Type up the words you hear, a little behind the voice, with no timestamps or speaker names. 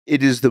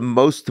It is the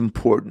most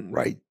important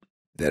right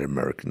that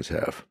Americans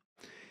have.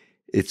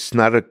 It's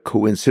not a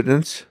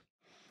coincidence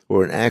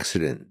or an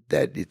accident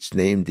that it's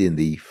named in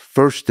the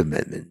First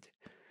Amendment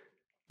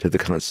to the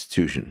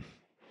Constitution.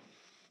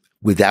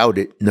 Without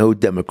it, no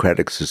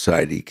democratic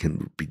society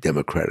can be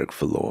democratic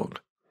for long.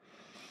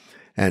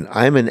 And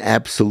I'm an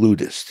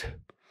absolutist.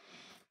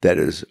 That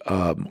is,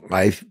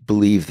 I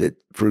believe that,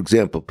 for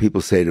example,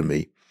 people say to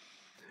me,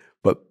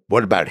 but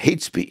what about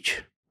hate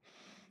speech?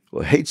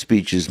 Well, hate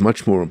speech is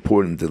much more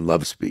important than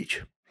love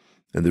speech.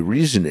 And the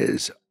reason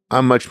is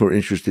I'm much more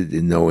interested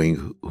in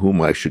knowing whom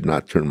I should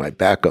not turn my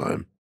back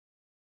on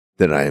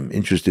than I am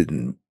interested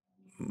in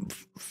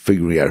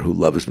figuring out who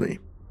loves me.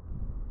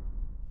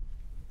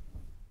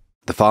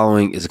 The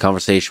following is a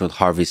conversation with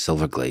Harvey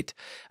Silverglate,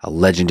 a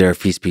legendary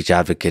free speech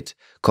advocate,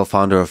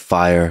 co-founder of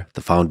FIRE,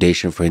 the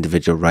Foundation for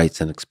Individual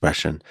Rights and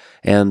Expression,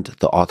 and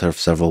the author of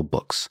several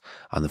books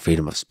on the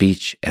freedom of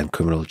speech and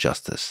criminal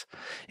justice,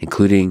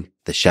 including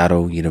The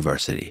Shadow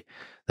University,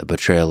 the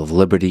betrayal of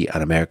liberty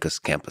on America's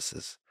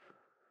campuses.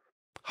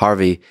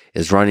 Harvey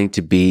is running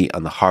to be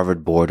on the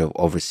Harvard Board of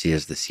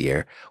Overseers this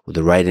year with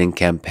a write-in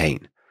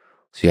campaign,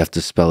 so you have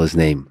to spell his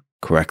name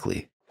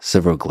correctly,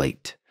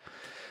 Silverglate,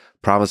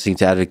 promising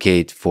to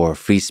advocate for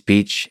free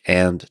speech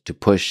and to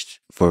push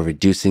for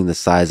reducing the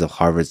size of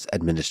Harvard's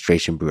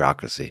administration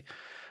bureaucracy.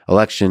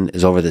 Election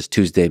is over this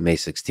Tuesday, May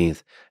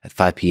 16th at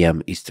 5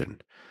 p.m. Eastern.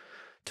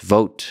 To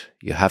vote,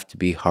 you have to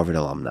be Harvard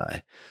alumni.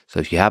 So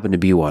if you happen to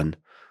be one,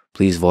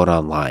 please vote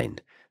online.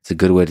 It's a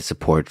good way to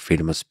support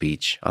freedom of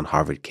speech on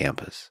Harvard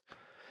campus.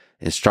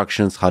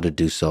 Instructions how to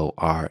do so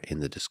are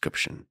in the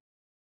description.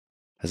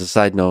 As a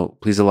side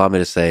note, please allow me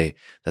to say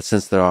that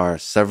since there are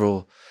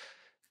several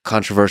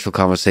controversial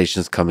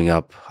conversations coming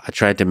up, I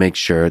tried to make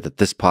sure that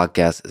this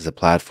podcast is a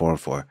platform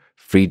for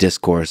free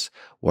discourse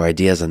where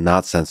ideas are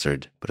not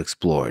censored but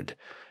explored,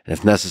 and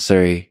if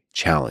necessary,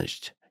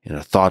 challenged in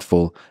a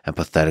thoughtful and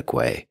empathetic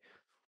way.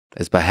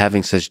 It's by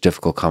having such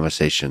difficult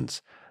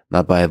conversations,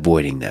 not by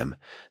avoiding them,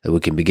 that we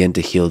can begin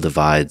to heal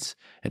divides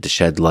and to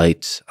shed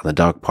light on the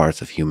dark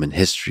parts of human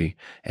history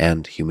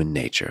and human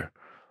nature.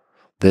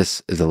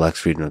 This is the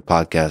Lex Fridman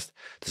podcast.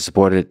 To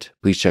support it,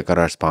 please check out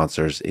our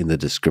sponsors in the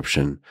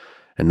description.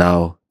 And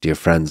now, dear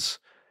friends,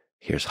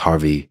 here's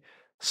Harvey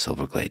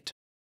Silverglate.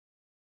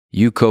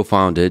 You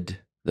co-founded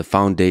the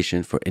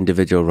Foundation for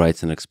Individual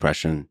Rights and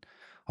Expression,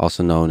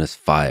 also known as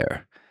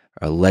FIRE,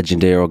 a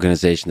legendary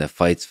organization that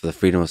fights for the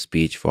freedom of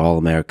speech for all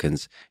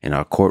Americans in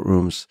our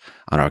courtrooms,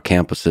 on our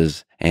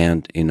campuses,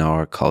 and in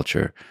our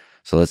culture.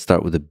 So let's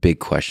start with a big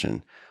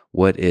question.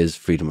 What is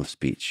freedom of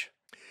speech?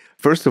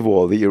 First of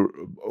all, the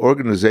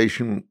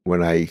organization,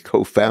 when I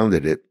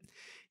co-founded it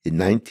in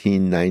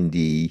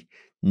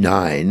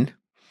 1999,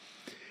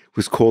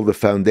 was called the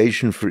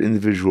Foundation for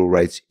Individual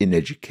Rights in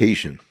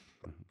Education.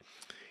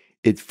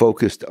 It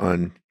focused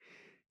on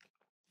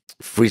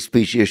free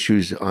speech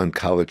issues on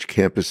college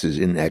campuses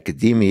in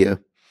academia.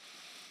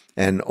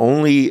 And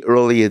only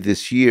earlier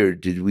this year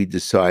did we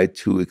decide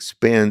to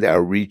expand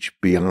our reach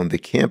beyond the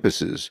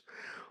campuses,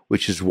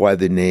 which is why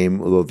the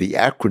name, although the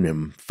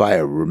acronym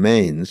FIRE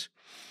remains,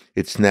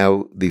 it's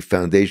now the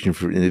Foundation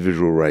for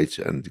Individual Rights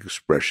and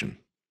Expression.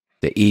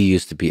 The E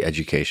used to be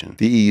education.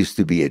 The E used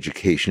to be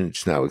education.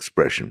 It's now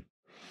expression.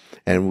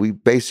 And we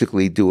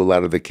basically do a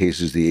lot of the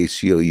cases the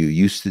ACLU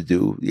used to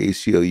do. The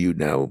ACLU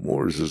now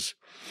more is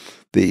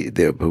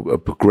they're a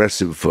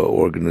progressive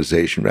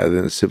organization rather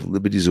than a civil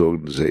liberties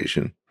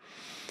organization.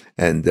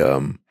 And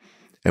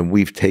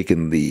we've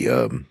taken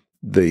the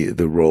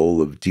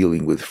role of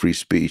dealing with free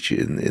speech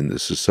in the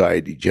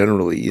society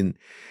generally. And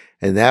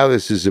now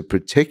this is a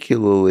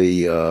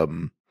particularly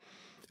an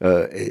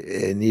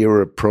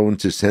era prone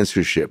to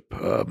censorship.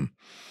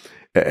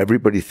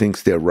 Everybody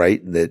thinks they're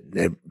right and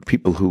that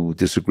people who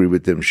disagree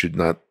with them should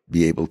not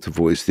be able to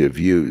voice their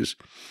views.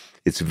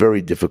 It's a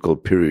very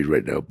difficult period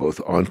right now,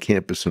 both on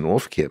campus and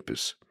off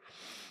campus.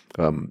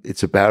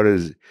 It's about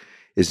as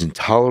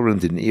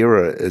intolerant an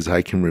era as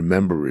I can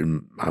remember.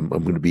 I'm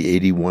going to be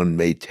 81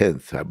 May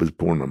 10th. I was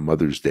born on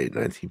Mother's Day,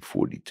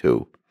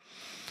 1942.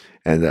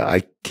 And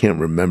I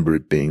can't remember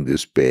it being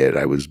this bad.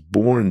 I was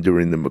born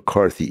during the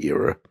McCarthy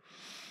era.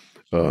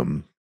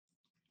 So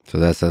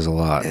that says a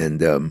lot.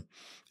 And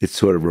it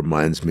sort of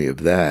reminds me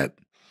of that.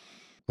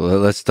 Well,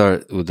 let's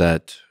start with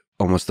that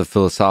almost a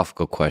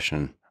philosophical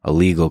question, a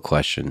legal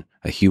question,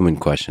 a human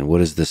question. What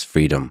is this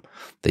freedom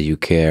that you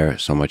care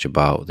so much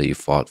about, that you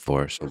fought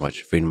for so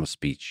much, freedom of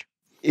speech?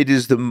 It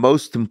is the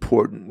most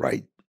important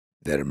right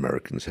that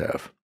Americans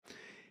have.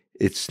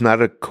 It's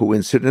not a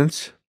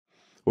coincidence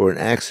or an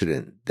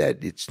accident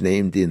that it's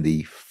named in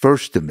the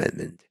First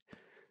Amendment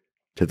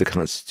to the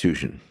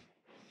Constitution.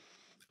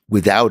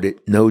 Without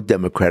it, no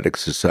democratic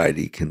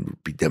society can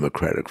be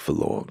democratic for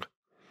long.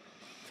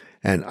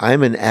 And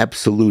I'm an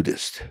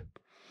absolutist.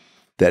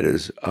 That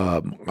is,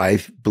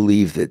 I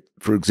believe that,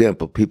 for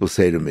example, people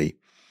say to me,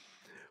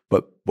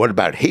 but what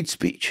about hate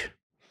speech?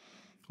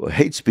 Well,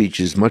 hate speech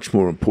is much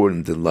more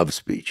important than love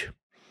speech.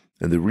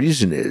 And the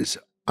reason is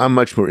I'm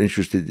much more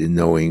interested in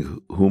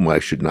knowing whom I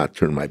should not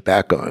turn my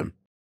back on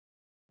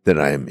then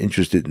I am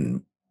interested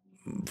in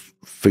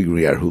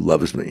figuring out who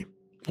loves me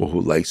or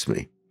who likes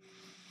me.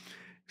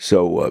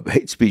 So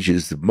hate speech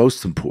is the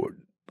most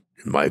important,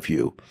 in my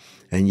view,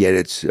 and yet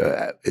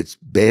it's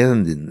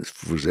banned in,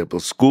 for example,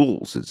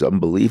 schools. It's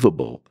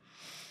unbelievable.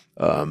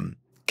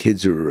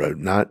 Kids are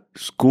not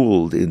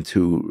schooled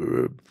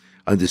into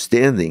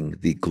understanding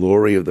the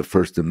glory of the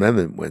First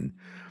Amendment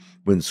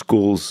when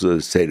schools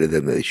say to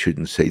them they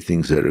shouldn't say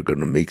things that are going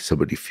to make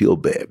somebody feel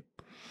bad.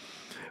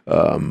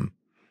 I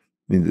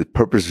mean, the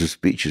purpose of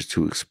speech is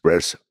to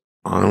express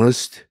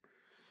honest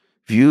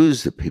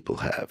views that people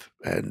have.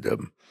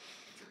 And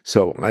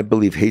so I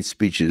believe hate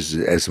speech is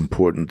as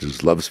important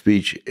as love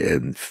speech,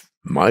 and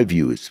my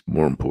view is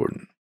more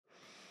important.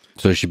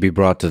 So it should be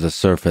brought to the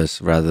surface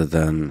rather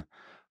than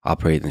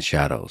operate in the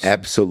shadows.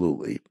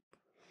 Absolutely.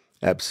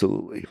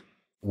 Absolutely.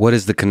 What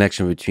is the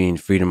connection between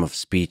freedom of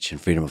speech and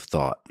freedom of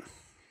thought?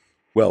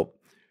 Well,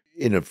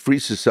 in a free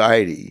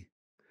society,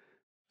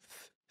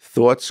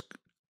 thoughts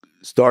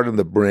start in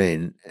the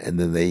brain and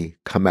then they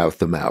come out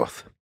the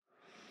mouth.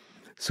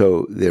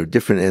 So they're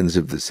different ends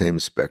of the same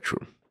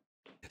spectrum.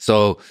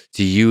 So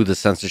to you, the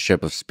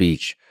censorship of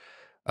speech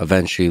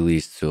eventually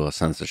leads to a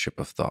censorship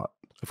of thought.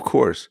 Of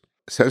course,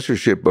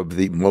 censorship of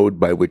the mode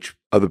by which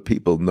other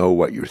people know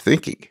what you're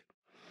thinking.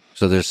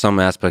 So there's some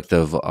aspect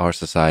of our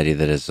society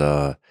that is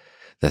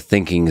that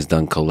thinking is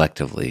done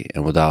collectively,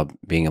 and without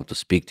being able to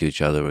speak to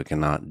each other, we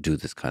cannot do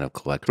this kind of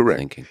collective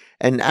thinking.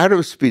 And out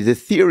of speech, the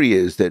theory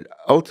is that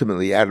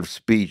ultimately out of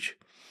speech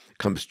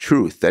comes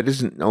truth. That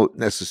isn't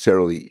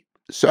necessarily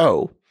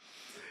so,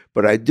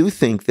 but I do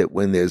think that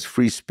when there's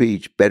free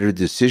speech, better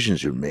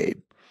decisions are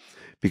made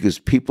because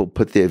people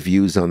put their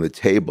views on the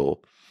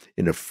table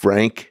in a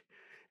frank,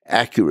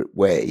 accurate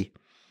way,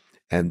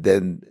 and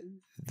then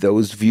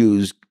those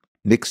views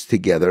mix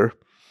together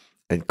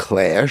and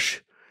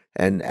clash,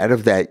 and out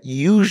of that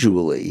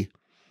usually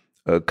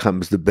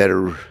comes the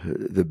better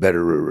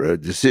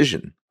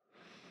decision.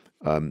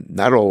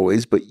 Not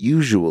always, but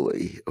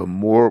usually,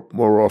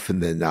 more often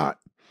than not.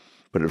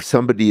 But if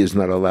somebody is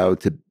not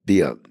allowed to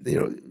be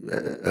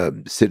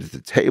sit at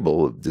the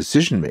table of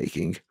decision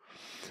making,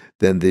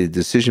 then the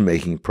decision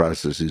making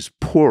process is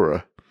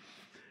poorer,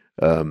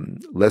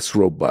 less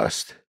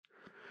robust,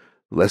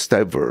 less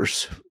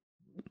diverse,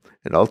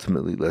 and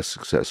ultimately less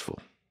successful.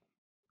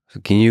 So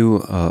can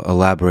you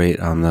elaborate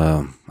on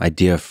the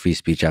idea of free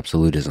speech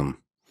absolutism?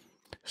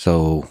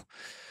 So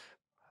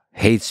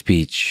hate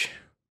speech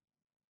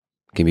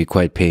can be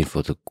quite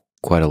painful to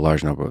quite a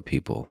large number of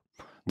people.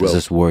 Does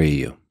this worry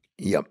you?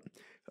 Yep.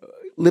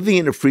 Living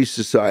in a free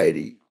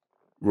society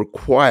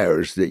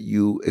requires that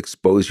you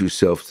expose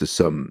yourself to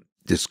some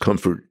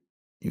discomfort.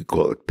 You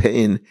call it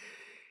pain.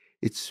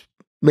 It's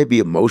maybe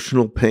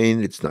emotional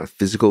pain. It's not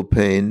physical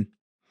pain.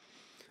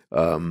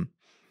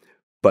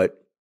 But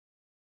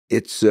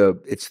it's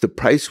the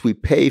price we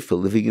pay for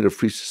living in a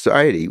free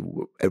society.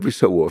 Every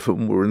so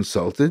often we're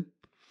insulted.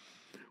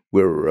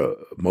 We're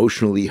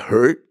emotionally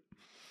hurt.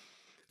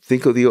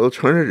 Think of the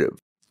alternative.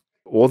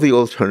 All the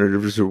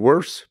alternatives are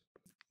worse.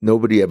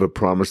 Nobody ever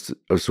promised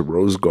us a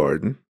rose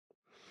garden.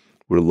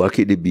 We're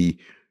lucky to be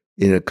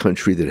in a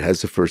country that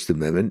has the First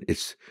Amendment.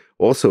 It's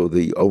also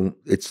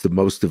it's the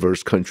most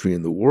diverse country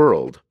in the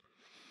world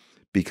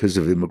because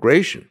of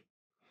immigration.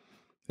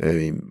 I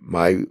mean,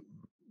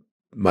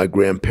 my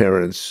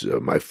grandparents,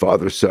 my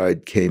father's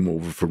side came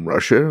over from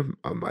Russia.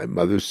 My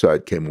mother's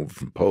side came over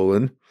from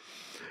Poland.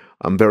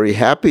 I'm very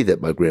happy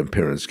that my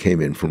grandparents came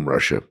in from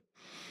Russia.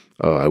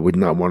 I would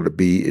not want to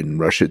be in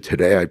Russia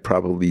today. I'd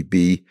probably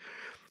be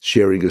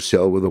sharing a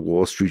cell with a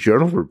Wall Street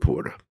Journal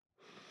reporter.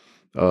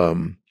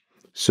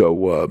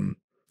 So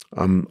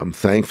I'm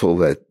thankful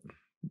that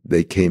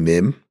they came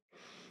in,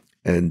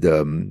 and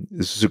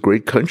this is a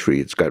great country.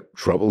 It's got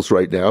troubles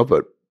right now,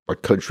 but our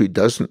country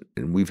doesn't.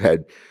 And we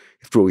had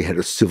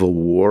a civil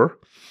war,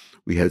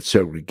 we had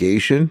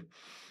segregation,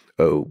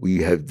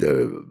 we had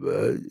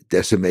the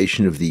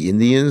decimation of the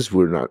Indians.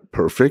 We're not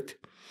perfect,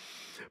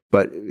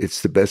 but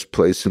it's the best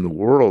place in the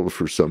world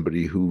for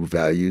somebody who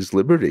values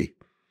liberty.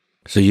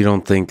 So you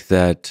don't think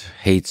that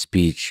hate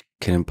speech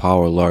can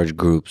empower large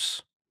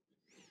groups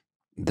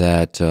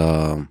that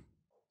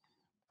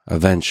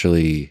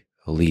eventually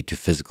lead to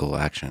physical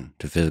action,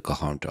 to physical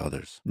harm to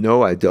others?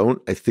 No, I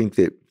don't. I think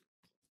that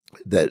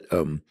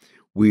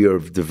we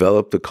have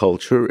developed a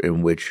culture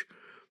in which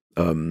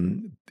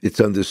it's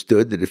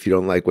understood that if you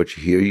don't like what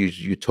you hear,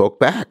 you talk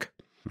back.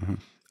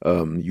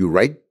 Mm-hmm.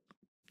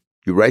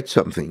 You write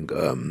something.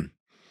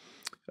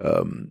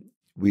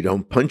 We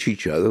don't punch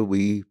each other.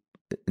 We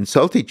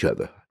insult each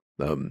other.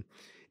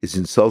 Is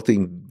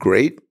insulting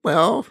great?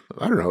 Well,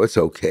 I don't know. It's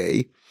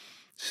okay.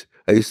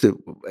 I used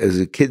to, as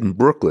a kid in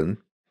Brooklyn,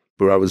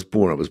 where I was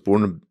born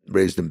and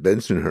raised in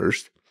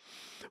Bensonhurst,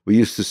 we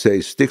used to say,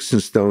 sticks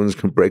and stones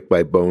can break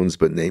my bones,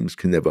 but names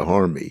can never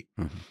harm me.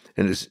 Mm-hmm.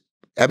 And it's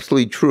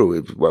absolutely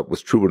true. What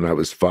was true when I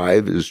was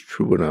 5 is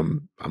true when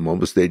I'm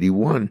almost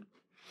 81.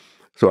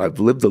 So I've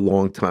lived a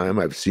long time.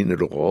 I've seen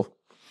it all.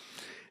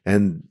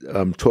 And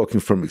I'm talking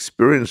from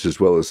experience as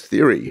well as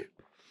theory.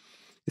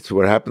 It's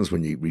what happens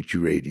when you reach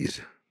your 80s.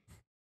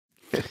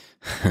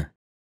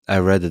 I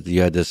read that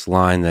you had this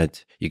line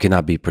that you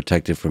cannot be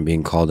protected from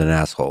being called an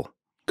asshole.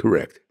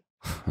 Correct.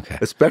 Okay.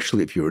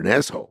 Especially if you're an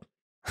asshole.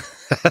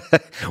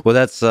 Well,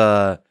 that's,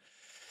 but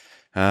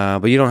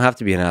you don't have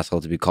to be an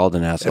asshole to be called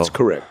an asshole. That's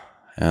correct.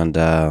 And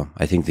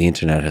I think the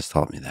internet has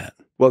taught me that.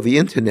 Well, the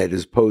internet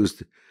has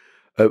posed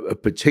a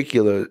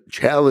particular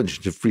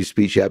challenge to free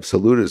speech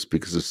absolutists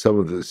because of some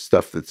of the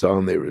stuff that's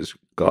on there is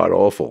god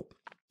awful.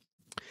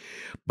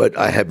 But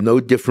I have no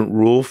different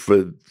rule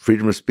for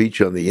freedom of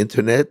speech on the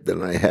internet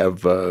than I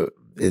have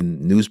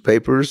in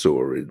newspapers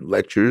or in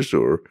lectures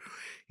or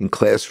in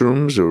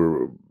classrooms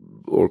or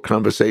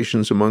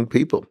conversations among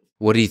people.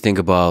 What do you think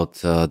about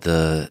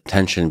the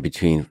tension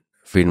between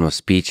freedom of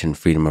speech and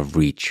freedom of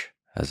reach,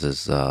 as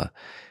is kind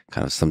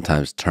of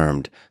sometimes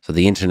termed? So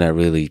the internet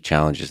really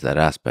challenges that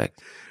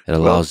aspect. It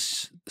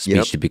allows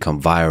speech to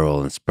become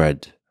viral and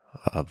spread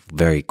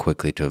very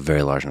quickly to a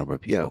very large number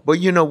of people. Yeah. Well,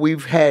 you know,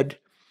 we've had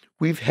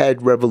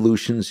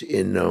revolutions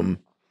in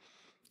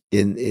the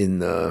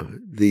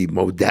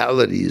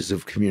modalities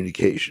of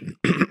communication.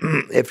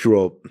 After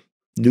all,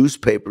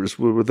 newspapers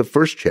were the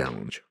first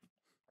challenge.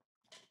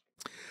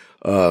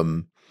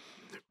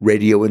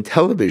 Radio and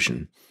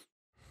television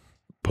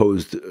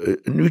posed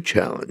a new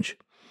challenge.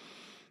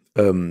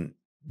 The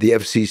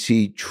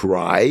FCC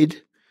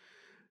tried,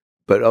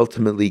 but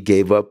ultimately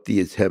gave up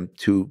the attempt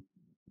to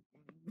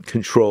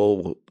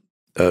control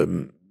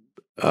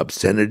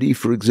obscenity,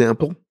 for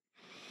example.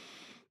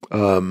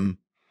 And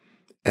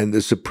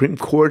the Supreme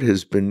Court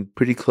has been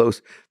pretty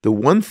close. The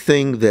one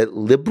thing that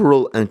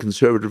liberal and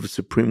conservative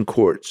Supreme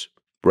Courts,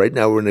 right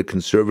now we're in a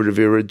conservative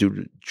era due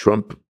to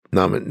Trump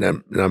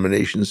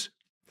nominations.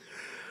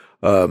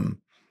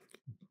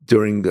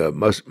 During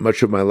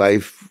much of my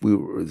life, we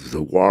were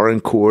the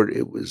Warren Court.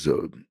 It was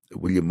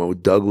William O.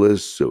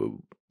 Douglas,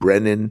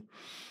 Brennan.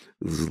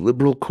 It was a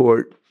liberal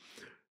court.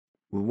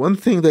 One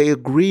thing they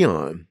agree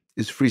on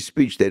is free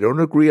speech. They don't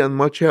agree on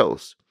much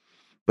else,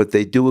 but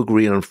they do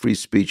agree on free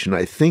speech. And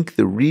I think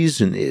the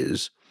reason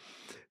is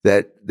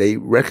that they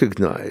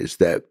recognize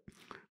that,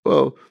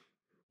 well,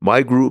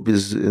 my group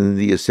is in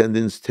the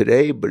ascendance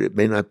today, but it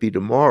may not be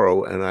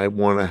tomorrow. And I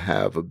want to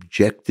have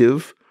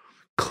objective,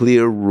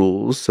 clear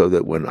rules so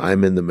that when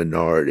I'm in the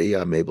minority,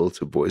 I'm able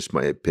to voice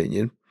my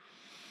opinion.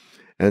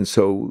 And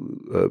so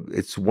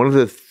it's one of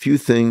the few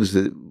things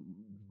that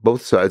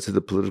both sides of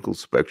the political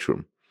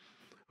spectrum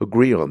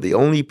agree on. The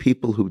only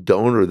people who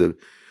don't are the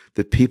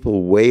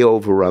people way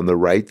over on the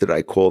right that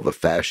I call the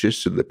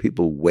fascists, and the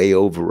people way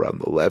over on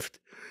the left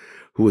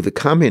who are the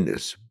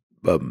communists.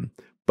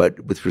 But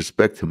with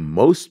respect to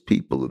most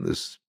people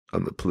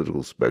on the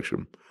political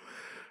spectrum,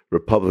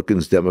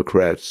 Republicans,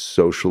 Democrats,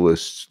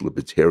 socialists,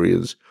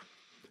 libertarians,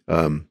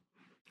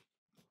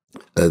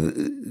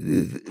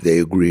 they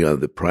agree on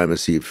the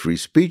primacy of free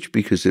speech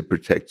because it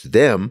protects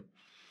them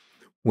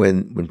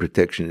when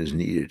protection is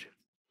needed.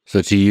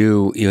 So to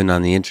you, even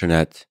on the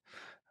internet,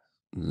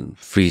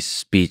 free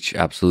speech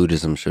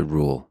absolutism should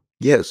rule.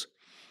 Yes.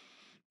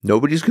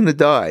 Nobody's going to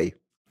die.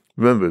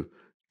 Remember,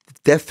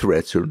 death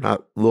threats are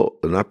not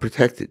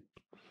protected.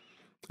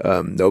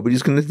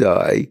 Nobody's going to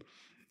die.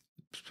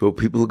 So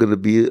people are going to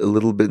be a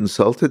little bit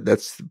insulted.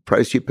 That's the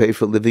price you pay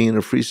for living in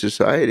a free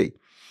society.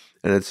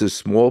 And it's a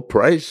small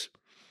price,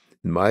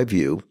 in my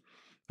view.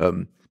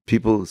 Some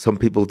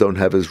people don't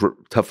have as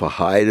tough a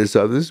hide as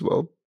others.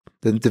 Well,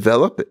 then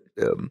develop it.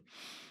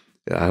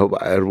 I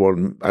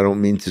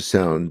don't mean to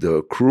sound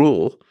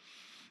cruel,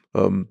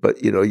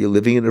 but you're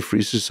living in a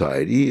free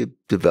society.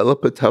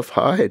 Develop a tough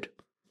hide.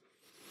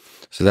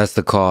 So that's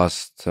the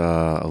cost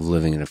of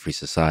living in a free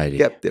society.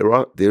 Yep,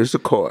 there's a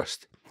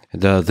cost.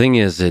 The thing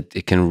is,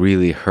 it can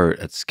really hurt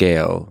at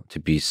scale to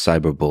be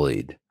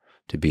cyberbullied,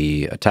 to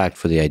be attacked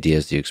for the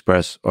ideas you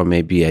express, or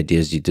maybe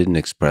ideas you didn't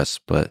express,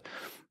 but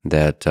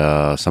that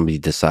somebody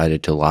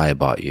decided to lie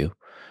about you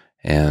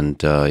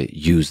and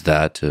use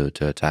that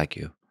to attack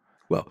you.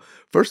 Well,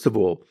 first of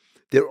all,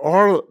 there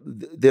are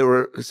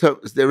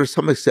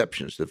some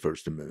exceptions to the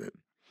First Amendment.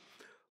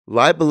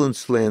 Libel and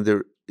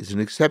slander is an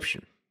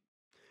exception.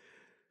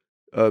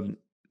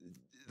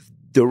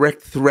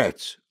 Direct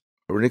threats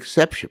are an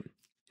exception.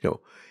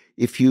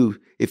 If you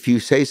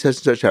say such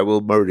and such, I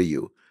will murder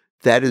you,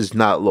 that is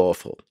not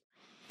lawful.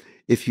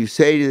 If you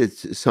say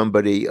that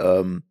somebody,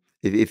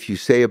 if you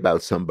say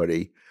about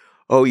somebody,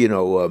 oh,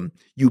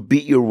 you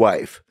beat your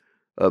wife,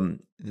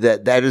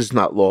 that is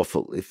not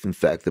lawful if, in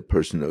fact, the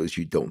person knows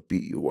you don't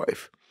beat your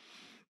wife.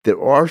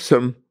 There are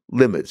some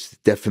limits.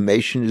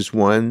 Defamation is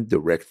one.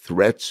 Direct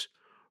threats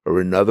are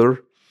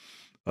another.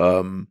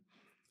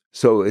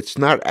 So it's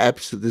not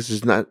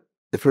absolute.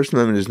 The First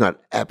Amendment is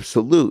not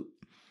absolute,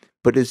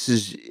 but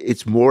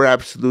it's more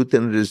absolute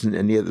than it is in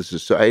any other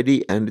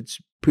society, and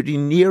it's pretty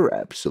near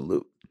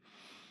absolute.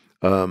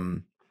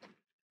 For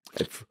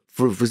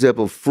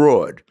example,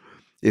 fraud.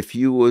 If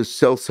you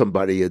sell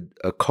somebody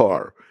a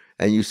car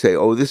and you say,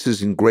 oh, this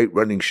is in great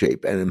running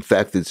shape, and in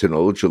fact it's an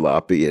old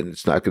jalopy and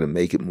it's not going to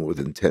make it more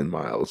than 10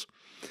 miles,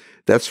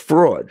 that's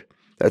fraud.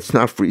 That's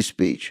not free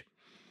speech.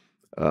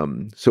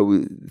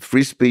 So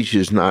free speech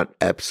is not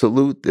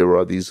absolute. There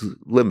are these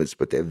limits,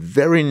 but they're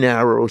very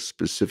narrow,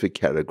 specific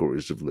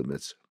categories of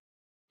limits.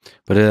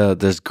 But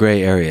there's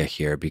gray area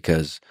here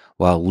because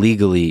while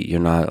legally you're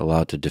not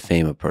allowed to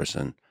defame a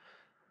person,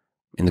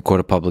 in the court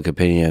of public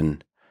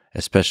opinion,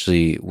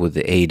 especially with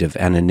the aid of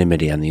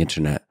anonymity on the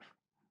internet,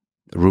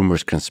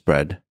 rumors can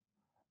spread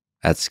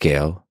at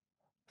scale.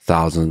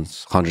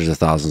 Thousands, hundreds of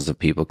thousands of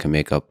people can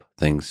make up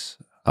things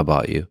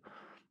about you.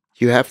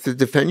 You have to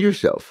defend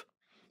yourself.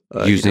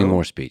 Using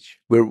more speech.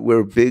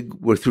 We're big.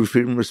 We're through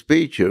freedom of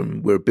speech.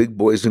 We're big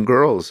boys and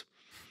girls.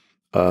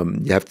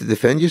 You have to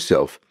defend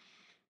yourself.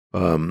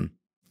 In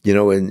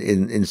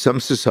some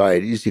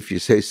societies, if you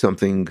say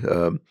something,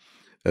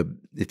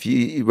 if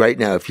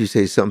you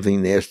say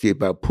something nasty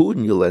about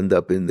Putin, you'll end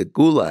up in the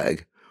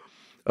gulag.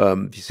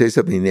 If you say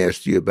something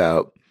nasty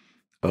about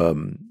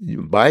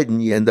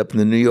Biden, you end up in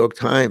the New York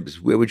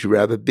Times. Where would you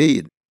rather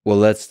be? Well,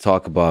 let's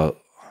talk about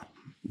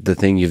the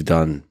thing you've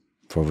done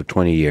for over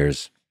 20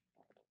 years,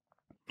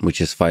 which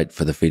is fight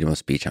for the freedom of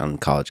speech on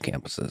college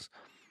campuses.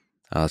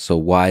 So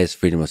why is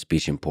freedom of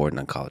speech important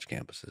on college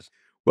campuses?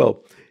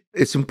 Well,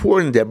 it's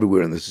important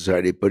everywhere in the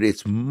society, but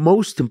it's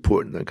most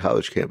important on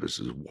college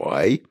campuses.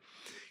 Why?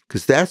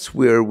 Because that's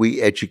where we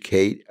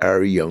educate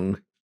our young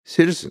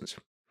citizens.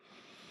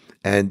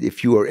 And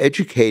if you are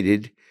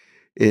educated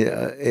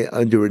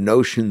under a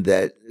notion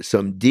that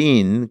some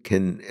dean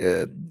can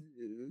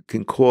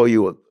call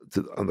you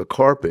on the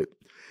carpet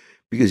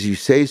because you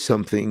say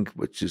something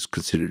which is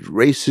considered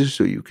racist,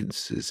 or you can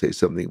say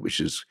something which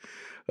is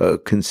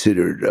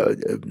considered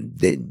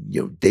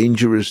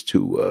dangerous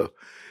to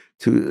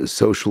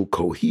social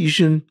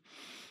cohesion,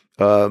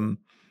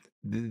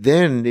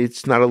 then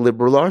it's not a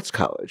liberal arts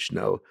college.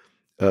 Now,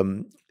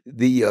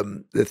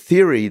 the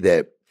theory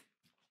that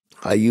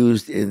I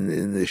used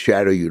in the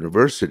Shadow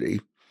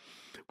University,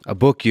 a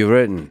book you've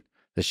written,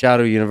 The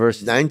Shadow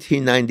University,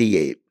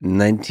 1998.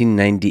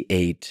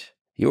 1998.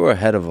 You were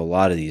ahead of a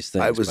lot of these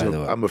things, by the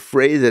way. I'm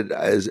afraid that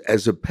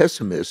as a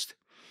pessimist,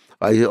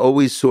 I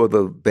always saw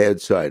the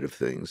bad side of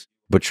things.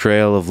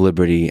 Betrayal of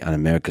Liberty on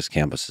America's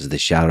Campuses, The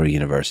Shadow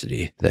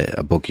University,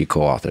 a book you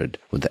co-authored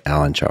with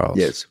Alan Charles.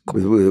 Yes,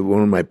 with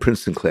one of my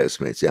Princeton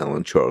classmates,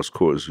 Alan Charles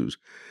Kors, who's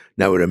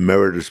now an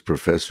emeritus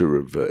professor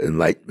of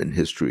Enlightenment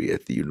history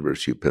at the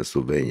University of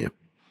Pennsylvania.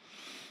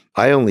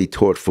 I only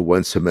taught for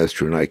one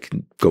semester, and I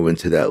can go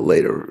into that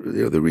later.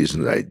 The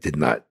reason I did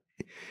not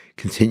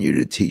continue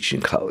to teach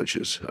in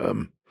colleges.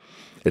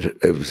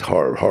 It was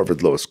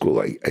Harvard Law School.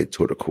 I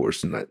taught a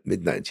course in the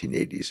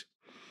mid-1980s.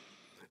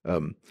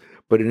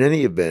 But in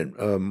any event,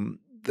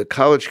 the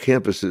college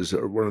campuses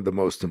are one of the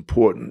most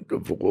important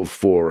of all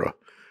for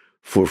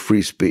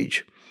free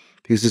speech,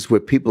 because it's where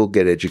people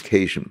get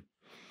education.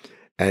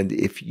 And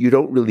if you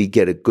don't really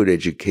get a good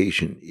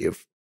education,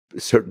 if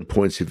certain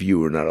points of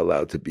view are not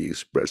allowed to be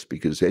expressed,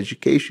 because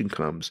education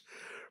comes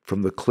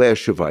from the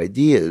clash of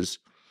ideas,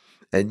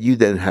 and you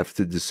then have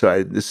to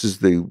decide, this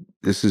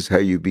is how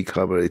you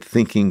become a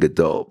thinking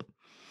adult.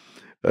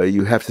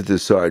 You have to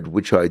decide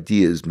which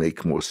ideas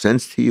make more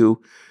sense to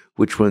you,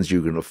 which ones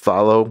you're going to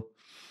follow.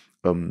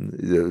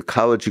 The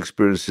college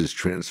experience is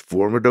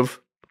transformative.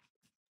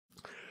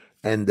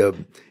 And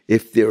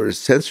if there is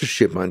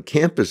censorship on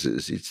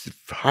campuses, it's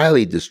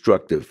highly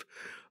destructive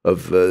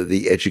of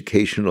the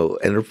educational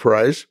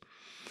enterprise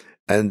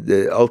and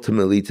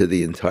ultimately to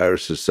the entire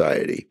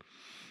society.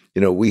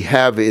 We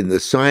have in the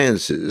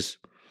sciences,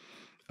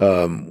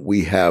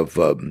 we have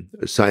a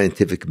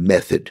scientific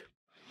method.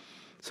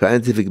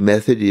 Scientific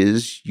method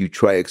is you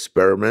try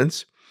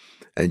experiments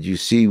and you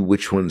see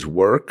which ones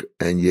work,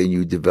 and then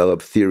you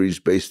develop theories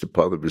based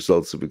upon the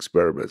results of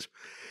experiments.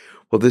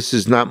 Well, this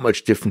is not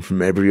much different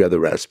from every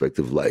other aspect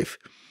of life.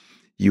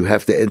 You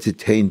have to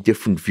entertain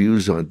different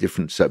views on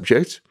different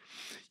subjects.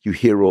 You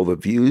hear all the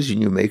views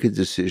and you make a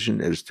decision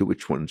as to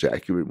which one's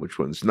accurate and which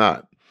one's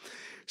not.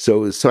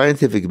 So the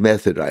scientific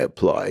method I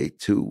apply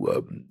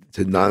to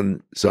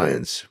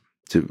non-science,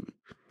 to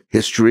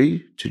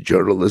history, to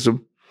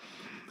journalism,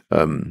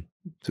 to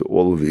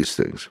all of these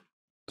things.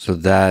 So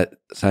that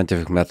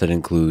scientific method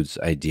includes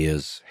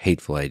ideas,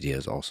 hateful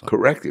ideas also.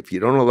 Correct. If you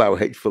don't allow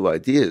hateful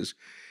ideas,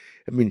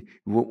 I mean,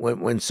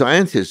 when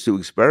scientists do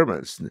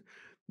experiments,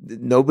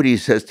 nobody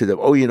says to them,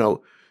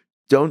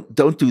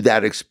 don't do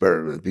that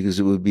experiment because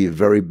it would be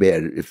very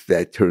bad if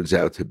that turns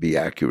out to be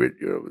accurate,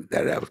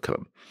 that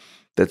outcome.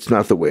 That's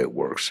not the way it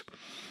works.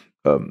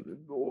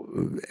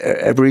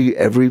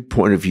 Every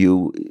point of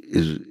view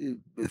is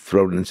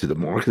thrown into the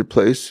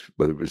marketplace,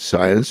 whether it's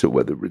science or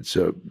whether it's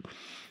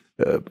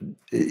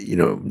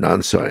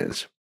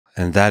non-science.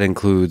 And that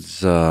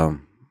includes the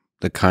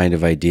kind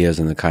of ideas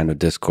and the kind of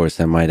discourse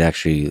that might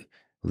actually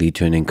lead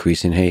to an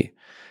increase in hate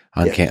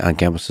on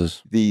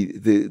campuses.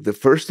 The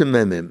First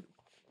Amendment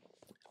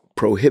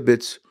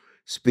prohibits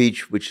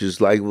speech which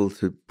is liable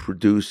to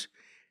produce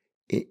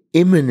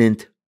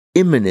imminent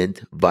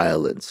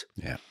violence.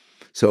 Yeah.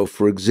 So,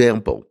 for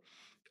example,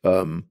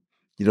 the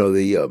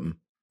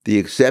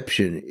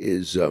exception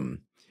is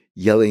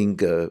yelling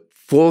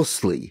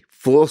falsely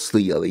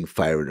yelling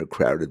fire in a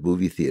crowded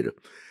movie theater.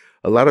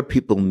 a lot of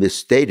people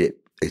misstate it.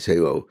 They say,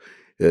 "Oh,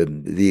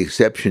 the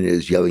exception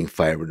is yelling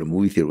fire in a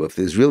movie theater." Well, if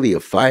there's really a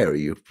fire,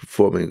 you're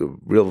performing a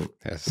real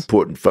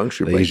important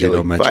function They by usually yelling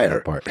don't mention fire.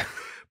 that part.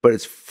 But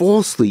it's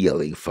falsely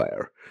yelling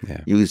fire.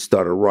 Yeah. You would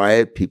start a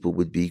riot, people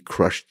would be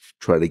crushed,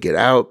 try to get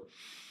out.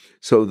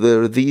 So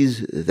there are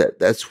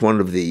that's one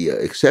of the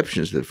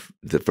exceptions of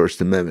the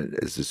First Amendment,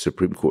 as the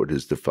Supreme Court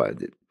has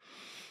defined it.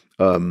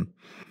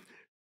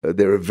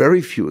 There are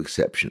very few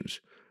exceptions,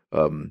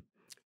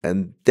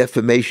 and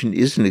defamation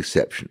is an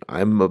exception.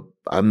 I'm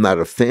not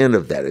a fan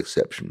of that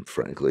exception,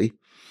 frankly.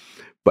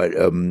 But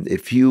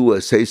if you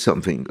say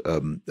something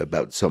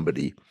about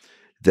somebody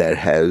that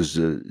has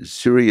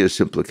serious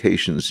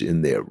implications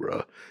in their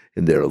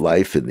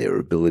life, in their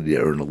ability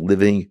to earn a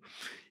living,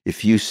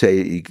 if you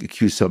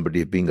accuse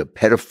somebody of being a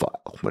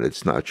pedophile when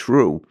it's not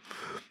true,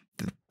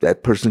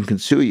 that person can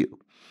sue you.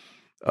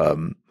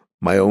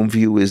 My own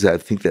view is I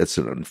think that's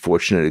an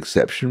unfortunate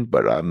exception,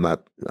 but I'm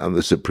not on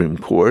the Supreme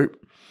Court.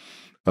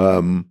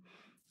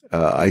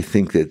 I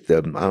think that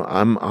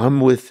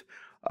I'm with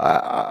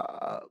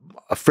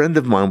a friend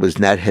of mine was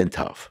Nat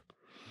Hentoff.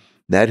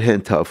 Nat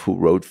Hentoff, who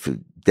wrote for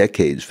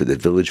decades for the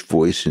Village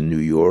Voice in New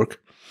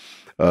York.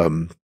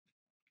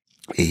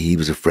 He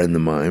was a friend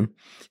of mine.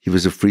 He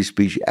was a free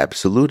speech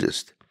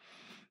absolutist.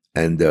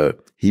 And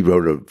he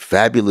wrote a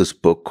fabulous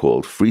book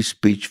called Free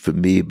Speech for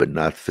Me, But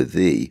Not for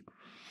Thee.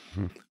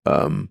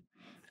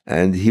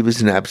 And he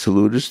was an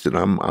absolutist, and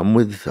I'm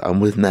with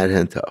Nat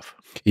Hentoff.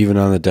 Even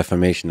on the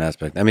defamation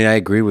aspect. I mean, I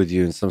agree with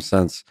you in some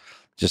sense,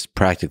 just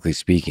practically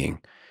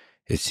speaking.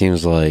 It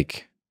seems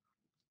like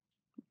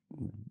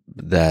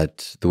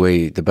that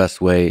the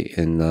best way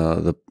in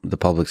the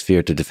public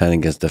sphere to defend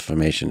against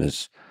defamation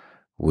is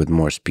with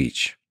more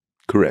speech.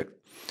 Correct.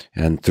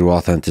 And through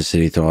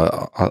authenticity, through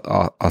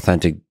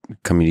authentic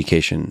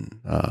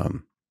communication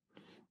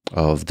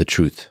of the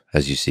truth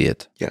as you see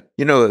it. Yeah.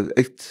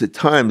 At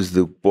times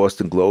the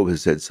Boston Globe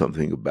has said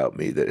something about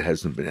me that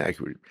hasn't been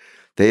accurate.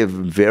 They have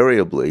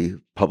invariably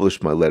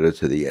published my letter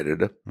to the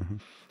editor.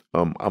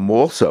 Mm-hmm. I'm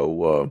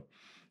also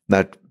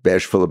not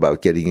bashful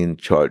about getting in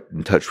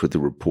touch with the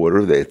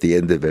reporter. At the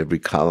end of every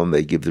column,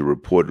 they give the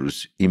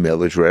reporter's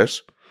email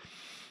address.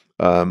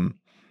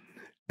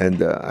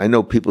 And I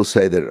know people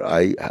say that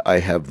I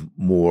have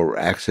more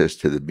access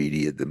to the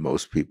media than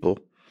most people.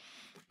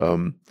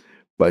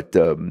 But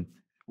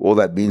all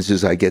that means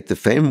is I get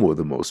defamed more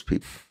than most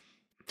people.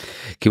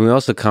 Can we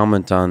also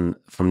comment on,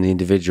 from the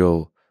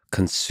individual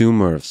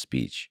consumer of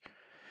speech,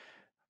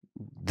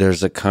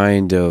 there's a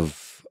kind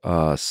of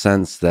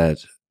sense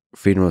that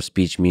freedom of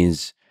speech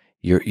means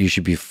you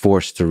should be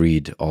forced to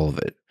read all of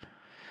it.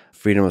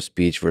 Freedom of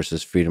speech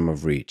versus freedom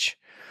of reach.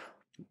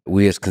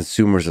 We as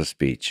consumers of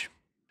speech,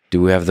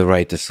 do we have the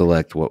right to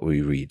select what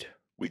we read?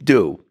 We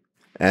do.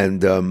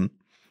 And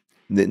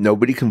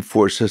nobody can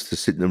force us to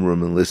sit in a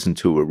room and listen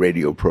to a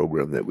radio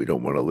program that we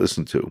don't want to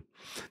listen to.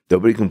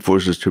 Nobody can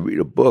force us to read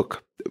a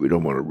book that we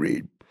don't want to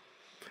read.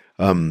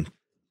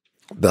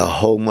 The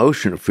whole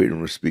notion of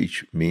freedom of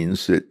speech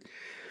means that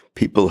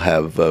people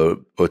have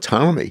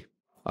autonomy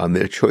on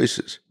their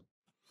choices.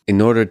 In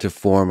order to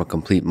form a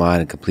complete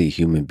mind, a complete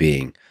human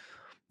being,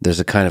 there's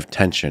a kind of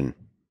tension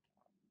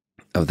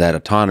of that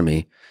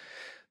autonomy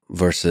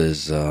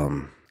versus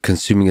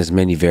consuming as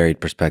many varied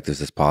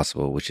perspectives as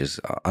possible, which is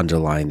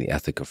underlying the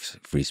ethic of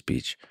free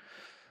speech.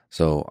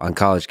 So on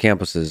college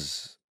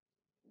campuses,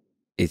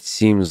 it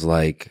seems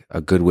like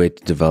a good way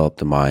to develop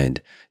the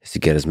mind is to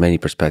get as many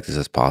perspectives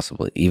as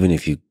possible, even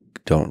if you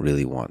don't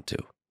really want to.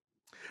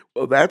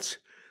 Well, that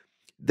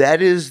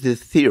is the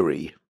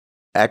theory.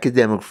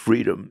 Academic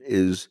freedom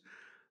is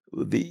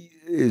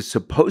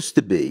supposed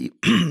to be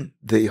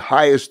the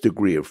highest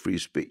degree of free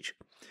speech.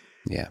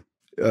 Yeah.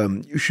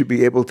 You should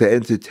be able to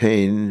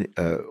entertain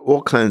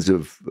all kinds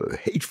of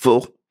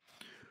hateful,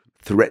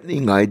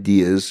 threatening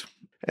ideas.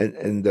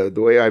 And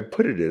the way I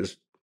put it is,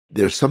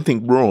 there's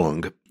something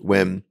wrong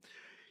when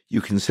you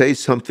can say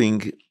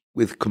something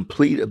with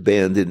complete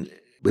abandon,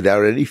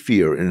 without any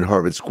fear, in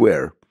Harvard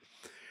Square,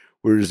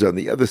 whereas on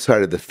the other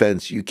side of the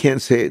fence, you can't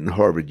say it in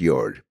Harvard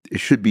Yard. It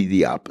should be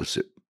the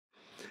opposite.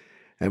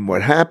 And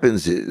what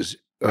happens is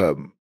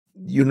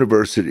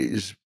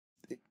universities,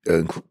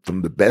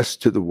 from the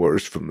best to the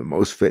worst, from the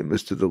most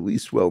famous to the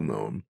least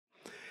well-known,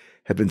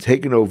 have been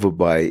taken over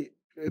by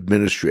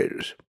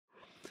administrators.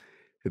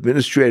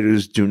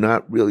 Administrators do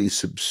not really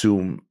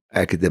subsume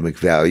academic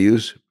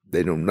values.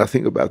 They know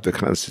nothing about the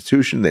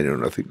Constitution. They know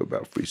nothing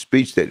about free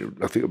speech. They know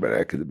nothing about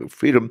academic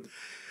freedom.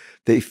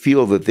 They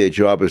feel that their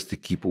job is to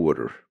keep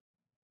order.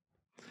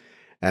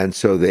 And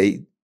so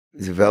they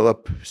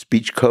develop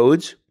speech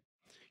codes,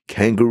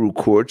 kangaroo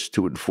courts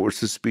to enforce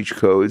the speech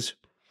codes.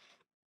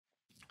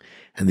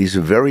 And these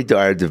are very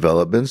dire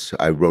developments.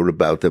 I wrote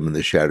about them in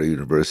the Shadow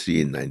University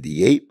in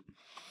 98.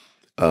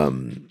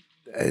 And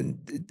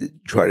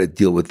try to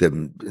deal with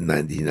them in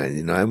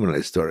 1999 when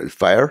I started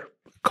FIRE,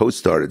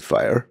 co-started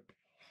FIRE.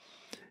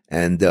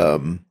 And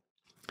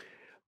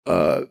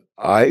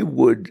I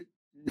would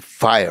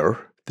FIRE.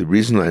 The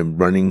reason I'm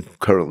running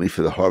currently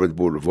for the Harvard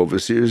Board of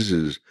Overseers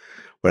is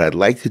What I'd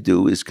like to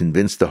do is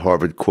convince the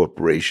Harvard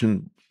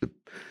Corporation, the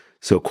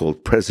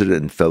so-called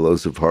president and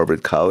fellows of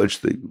Harvard College,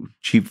 the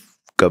chief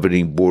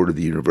governing board of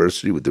the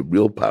university with the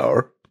real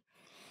power.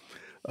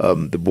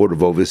 The Board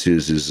of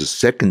Overseers is a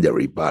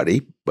secondary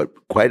body, but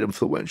quite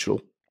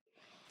influential,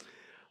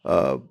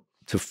 to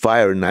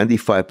fire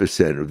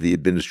 95% of the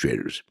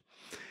administrators.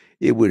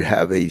 It would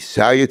have a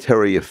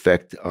salutary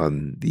effect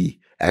on the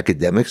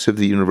academics of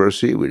the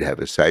university. It would have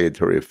a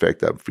salutary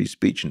effect on free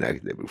speech and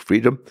academic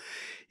freedom.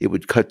 It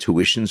would cut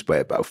tuitions by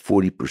about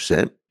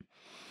 40%.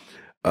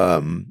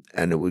 And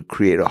it would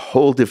create a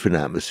whole different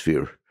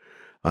atmosphere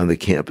on the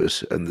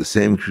campus. And the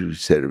same could be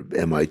said of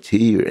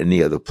MIT or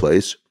any other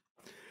place.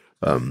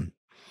 I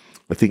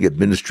think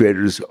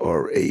administrators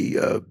are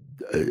a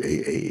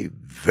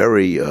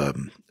very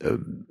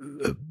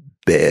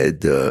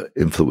bad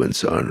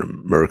influence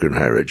on American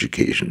higher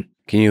education.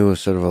 Can you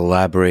sort of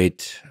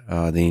elaborate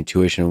the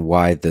intuition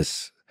why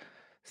this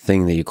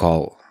thing that you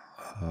call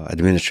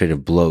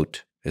administrative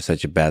bloat is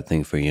such a bad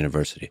thing for a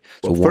university?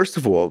 Well, first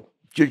of all,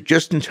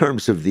 just in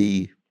terms of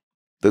the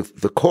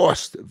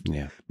cost of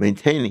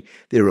maintaining,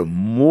 there are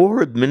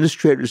more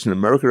administrators in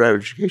American higher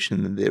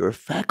education than there are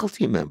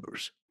faculty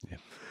members. Yeah.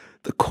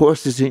 The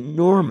cost is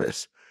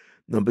enormous.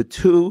 Number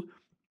two,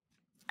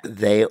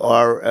 they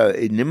are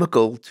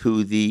inimical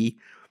to the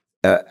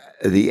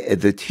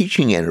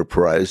teaching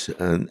enterprise,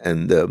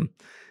 and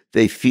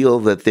they feel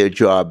that their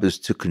job is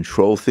to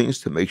control things,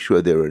 to make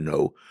sure there are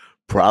no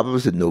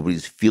problems, that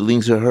nobody's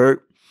feelings are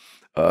hurt.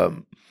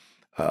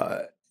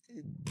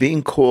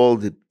 Being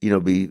called,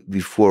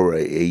 before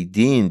a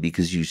dean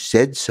because you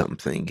said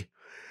something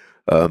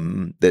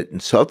that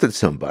insulted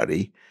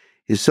somebody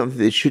is something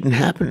that shouldn't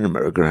happen in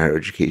American higher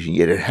education.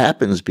 Yet it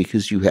happens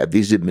because you have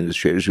these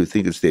administrators who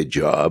think it's their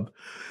job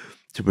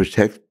to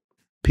protect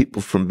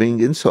people from being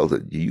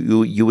insulted.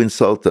 You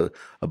insult a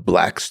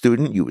black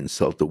student, you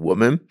insult a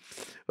woman.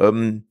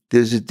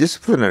 There's a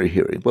disciplinary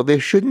hearing. Well, there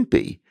shouldn't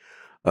be.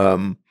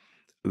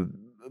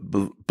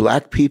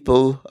 Black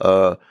people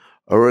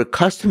are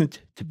accustomed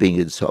to being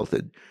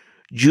insulted.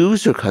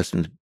 Jews are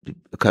accustomed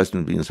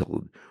to being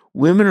insulted.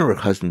 Women are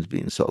accustomed to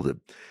being insulted.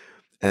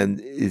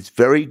 And it's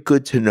very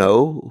good to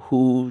know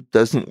who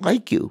doesn't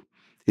like you.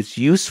 It's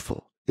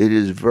useful.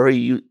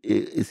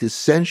 It's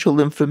essential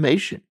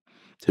information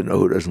to know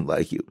who doesn't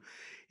like you.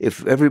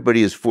 If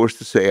everybody is forced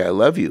to say, I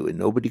love you, and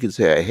nobody can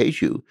say, I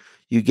hate you,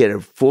 you get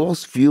a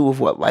false view of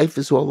what life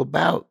is all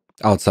about.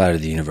 Outside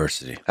of the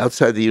university.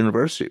 Outside the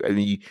university. I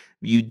mean,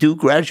 you do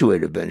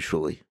graduate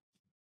eventually.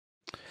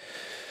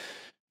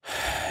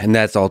 And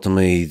that's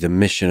ultimately the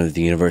mission of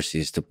the university,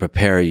 is to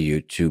prepare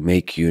you, to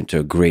make you into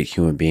a great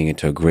human being,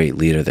 into a great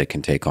leader that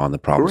can take on the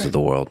problems of the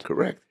world.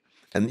 Correct.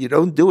 And you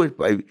don't do it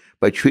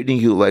by treating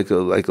you like a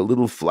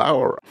little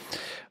flower.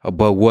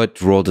 But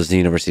what role does the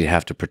university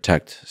have to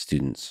protect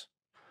students?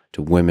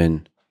 To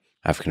women,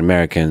 African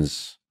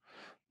Americans,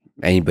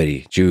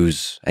 anybody,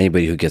 Jews,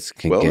 anybody who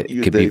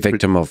could be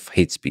victim of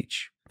hate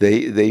speech.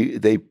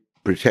 They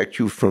protect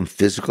you from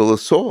physical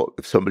assault.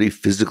 If somebody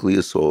physically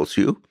assaults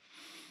you,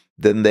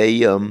 then they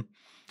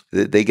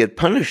get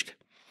punished.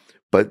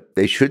 But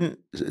they shouldn't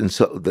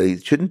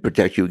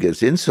protect you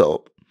against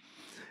insult,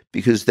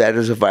 because that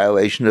is a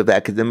violation of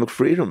academic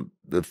freedom,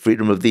 the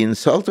freedom of the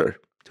insulter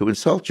to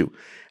insult you.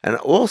 And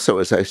also,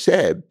 as I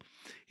said,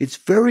 it's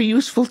very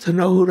useful to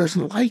know who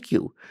doesn't like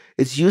you.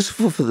 It's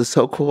useful for the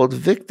so-called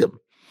victim.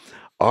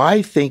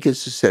 I think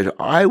it's said,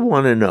 I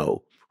want to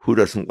know who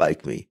doesn't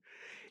like me.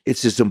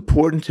 It's as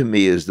important to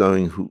me as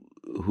knowing who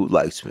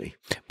likes me.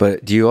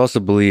 But do you also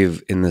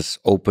believe in this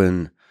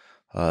open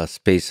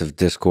space of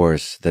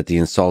discourse that the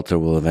insulter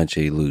will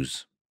eventually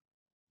lose?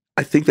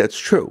 I think that's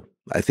true.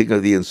 I think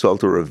the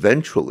insulter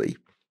eventually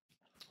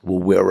will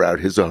wear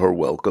out his or her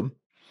welcome.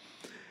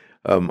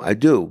 I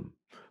do.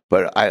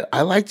 But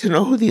I like to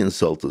know who the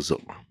insulters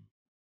are.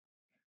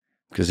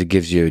 Because it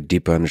gives you a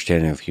deeper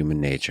understanding of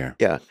human nature.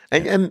 Yeah.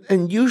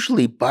 And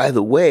usually, by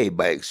the way,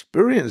 my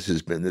experience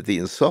has been that the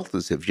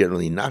insulters have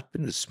generally not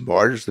been as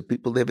smart as the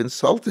people they've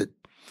insulted.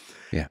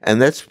 Yeah.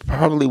 And that's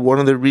probably one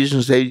of the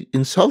reasons they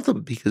insult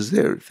them, because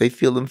they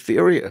feel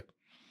inferior.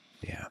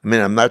 Yeah. I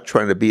mean, I'm not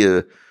trying to be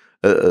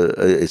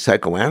a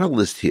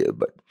psychoanalyst here,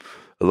 but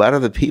a lot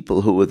of the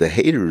people who are the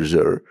haters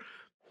are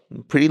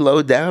pretty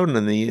low down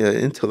in the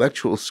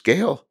intellectual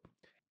scale.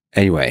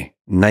 Anyway,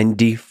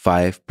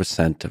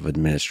 95% of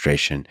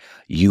administration,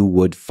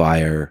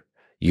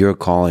 you're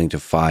calling to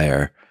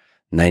fire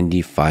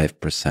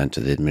 95%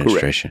 of the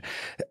administration.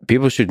 Correct.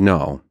 People should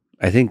know,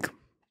 I think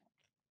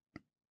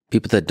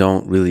people that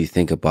don't really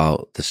think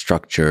about the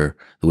structure,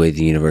 the way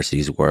the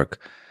universities work,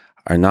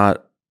 are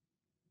not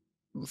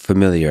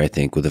familiar, I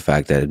think, with the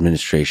fact that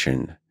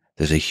administration,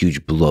 there's a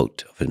huge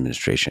bloat of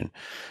administration.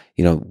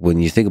 When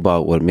you think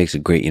about what makes a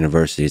great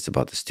university, it's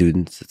about the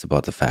students, it's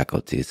about the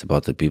faculty, it's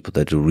about the people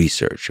that do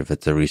research, if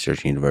it's a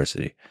research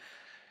university.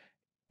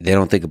 They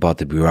don't think about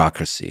the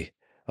bureaucracy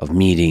of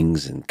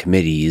meetings and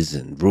committees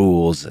and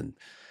rules and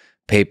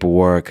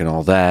paperwork and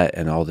all that,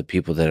 and all the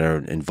people that are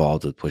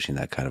involved with pushing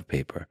that kind of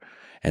paper.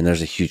 And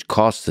there's a huge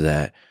cost to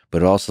that,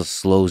 but it also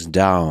slows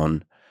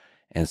down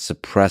and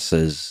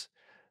suppresses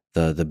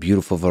the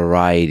beautiful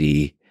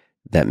variety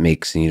that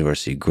makes the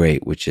university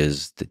great, which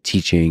is the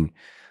teaching,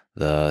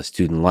 the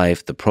student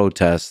life, the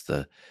protests,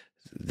 the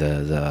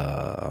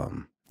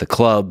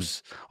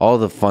clubs, all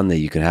the fun that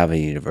you can have at a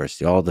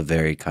university, all the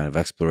very kind of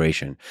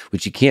exploration,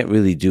 which you can't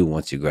really do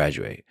once you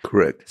graduate.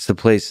 Correct. It's the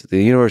place.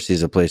 The university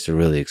is a place to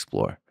really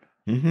explore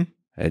Mm-hmm.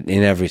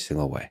 in every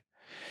single way.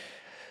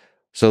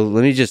 So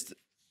let me just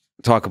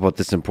talk about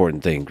this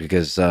important thing,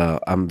 because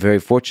I'm very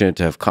fortunate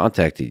to have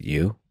contacted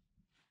you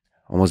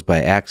almost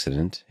by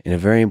accident in a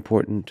very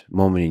important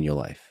moment in your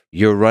life.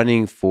 You're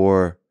running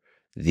for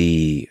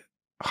the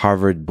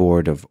Harvard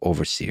Board of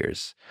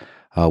Overseers.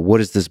 What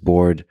is this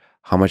board?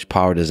 How much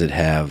power does it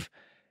have?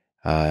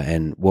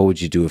 And what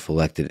would you do if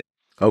elected?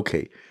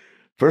 Okay.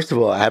 First of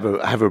all, I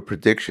have a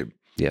prediction.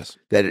 Yes.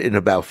 That in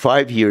about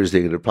 5 years,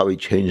 they're going to probably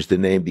change the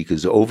name,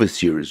 because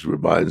overseers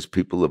reminds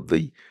people of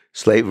the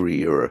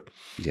slavery era.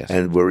 Yes.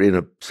 And we're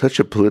in such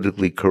a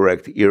politically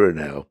correct era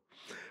now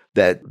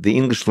that the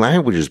English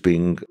language is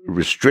being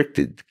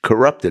restricted,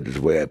 corrupted is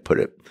the way I put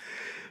it,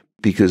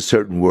 because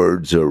certain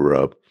words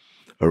are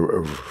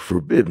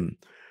forbidden.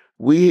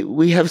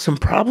 We have some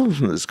problems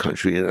in this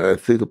country, and I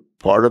think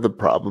part of the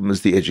problem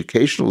is the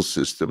educational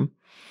system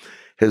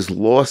has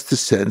lost the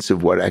sense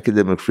of what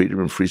academic freedom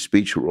and free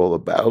speech are all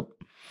about.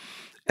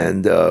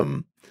 And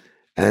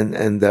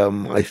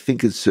I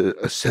think it's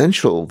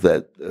essential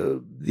that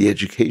the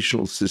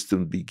educational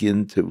system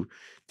begin to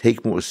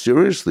take more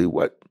seriously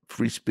what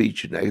free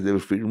speech and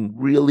academic freedom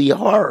really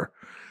are.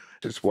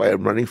 That's why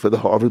I'm running for the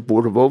Harvard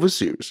Board of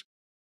Overseers.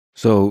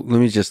 So let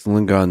me just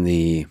linger on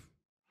the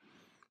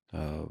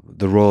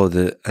role of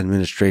the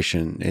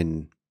administration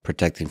in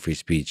protecting free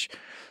speech.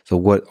 So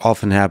what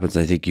often happens,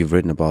 I think you've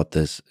written about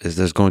this, is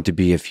there's going to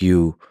be a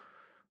few,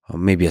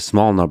 maybe a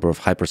small number of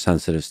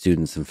hypersensitive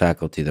students and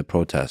faculty that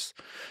protest.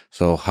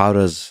 So how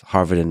does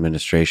Harvard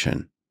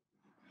administration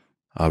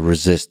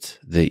resist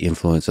the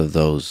influence of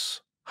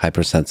those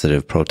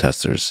hypersensitive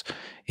protesters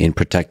in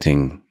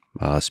protecting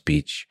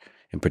speech,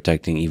 in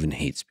protecting even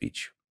hate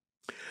speech?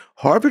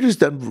 Harvard has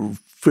done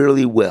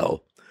fairly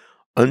well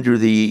under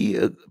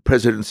the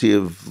presidency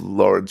of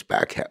Lawrence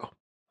Bacow.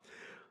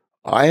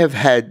 I have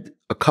had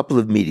a couple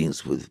of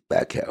meetings with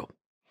Bacow.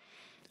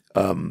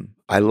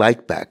 I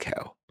like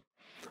Bacow.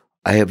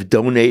 I have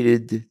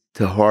donated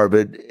to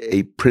Harvard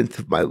a print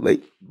of my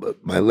late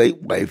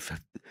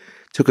wife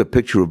took a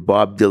picture of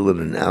Bob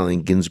Dylan and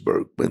Allen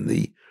Ginsberg when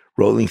the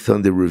Rolling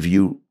Thunder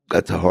Review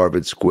got to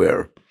Harvard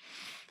Square,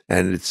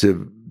 and it's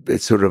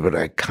sort of an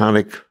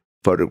iconic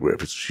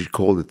photograph. She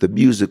called it the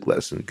music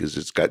lesson because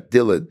it's got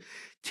Dylan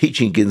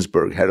teaching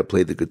Ginsberg how to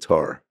play the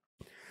guitar.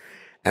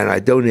 And I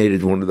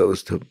donated one of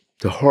those to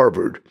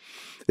Harvard.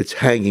 It's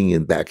hanging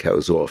in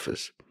Bacow's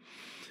office.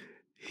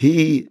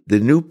 The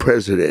new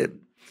president,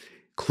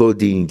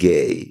 Claudine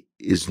Gay,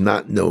 is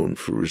not known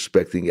for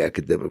respecting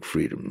academic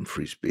freedom and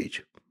free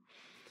speech.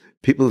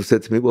 People have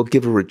said to me, well,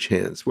 give her a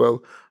chance.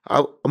 Well,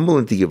 I'm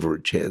willing to give her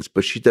a chance,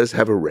 but she does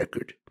have a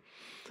record.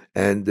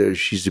 And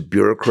she's a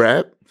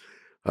bureaucrat.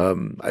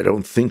 I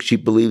don't think she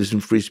believes in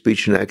free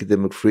speech and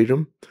academic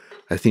freedom.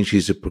 I think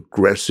she's a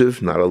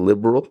progressive, not a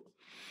liberal.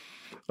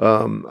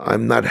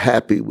 I'm not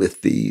happy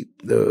with the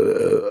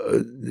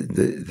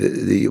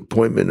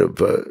appointment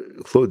of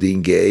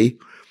Claudine Gay,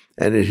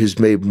 and it has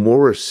made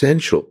more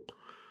essential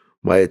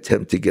my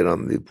attempt to get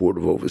on the Board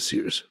of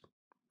Overseers.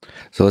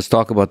 So let's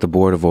talk about the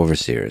Board of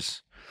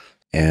Overseers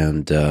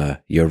and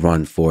your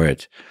run for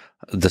it.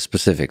 The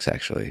specifics,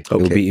 actually.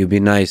 Okay. It'd be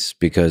nice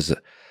because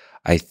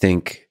I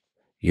think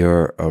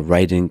you're a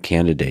write-in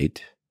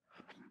candidate,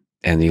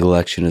 and the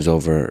election is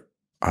over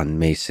on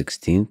May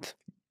 16th.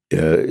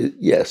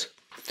 Yes.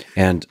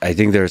 And I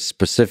think there are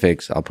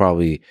specifics. I'll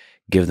probably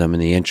give them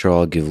in the intro.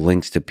 I'll give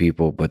links to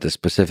people, but the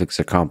specifics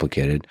are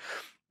complicated.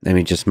 Let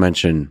me just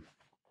mention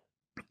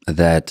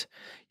that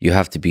you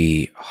have to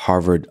be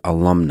Harvard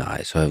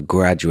alumni, so have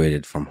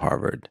graduated from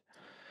Harvard.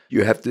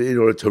 You have to, in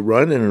order to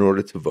run and in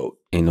order to vote.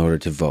 In order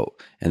to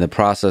vote. And the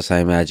process, I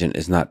imagine,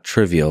 is not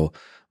trivial,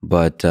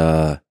 but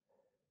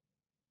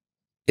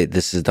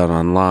this is done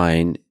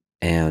online.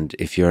 And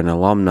if you're an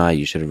alumni,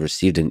 you should have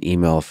received an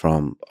email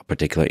from a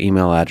particular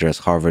email address,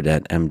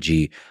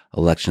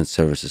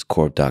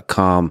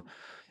 harvard@mgelectionservicescorp.com.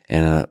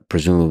 And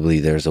presumably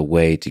there's a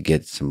way to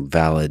get some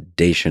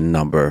validation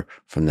number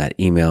from that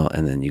email.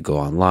 And then you go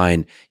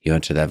online, you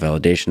enter that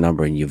validation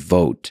number and you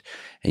vote.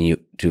 And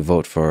to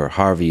vote for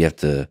Harvey, you have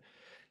to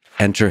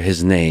enter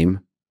his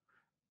name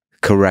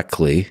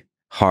correctly,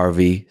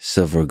 Harvey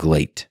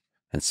Silverglate,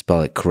 and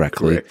spell it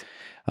correctly.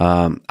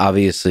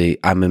 Obviously,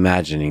 I'm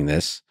imagining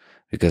this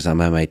because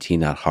I'm MIT,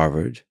 not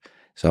Harvard.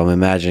 So I'm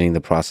imagining the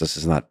process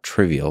is not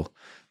trivial.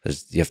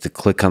 You have to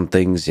click on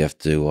things. You have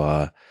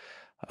to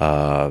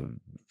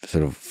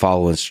sort of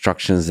follow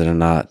instructions that are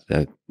not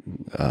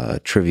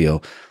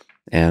trivial.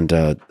 And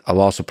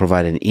I'll also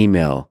provide an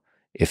email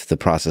if the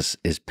process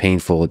is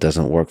painful, it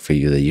doesn't work for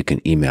you, that you can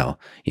email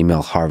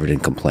Harvard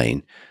and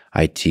complain.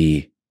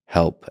 IT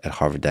help at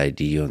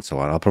harvard.edu and so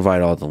on. I'll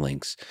provide all the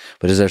links.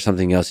 But is there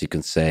something else you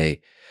can say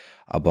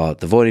about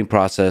the voting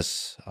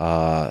process,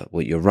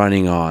 what you're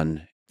running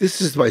on.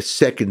 This is my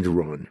second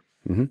run.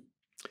 Mm-hmm.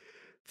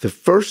 The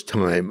first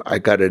time I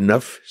got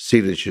enough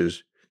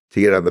signatures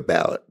to get on the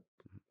ballot.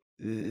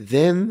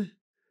 Then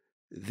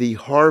the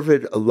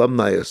Harvard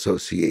Alumni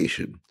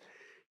Association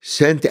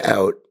sent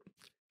out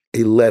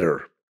a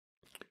letter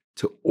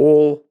to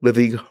all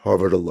living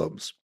Harvard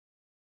alums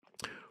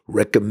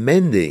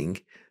recommending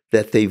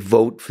that they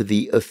vote for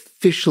the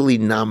officially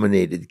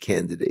nominated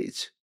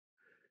candidates.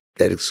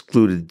 That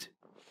excluded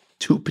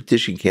 2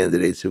 petition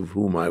candidates, of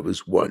whom I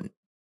was one.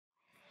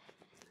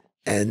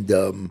 And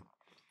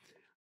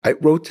I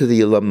wrote to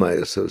the Alumni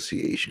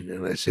Association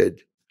and I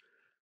said,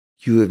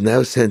 you have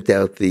now sent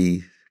out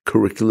the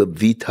curriculum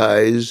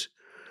vitae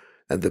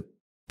and the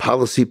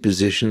policy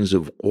positions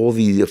of all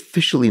the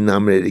officially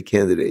nominated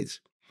candidates.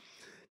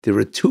 There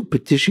are 2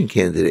 petition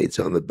candidates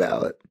on the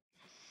ballot.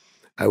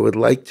 I would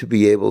like to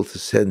be able to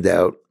send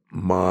out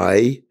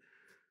my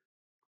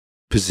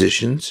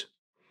positions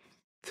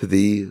to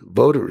the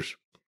voters.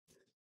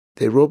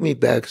 They wrote me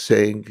back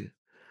saying,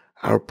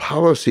 our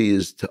policy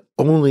is to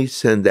only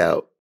send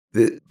out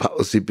the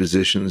policy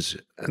positions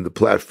and the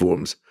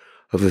platforms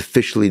of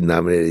officially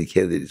nominated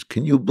candidates.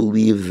 Can you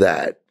believe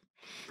that?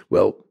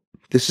 Well,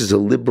 this is a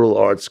liberal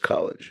arts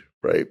college,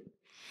 right?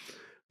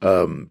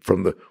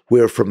 From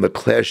the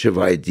clash of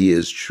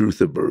ideas, truth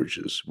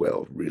emerges.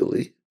 Well,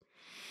 really?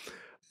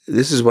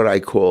 This is what I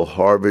call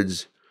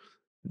Harvard's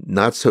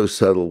not so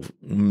subtle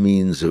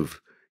means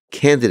of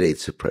candidate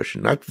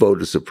suppression, not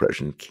voter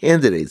suppression,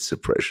 candidate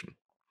suppression.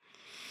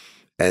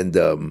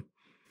 And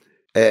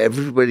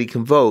everybody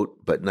can vote,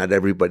 but not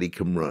everybody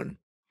can run.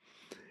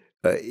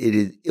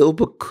 It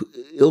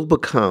ill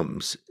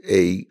becomes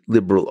a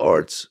liberal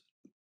arts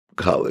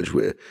college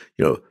where,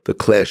 the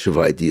clash of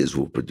ideas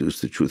will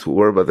produce the truth. We'll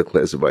worry about the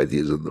clash of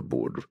ideas on the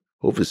Board of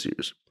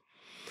Overseers.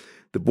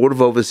 The Board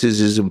of Overseers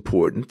is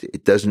important.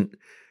 It doesn't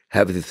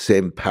have the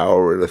same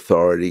power and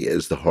authority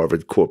as the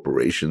Harvard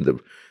Corporation, the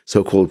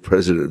so-called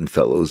president and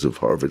fellows of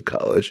Harvard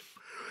College,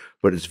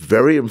 but it's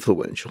very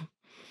influential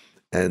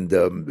and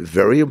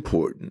very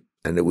important.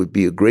 And it would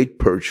be a great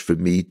perch for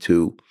me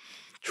to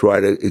try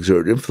to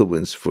exert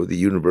influence for the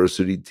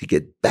university to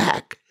get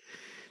back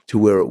to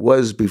where it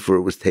was before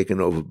it was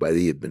taken over by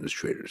the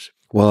administrators.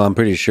 Well, I'm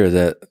pretty sure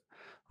that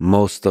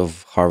most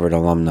of Harvard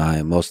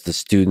alumni, most of the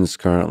students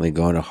currently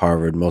going to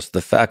Harvard, most of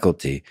the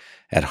faculty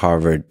at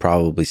Harvard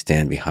probably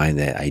stand behind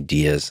the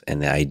ideas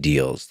and the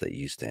ideals that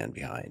you stand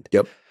behind.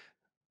 Yep.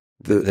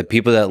 The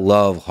people that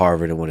love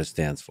Harvard and what it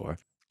stands for.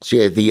 So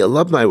yeah, the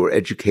alumni were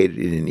educated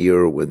in an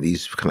era when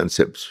these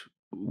concepts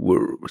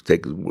were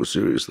taken more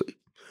seriously.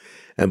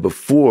 And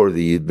before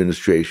the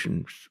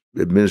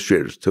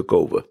administrators took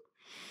over.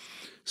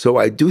 So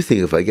I do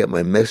think if I get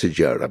my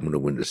message out, I'm going to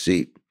win a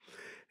seat.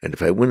 And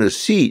if I win a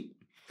seat,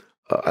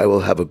 I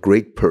will have a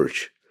great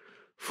perch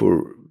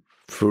for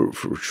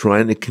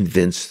trying to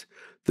convince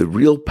the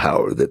real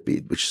power that be,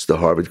 which is the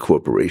Harvard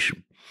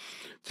Corporation,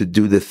 to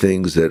do the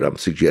things that I'm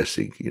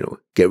suggesting.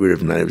 Get rid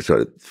of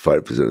 95%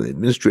 of the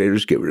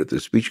administrators, get rid of the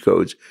speech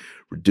codes,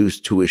 reduce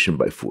tuition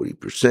by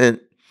 40%.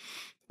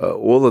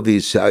 All of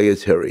these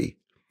salutary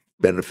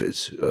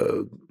benefits.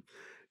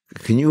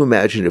 Can you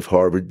imagine if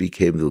Harvard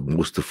became the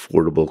most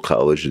affordable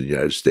college in the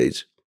United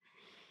States?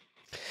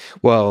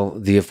 Well,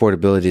 the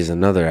affordability is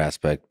another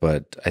aspect,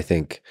 but I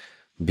think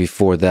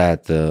before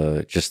that,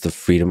 just the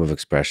freedom of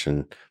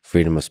expression,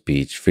 freedom of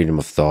speech, freedom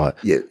of thought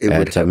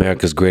at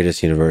America's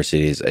greatest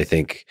universities, I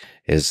think,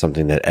 is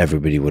something that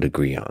everybody would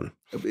agree on.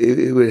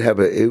 It would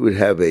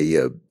have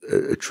a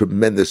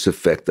tremendous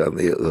effect on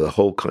the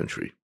whole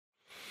country.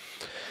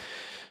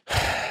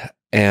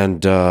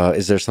 And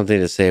is there something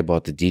to say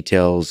about the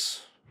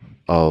details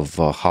of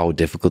how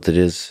difficult it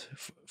is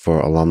for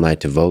alumni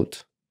to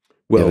vote?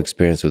 Well, you have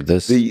experience with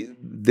this?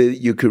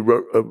 You could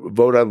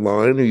vote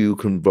online, or you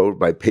can vote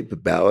by paper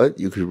ballot.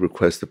 You could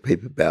request a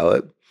paper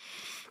ballot.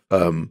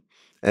 And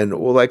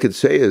all I could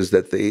say is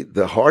that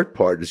the hard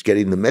part is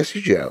getting the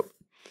message out.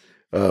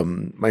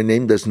 My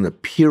name doesn't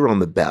appear on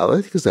the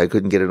ballot because I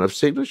couldn't get enough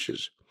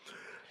signatures.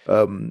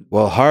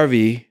 Well,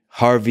 Harvey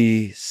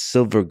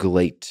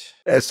Silverglate.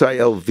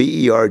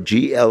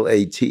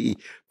 Silverglate.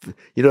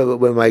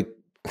 When my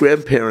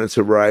grandparents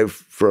arrived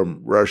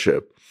from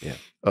Russia,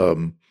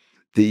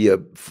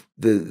 the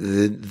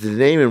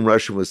name in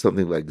Russian was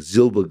something like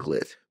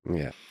Silverglate.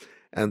 Yeah.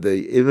 And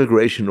the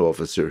immigration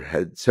officer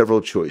had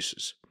several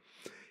choices.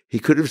 He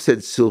could have said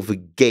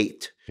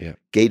Silvergate. Yeah.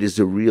 Gate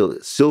is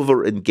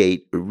silver and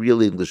gate are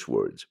real English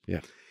words.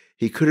 Yeah.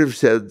 He could have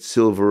said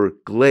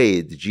Silverglade,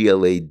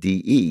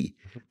 Glade.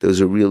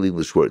 Those are real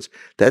English words.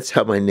 That's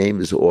how my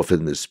name is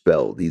often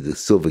misspelled, either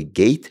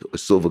Silvergate or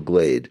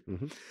Silverglade.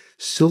 Mm-hmm.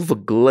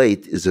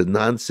 Silverglate is a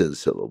nonsense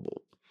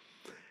syllable.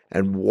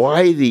 And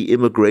why the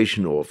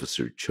immigration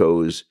officer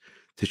chose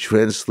to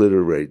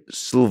transliterate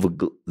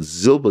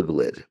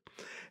Silverglate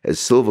as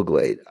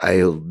Silverglate,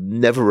 I'll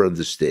never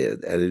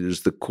understand. And it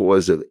is the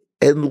cause of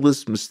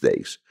endless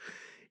mistakes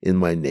in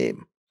my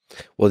name.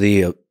 Well,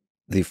 the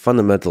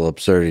fundamental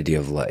absurdity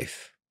of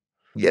life,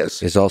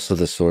 yes, is also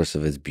the source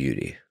of its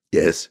beauty.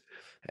 Yes.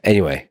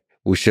 Anyway,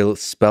 we shall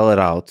spell it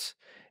out,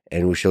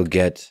 and we shall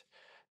get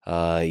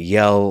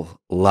yell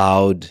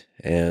loud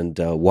and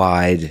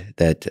wide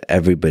that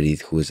everybody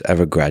who has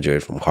ever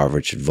graduated from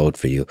Harvard should vote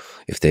for you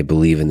if they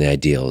believe in the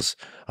ideals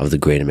of the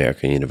great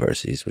American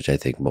universities, which I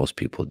think most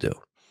people do.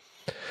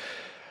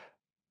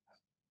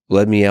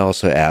 Let me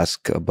also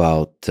ask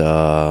about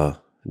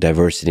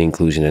diversity,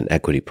 inclusion, and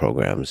equity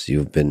programs.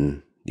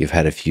 You've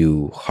had a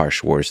few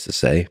harsh words to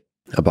say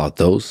about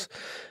those.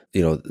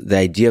 The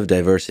idea of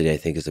diversity, I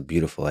think, is a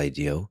beautiful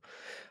ideal.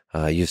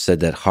 You've said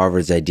that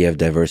Harvard's idea of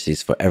diversity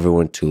is for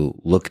everyone to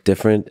look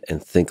different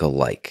and think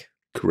alike.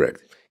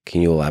 Correct.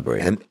 Can you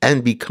elaborate?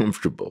 And be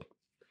comfortable.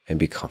 And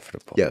be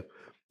comfortable. Yeah.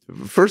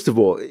 First of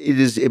all, it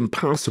is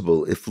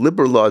impossible, if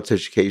liberal arts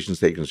education is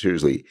taken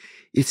seriously,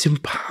 it's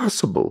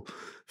impossible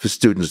for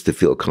students to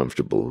feel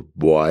comfortable.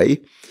 Why?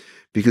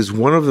 Because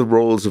one of the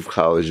roles of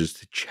college is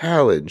to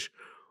challenge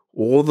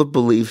all the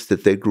beliefs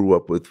that they grew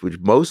up with, which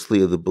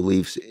mostly are the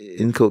beliefs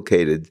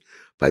inculcated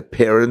by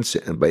parents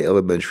and by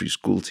elementary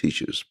school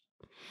teachers.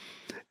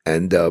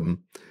 And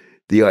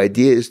the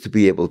idea is to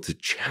be able to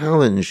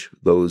challenge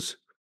those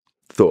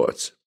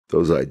thoughts,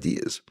 those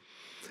ideas.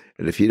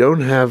 And if you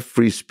don't have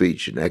free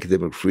speech and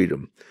academic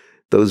freedom,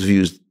 those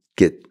views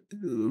get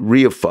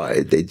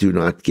reified. They do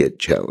not get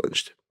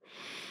challenged.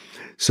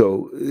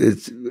 So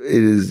it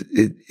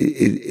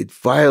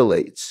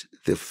violates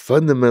the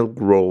fundamental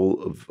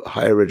role of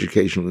higher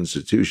educational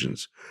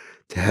institutions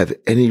to have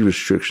any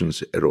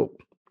restrictions at all.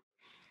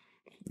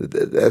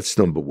 That's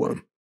number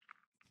one.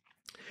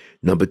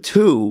 Number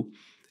two,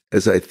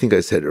 as I think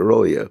I said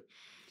earlier,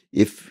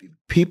 if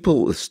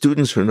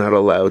students are not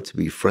allowed to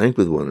be frank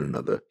with one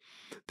another,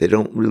 they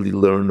don't really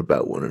learn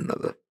about one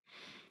another.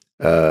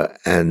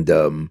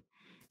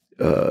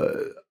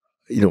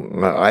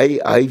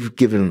 I've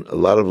given a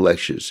lot of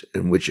lectures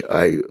in which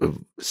I have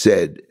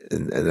said,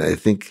 and I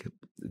think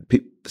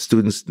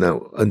students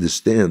now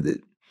understand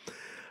it,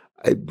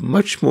 I'm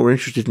much more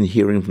interested in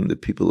hearing from the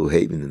people who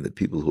hate me than the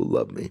people who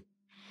love me.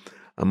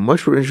 I'm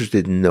much more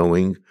interested in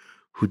knowing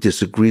who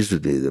disagrees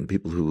with me than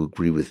people who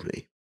agree with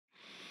me.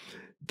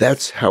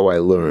 That's how I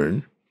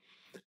learn,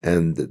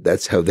 and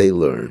that's how they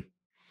learn.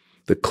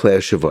 The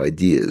clash of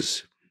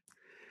ideas,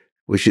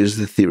 which is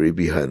the theory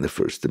behind the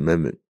First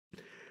Amendment.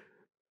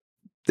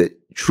 That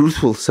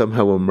truth will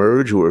somehow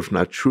emerge, or if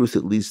not truth,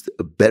 at least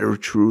a better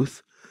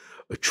truth,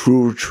 a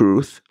truer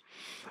truth,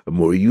 a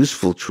more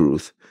useful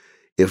truth,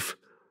 if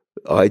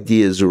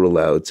ideas are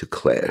allowed to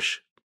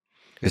clash.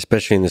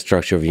 Especially in the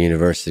structure of a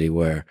university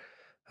where,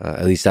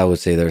 at least I would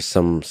say, there's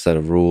some set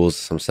of rules,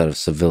 some set of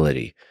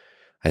civility.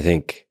 I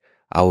think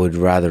I would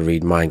rather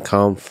read Mein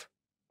Kampf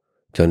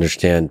to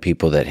understand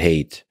people that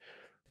hate.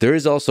 There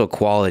is also a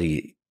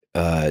quality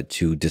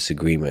to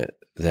disagreement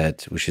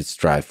that we should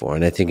strive for.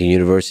 And I think a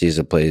university is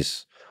a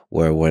place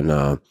where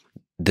when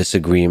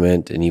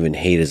disagreement and even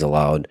hate is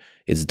allowed,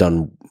 it's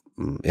done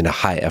in a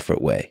high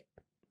effort way.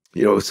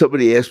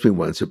 Somebody asked me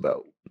once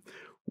about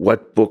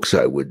what books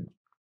I would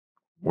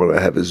want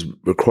to have as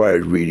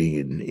required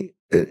reading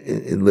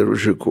in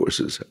literature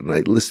courses. And I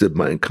listed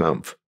Mein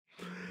Kampf.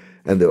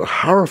 And they were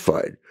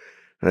horrified.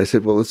 And I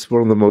said, well, it's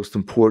one of the most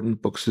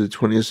important books of the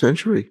 20th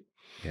century.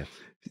 Yeah.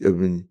 I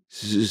mean,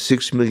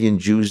 6 million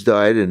Jews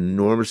died, an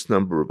enormous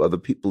number of other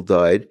people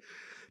died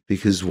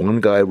because one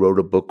guy wrote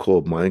a book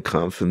called Mein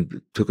Kampf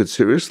and took it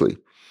seriously.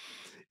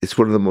 It's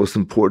one of the most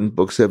important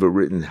books ever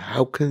written.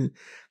 How can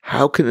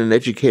an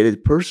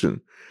educated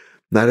person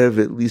not have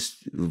at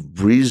least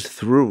breezed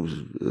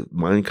through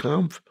Mein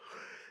Kampf?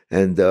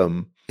 And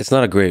it's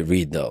not a great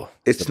read, though.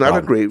 It's not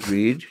a great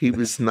read. He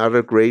was not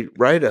a great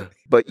writer,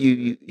 but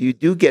you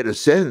do get a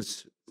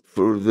sense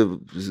for the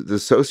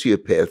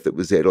sociopath that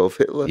was Adolf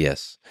Hitler.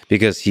 Yes,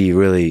 because he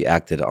really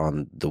acted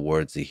on the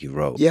words that he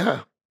wrote.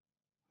 Yeah.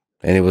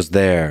 And it was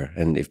there.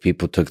 And if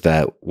people took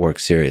that work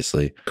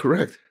seriously,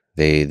 correct,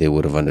 they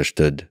would have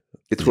understood.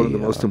 It's one of the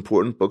most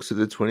important books of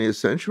the 20th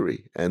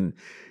century. And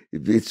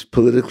it's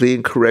politically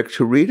incorrect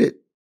to read it.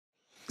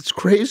 It's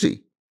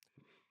crazy.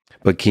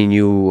 But can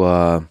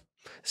you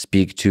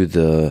speak to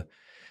the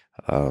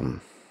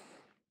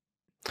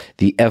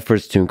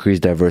efforts to increase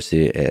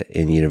diversity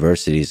in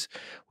universities,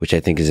 which I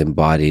think is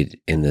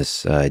embodied in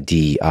this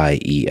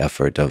DIE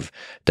effort of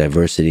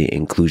diversity,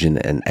 inclusion,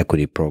 and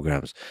equity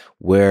programs?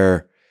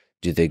 Where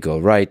do they go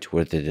right?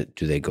 Where do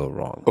they go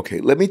wrong? Okay,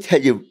 let me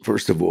tell you,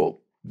 first of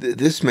all,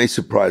 this may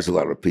surprise a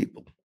lot of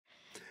people.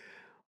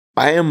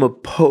 I am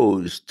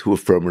opposed to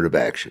affirmative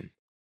action.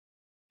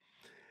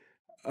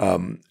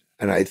 And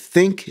I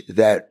think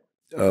that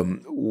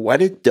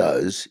what it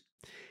does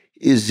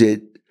is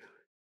it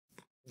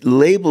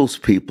labels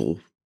people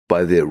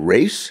by their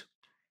race,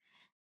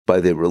 by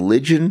their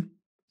religion,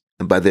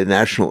 and by their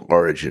national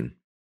origin.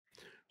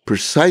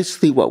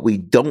 Precisely what we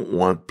don't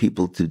want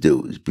people to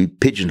do is be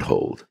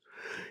pigeonholed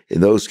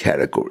in those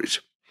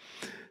categories.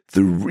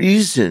 The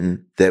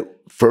reason that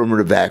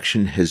affirmative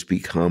action has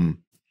become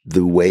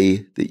the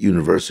way that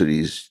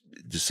universities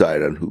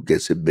decide on who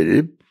gets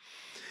admitted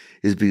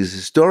is because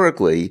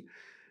historically,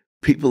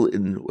 people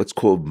in what's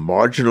called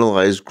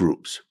marginalized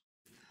groups,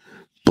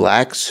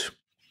 blacks,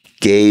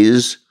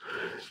 gays,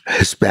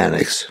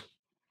 Hispanics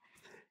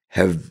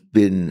have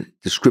been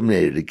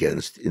discriminated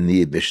against in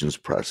the admissions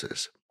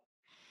process.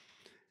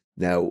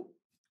 Now,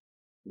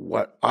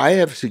 what I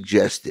have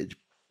suggested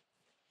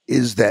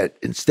is that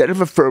instead of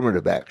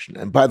affirmative action,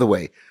 and by the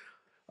way,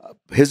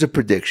 here's a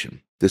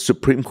prediction. The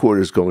Supreme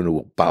Court is going to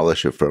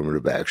abolish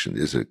affirmative action.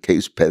 There's a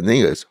case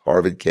pending, a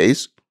Harvard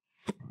case.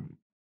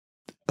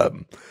 There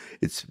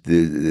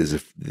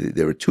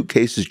are two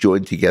cases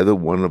joined together,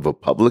 one of a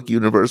public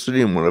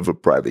university and one of a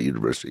private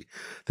university.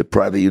 The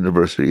private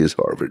university is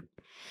Harvard.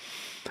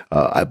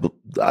 I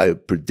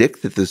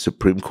predict that the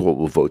Supreme Court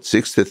will vote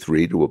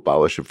 6-3 to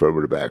abolish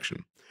affirmative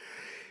action.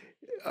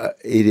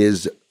 It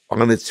is,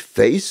 on its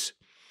face,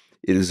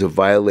 it is a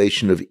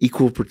violation of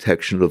equal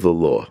protection of the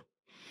law.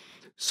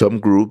 Some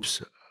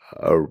groups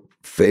are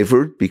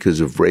favored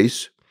because of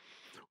race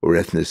or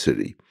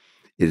ethnicity.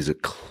 It is a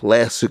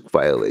classic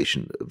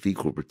violation of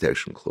equal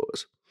protection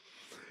clause.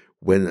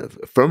 When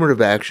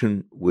affirmative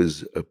action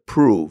was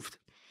approved,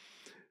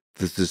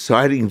 the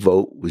deciding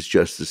vote was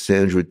Justice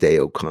Sandra Day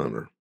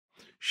O'Connor.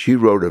 She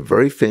wrote a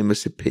very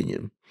famous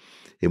opinion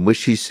in which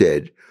she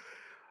said,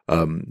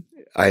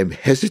 I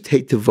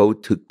hesitate to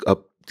vote to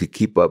affirm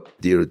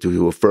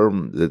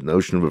the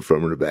notion of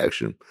affirmative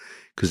action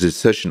because it's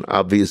such an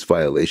obvious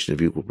violation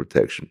of equal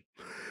protection.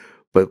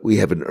 But we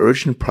have an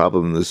urgent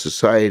problem in the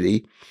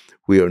society.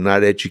 We are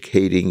not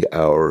educating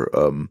our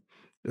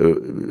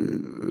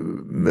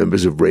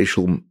members of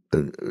racial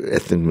and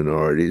ethnic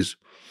minorities,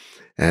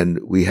 and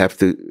we have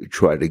to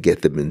try to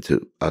get them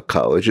into our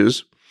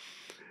colleges.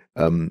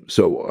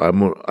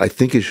 So I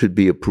think it should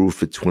be approved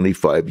for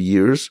 25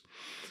 years,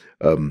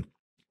 and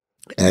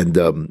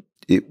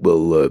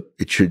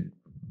it should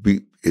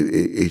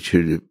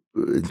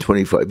in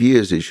 25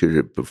 years it should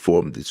have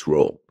performed its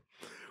role.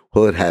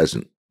 Well, it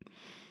hasn't,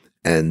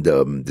 and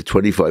the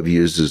 25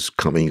 years is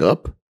coming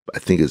up. I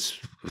think it's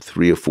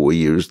 3 or 4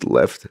 years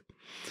left.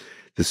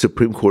 The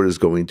Supreme Court is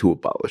going to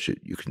abolish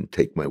it. You can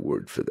take my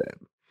word for that,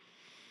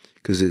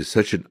 because it's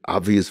such an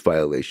obvious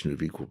violation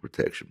of equal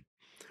protection.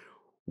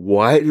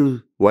 Why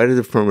did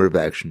affirmative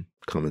action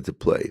come into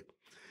play?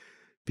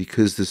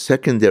 Because the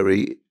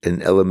secondary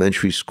and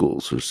elementary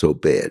schools are so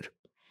bad.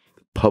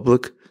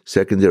 Public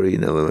secondary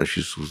and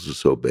elementary schools are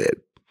so bad.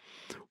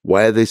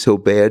 Why are they so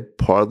bad?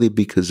 Partly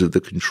because of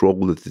the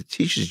control that the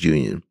teachers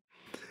union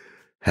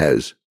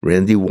has.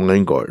 Randy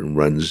Weingarten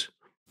runs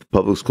the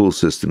public school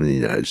system in the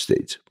United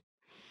States.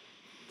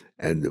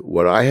 And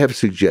what I have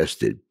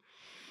suggested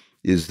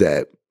is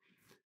that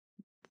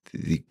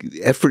the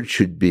effort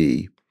should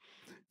be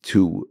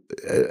to,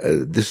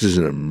 this is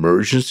an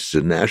emergency, it's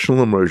a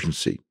national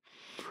emergency,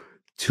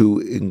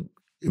 to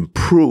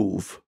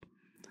improve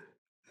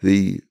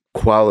the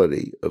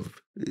quality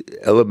of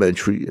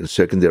elementary and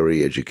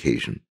secondary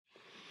education.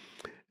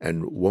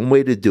 And one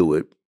way to do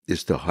it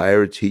is to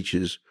hire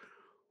teachers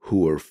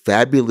who are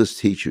fabulous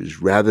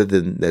teachers rather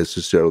than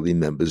necessarily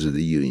members of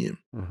the union.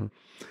 Mm-hmm.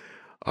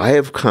 I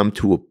have come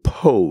to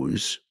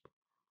oppose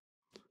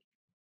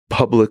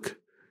public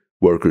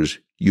workers'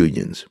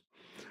 unions.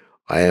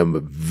 I am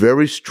a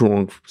very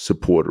strong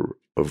supporter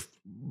of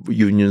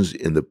unions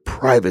in the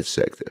private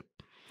sector.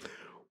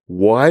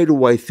 Why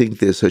do I think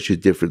there's such a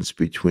difference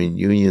between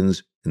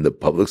unions in the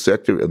public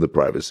sector and the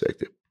private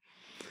sector?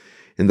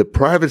 In the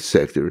private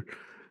sector,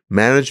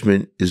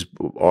 management is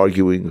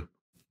bargaining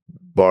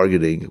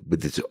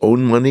with its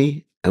own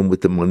money and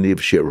with the money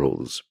of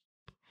shareholders.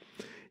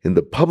 In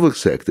the public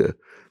sector,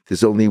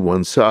 there's only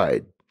one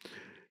side.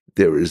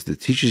 There is the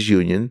teachers'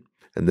 union,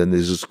 and then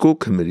there's a school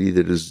committee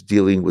that is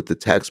dealing with the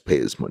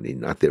taxpayers' money,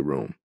 not their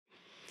own.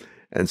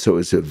 And so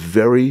it's a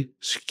very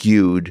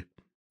skewed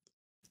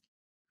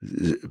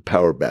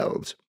power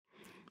balance.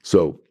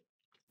 So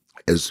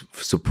as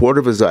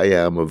supportive as I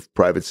am of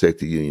private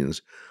sector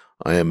unions,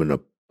 I am in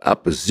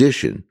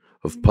opposition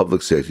of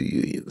public sector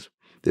unions.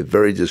 They're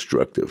very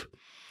destructive.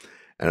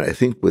 And I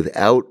think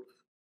without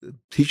the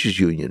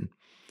teachers' union,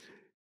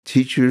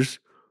 teachers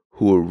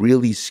who are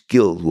really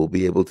skilled will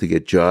be able to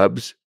get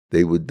jobs.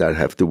 They would not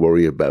have to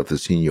worry about the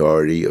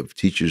seniority of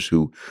teachers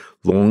who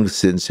long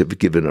since have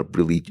given up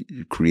really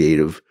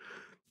creative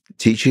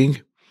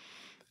teaching.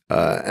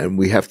 And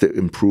we have to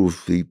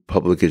improve the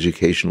public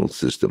educational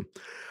system.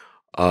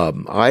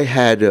 I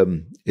had,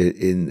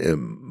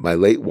 my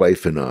late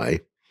wife and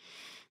I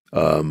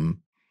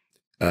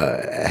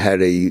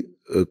had a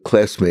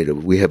classmate.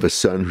 We have a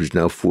son who's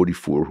now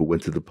 44 who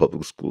went to the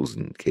public schools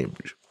in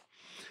Cambridge.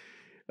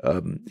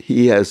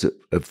 He has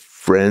a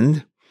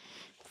friend,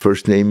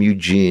 first name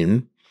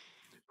Eugene,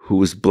 who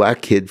was a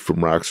black kid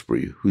from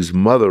Roxbury, whose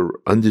mother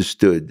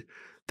understood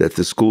that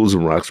the schools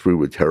in Roxbury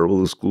were terrible,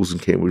 the schools in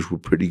Cambridge were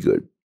pretty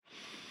good.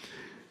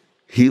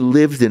 He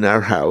lived in our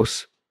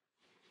house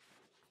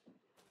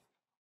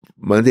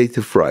Monday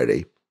to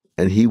Friday,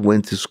 and he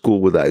went to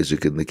school with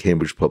Isaac in the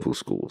Cambridge public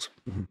schools.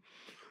 Mm-hmm.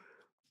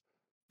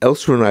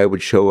 Elsa and I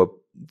would show up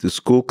to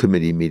school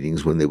committee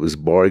meetings when there was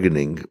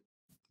bargaining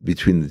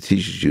between the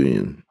teachers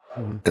union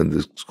and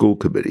the school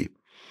committee.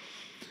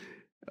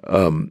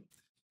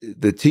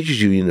 the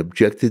teachers union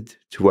objected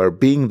to our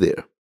being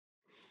there.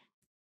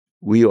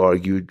 We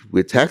argued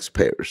we're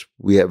taxpayers.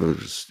 We have a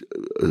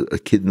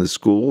kid in the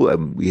school,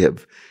 and we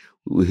have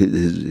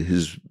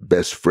his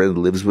best friend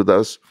lives with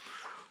us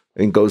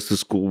and goes to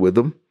school with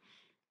him.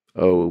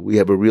 We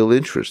have a real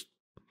interest.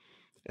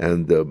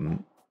 And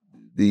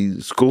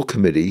the school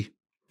committee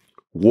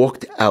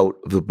walked out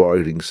of the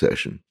bargaining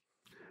session.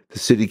 The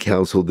city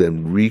council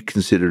then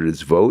reconsidered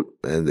its vote,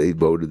 and they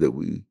voted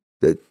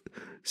that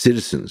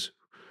citizens,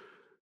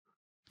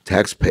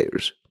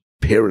 taxpayers,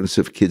 parents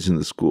of kids in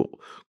the school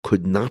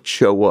could not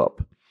show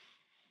up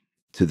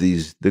to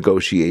these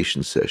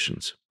negotiation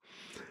sessions.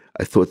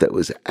 I thought that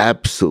was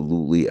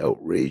absolutely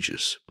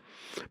outrageous.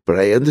 But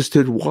I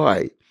understood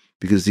why,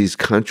 because these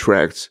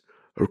contracts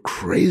are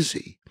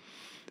crazy.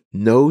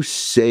 No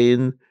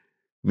sane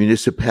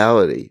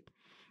municipality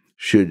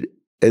should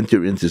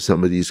enter into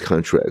some of these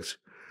contracts.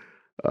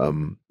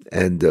 So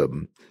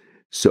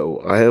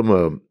I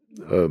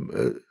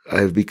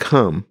have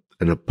become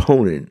an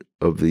opponent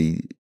of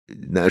the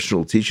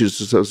National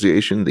Teachers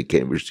Association, the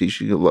Cambridge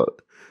Teachers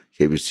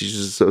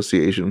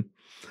Association.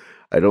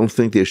 I don't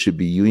think there should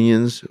be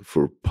unions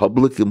for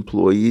public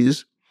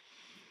employees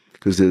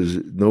because there's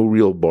no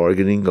real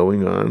bargaining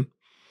going on.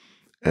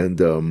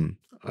 And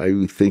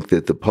I think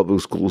that the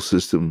public school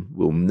system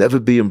will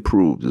never be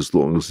improved as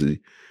long as the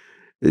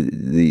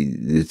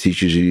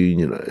teachers are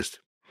unionized.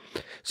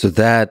 So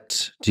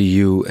that, to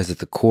you, is at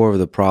the core of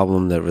the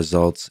problem that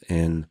results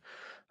in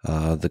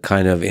the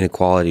kind of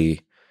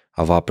inequality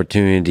of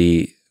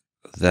opportunity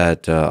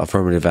that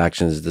affirmative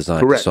action is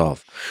designed Correct. to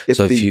solve.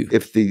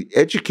 If the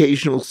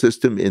educational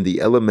system in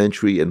the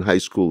elementary and high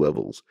school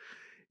levels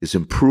is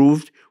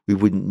improved, we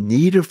wouldn't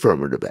need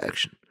affirmative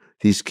action.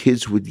 These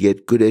kids would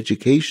get good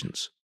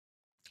educations.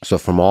 So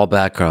from all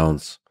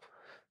backgrounds,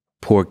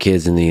 poor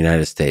kids in the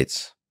United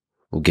States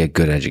will get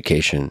good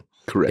education.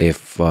 Correct.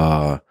 If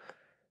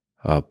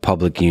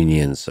public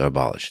unions are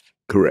abolished.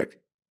 Correct.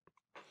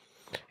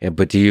 Yeah,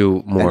 but do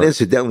you more... And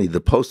incidentally,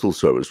 the Postal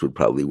Service would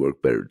probably work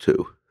better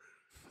too.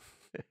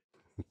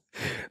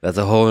 That's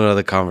a whole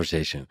other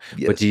conversation.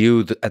 Yes. But do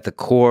you, at the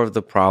core of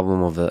the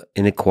problem of the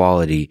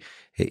inequality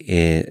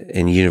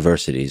in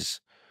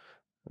universities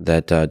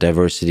that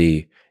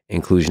diversity,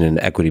 inclusion, and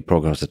equity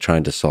programs are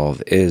trying to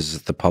solve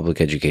is the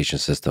public education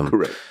system.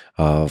 Correct.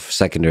 Of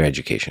secondary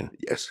education.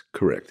 Yes,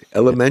 correct.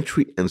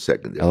 Elementary and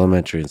secondary.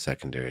 Elementary and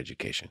secondary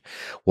education.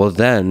 Well,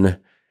 then,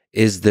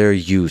 is there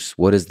use?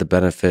 What is the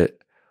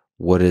benefit?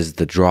 What is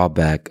the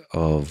drawback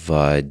of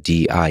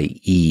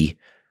DIE,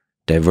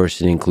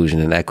 diversity, inclusion,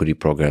 and equity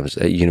programs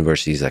at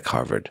universities like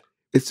Harvard?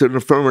 It's an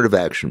affirmative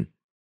action,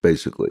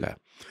 basically. Okay.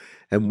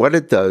 And what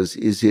it does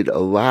is it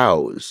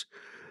allows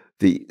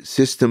the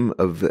system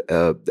of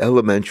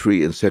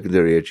elementary and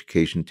secondary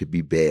education to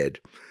be bad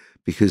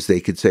because they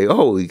could say,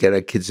 oh, we got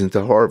our kids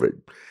into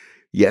Harvard.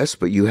 Yes,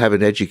 but you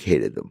haven't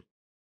educated them.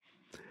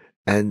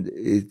 And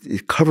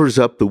it covers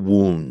up the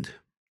wound.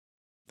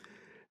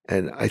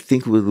 And I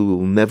think we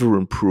will never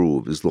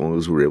improve as long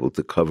as we're able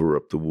to cover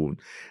up the wound.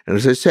 And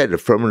as I said,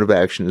 affirmative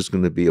action is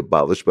going to be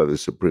abolished by the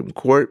Supreme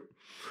Court.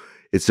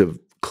 It's a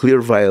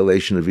clear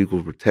violation of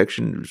equal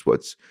protection. It's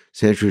what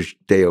Sandra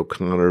Day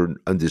O'Connor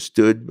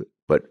understood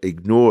but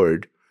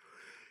ignored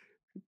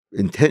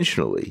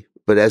intentionally,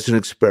 but as an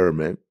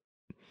experiment.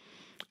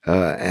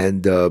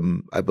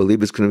 I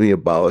believe it's going to be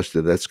abolished,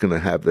 and that's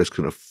going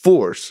to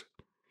force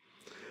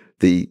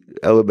the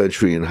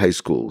elementary and high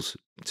schools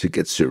to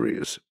get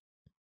serious.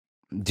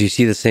 Do you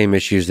see the same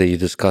issues that you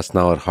discussed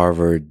now at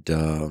Harvard,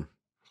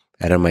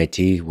 at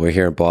MIT? We're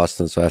here in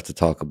Boston, so I have to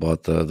talk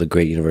about the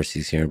great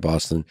universities here in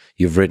Boston.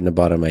 You've written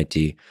about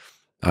MIT.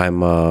 It's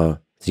a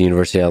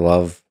university I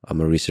love.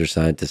 I'm a research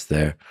scientist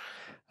there.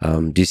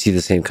 Do you see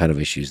the same kind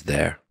of issues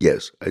there?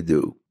 Yes, I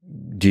do.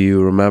 Do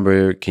you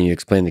remember, can you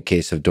explain the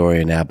case of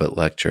Dorian Abbott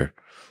lecture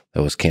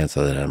that was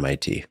canceled at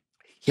MIT?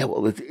 Yeah,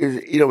 well,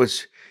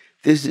 this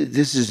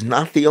is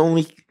not the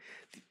only,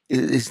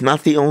 it's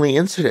not the only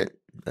incident.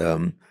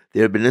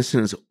 There have been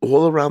incidents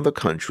all around the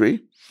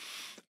country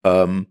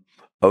of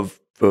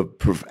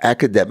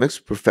academics,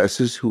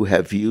 professors who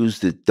have views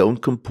that don't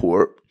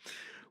comport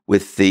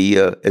with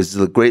as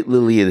the great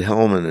Lillian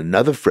Hellman,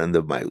 another friend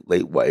of my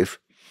late wife,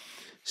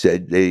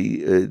 said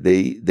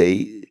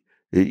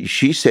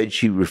she said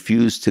she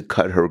refused to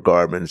cut her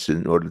garments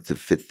in order to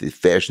fit the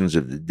fashions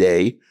of the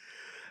day.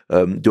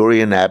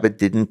 Dorian Abbott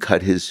didn't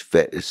cut his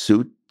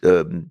suit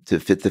to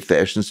fit the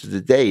fashions of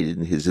the day,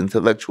 his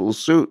intellectual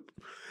suit.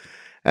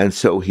 And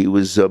so he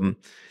was,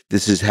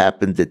 this has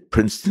happened at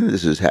Princeton,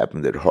 this has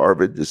happened at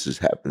Harvard, this has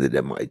happened at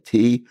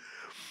MIT.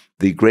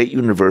 The great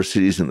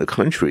universities in the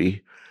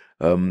country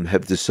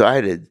have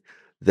decided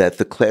that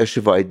the clash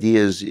of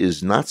ideas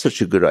is not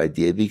such a good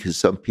idea because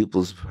some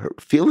people's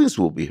feelings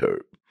will be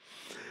hurt.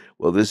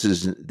 Well,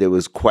 there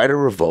was quite a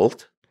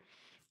revolt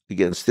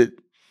against it.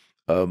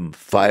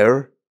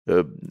 Fire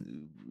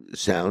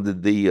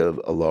sounded the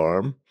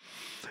alarm.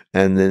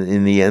 And then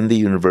in the end, the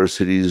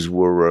universities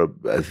were,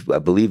 I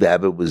believe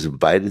Abbott was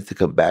invited to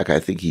come back.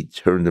 I think he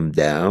turned them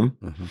down.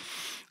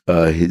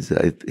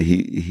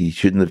 He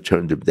shouldn't have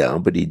turned him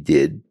down, but he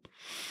did.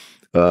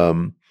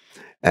 Um,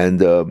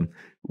 and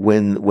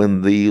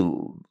when the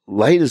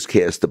light is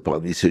cast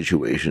upon these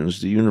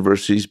situations, the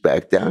universities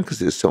back down because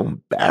they're so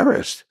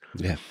embarrassed.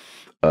 Yeah.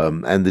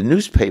 And the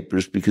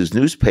newspapers, because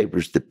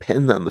newspapers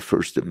depend on the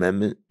First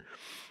Amendment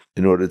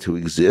in order to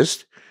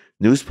exist,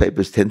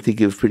 newspapers tend to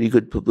give pretty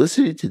good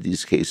publicity to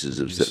these cases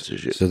of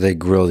censorship. So they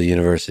grill the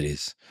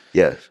universities.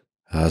 Yes.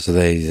 So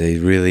they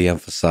really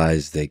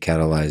emphasize, they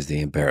catalyze the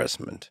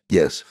embarrassment.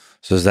 Yes.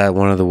 So is that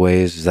one of the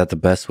ways, is that the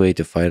best way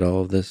to fight all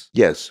of this?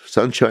 Yes.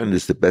 Sunshine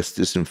is the best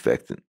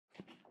disinfectant.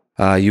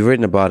 You've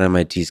written about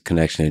MIT's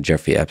connection to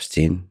Jeffrey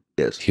Epstein.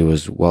 Yes. He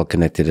was well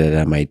connected at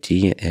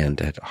MIT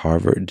and at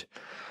Harvard.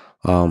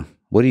 What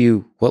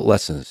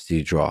lessons do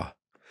you draw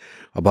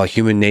about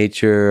human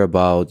nature,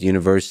 about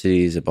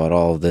universities, about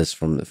all of this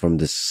from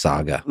this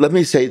saga? Let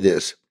me say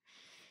this.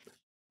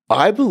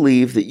 I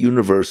believe that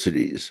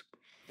universities,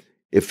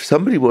 if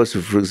somebody was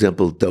to, for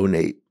example,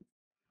 donate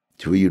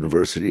to a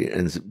university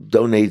and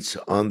donates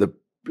on the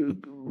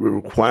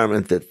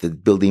requirement that the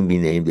building be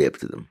named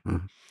after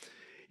them,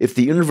 if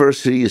the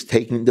university is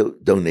taking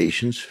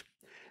donations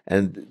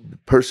and the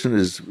person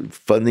is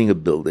funding a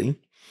building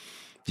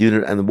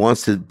and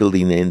wants the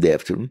building named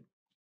after him,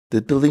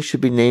 the building should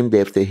be named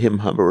after him,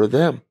 her, or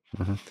them.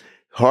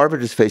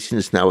 Harvard is facing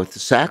this now with the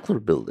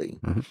Sackler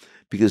building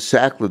because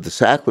the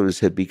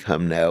Sacklers have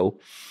become now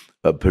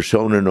a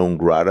persona non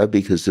grata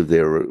because of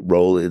their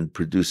role in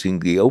producing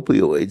the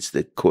opioids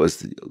that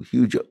caused the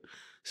huge,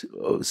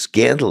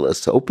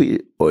 scandalous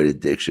opioid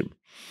addiction.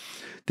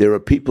 There are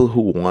people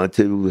who want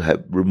to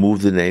have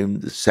removed the name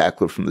the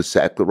Sackler from the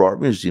Sackler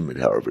Art Museum at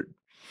Harvard.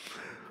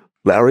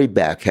 Larry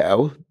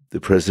Bacow, the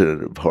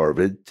president of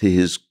Harvard, to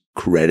his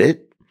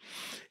credit,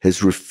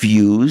 has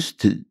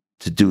refused to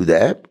do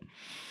that.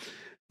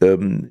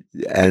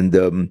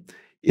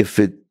 If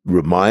it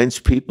reminds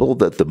people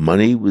that the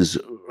money was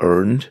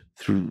earned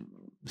through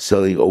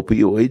selling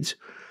opioids,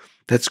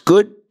 that's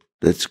good.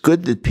 That's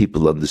good that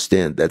people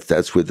understand that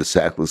that's where the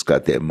Sacklers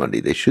got their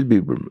money. They should be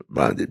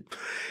reminded.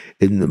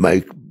 In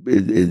my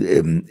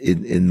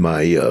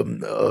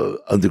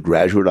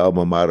undergraduate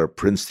alma mater,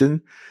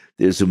 Princeton,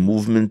 there's a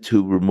movement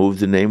to remove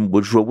the name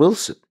Woodrow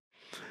Wilson,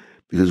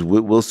 because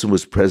Wilson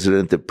was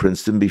president of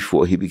Princeton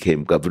before he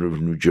became governor of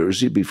New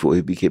Jersey, before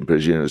he became president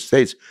of the United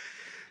States.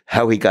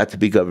 How he got to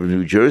be governor of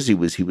New Jersey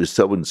was he was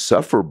so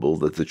insufferable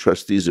that the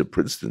trustees of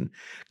Princeton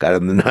got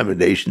him the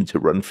nomination to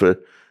run for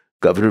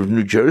governor of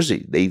New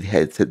Jersey. They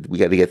had said, we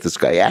got to get this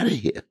guy out of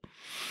here.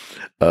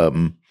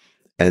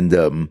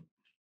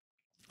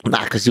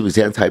 Not because he was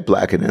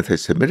anti-Black and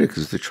anti-Semitic,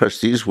 because the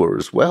trustees were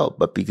as well,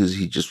 but because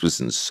he just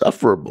was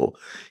insufferable.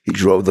 He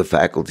drove the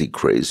faculty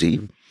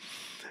crazy,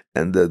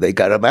 and they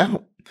got him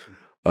out.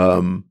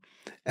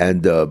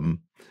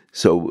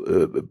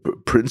 So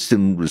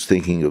Princeton was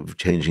thinking of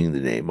changing the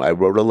name. I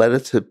wrote a letter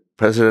to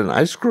President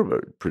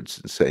Eisgruber at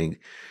Princeton saying,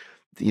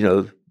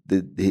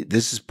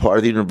 this is part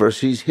of the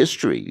university's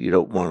history. You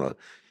don't want to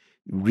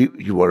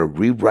you want to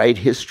rewrite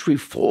history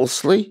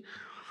falsely?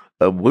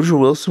 Woodrow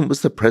Wilson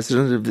was the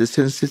president of this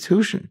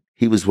institution.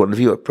 He was one of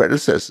your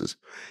predecessors.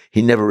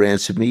 He never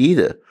answered me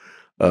either.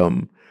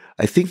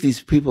 I think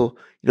these people,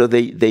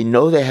 they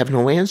know they have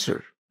no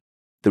answer.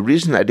 The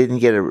reason I didn't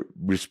get a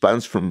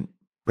response from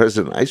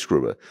President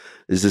Eisgruber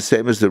is the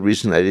same as the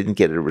reason I didn't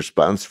get a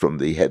response from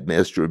the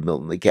headmaster of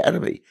Milton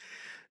Academy.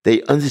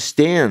 They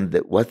understand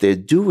that what they're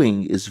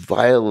doing is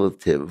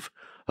violative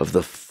of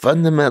the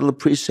fundamental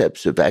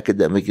precepts of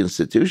academic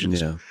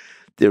institutions. Yeah.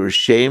 They're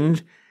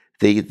ashamed.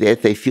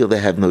 They feel they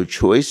have no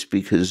choice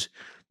because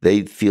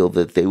they feel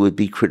that they would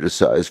be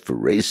criticized for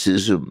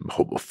racism,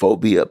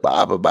 homophobia,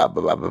 blah, blah, blah,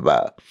 blah, blah,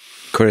 blah.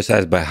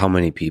 Criticized by how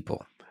many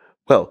people?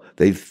 Well,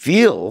 they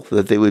feel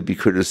that they would be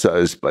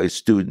criticized by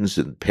students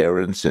and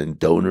parents and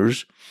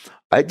donors.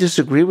 I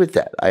disagree with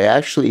that. I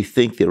actually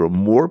think there are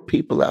more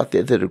people out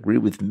there that agree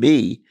with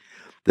me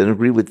than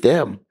agree with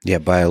them. Yeah,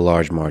 by a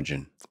large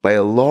margin. By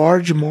a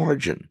large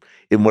margin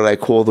in what I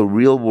call the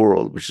real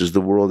world, which is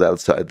the world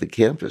outside the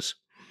campus.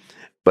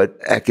 But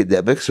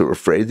academics are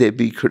afraid they'd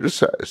be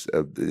criticized.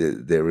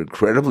 They're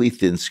incredibly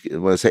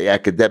thin-skinned. When I say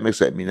academics,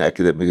 I mean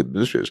academic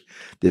administrators.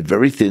 They're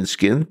very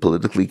thin-skinned,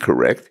 politically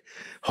correct,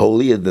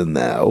 holier than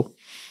thou.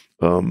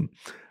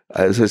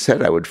 As I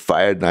said, I would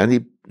fire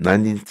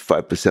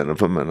 95% of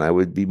them, and I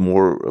would be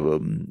more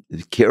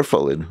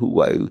careful in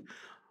who I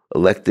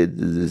elected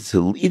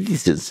to lead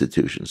these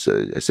institutions.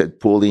 So I said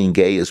Pauline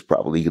Gay is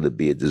probably going to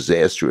be a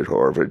disaster at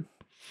Harvard.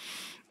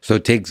 So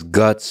it takes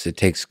guts, it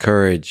takes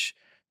courage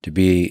to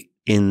be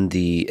in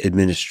the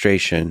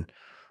administration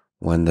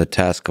when the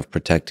task of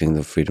protecting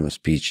the freedom of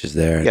speech is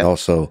there. Yeah. And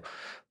also,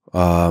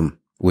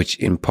 which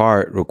in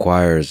part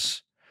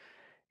requires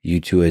you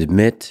to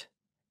admit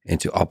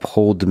and to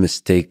uphold the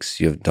mistakes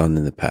you have done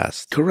in the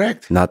past.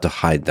 Correct. Not to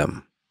hide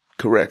them.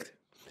 Correct.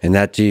 And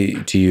that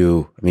to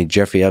you, I mean,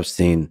 Jeffrey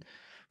Epstein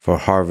for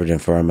Harvard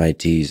and for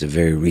MIT is a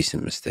very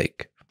recent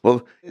mistake.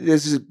 Well,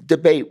 there's a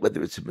debate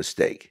whether it's a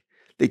mistake.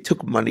 They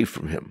took money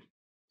from him.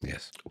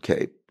 Yes.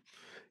 Okay.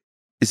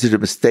 Is it a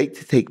mistake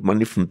to take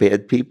money from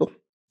bad people?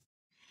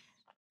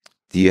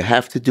 Do you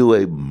have to do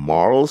a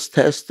morals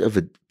test of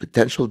a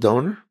potential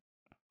donor?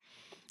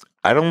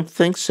 I don't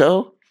think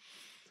so.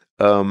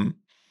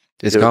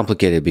 It's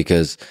complicated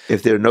because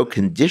if there are no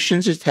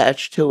conditions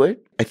attached to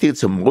it, I think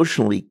it's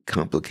emotionally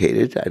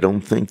complicated. I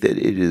don't think that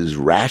it is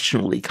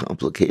rationally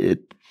complicated.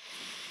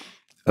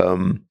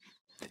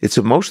 It's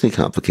emotionally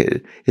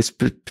complicated. It's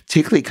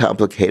particularly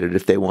complicated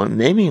if they want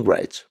naming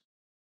rights.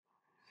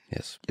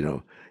 Yes. You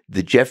know,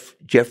 the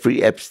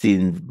Jeffrey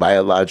Epstein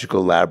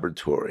biological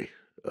laboratory,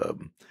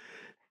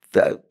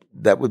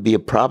 that would be a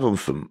problem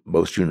for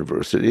most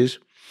universities.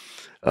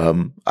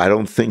 I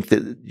don't think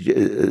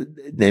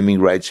that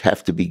naming rights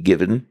have to be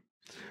given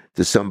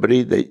to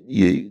somebody that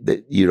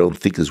you don't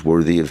think is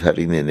worthy of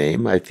having their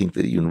name. I think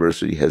the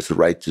university has the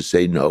right to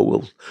say,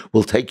 no,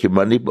 we'll take your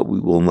money, but we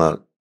will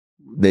not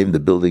name the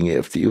building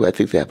after you. I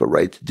think they have a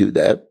right to do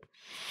that.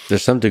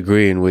 There's some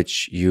degree in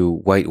which you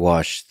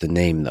whitewash the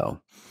name,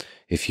 though.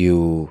 If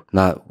you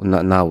not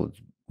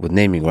with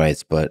naming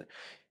rights, but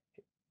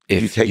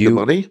if you take the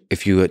money,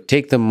 if you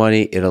take the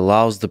money, it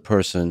allows the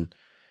person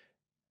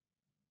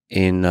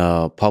in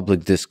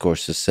public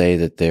discourse to say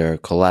that they're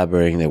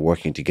collaborating, they're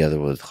working together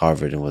with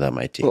Harvard and with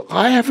MIT. Well,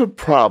 I have a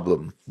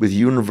problem with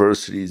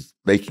universities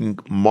making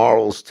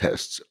morals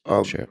tests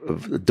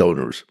of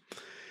donors,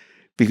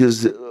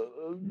 because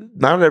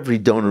not every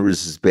donor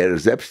is as bad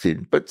as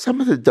Epstein, but some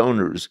of the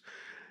donors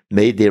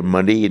made their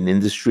money in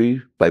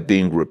industry by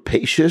being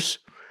rapacious,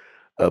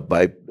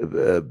 by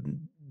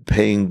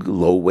paying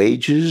low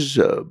wages,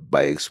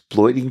 by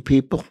exploiting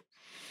people.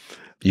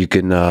 You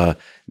can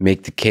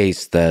make the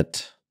case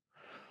that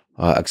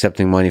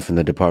accepting money from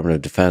the Department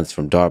of Defense,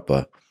 from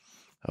DARPA,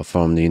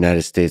 from the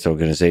United States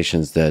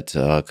organizations that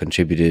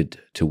contributed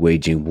to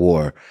waging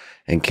war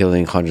and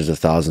killing hundreds of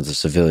thousands of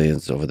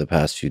civilians over the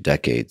past few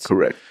decades.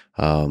 Correct.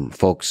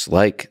 Folks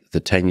like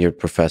the tenured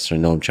professor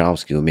Noam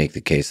Chomsky will make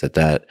the case that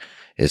that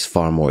is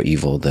far more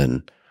evil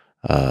than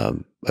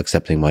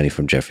accepting money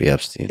from Jeffrey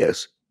Epstein.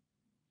 Yes.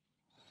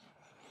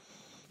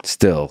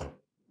 Still,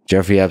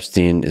 Jeffrey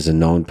Epstein is a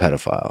known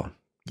pedophile.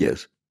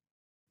 Yes.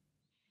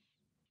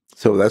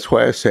 So that's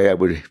why I say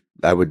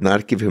I would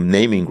not give him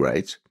naming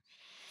rights.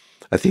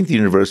 I think the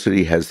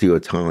university has the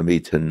autonomy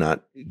to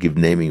not give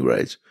naming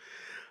rights,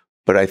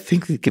 but I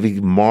think that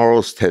giving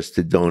morals tests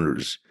to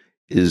donors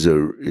is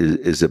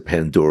a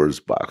Pandora's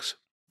box.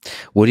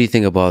 What do you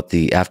think about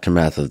the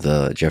aftermath of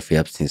the Jeffrey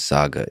Epstein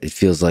saga? It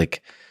feels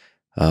like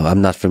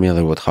I'm not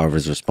familiar with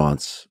Harvard's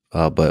response,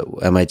 but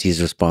MIT's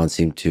response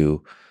seemed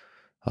to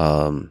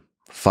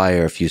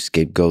fire a few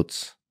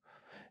scapegoats,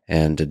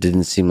 and it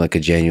didn't seem like a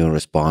genuine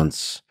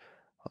response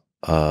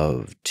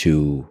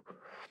to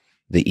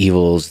the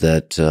evils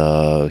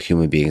that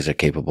human beings are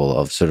capable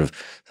of, sort of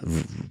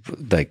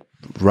like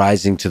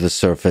rising to the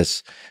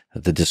surface,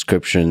 the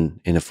description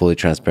in a fully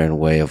transparent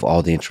way of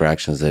all the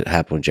interactions that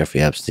happened with Jeffrey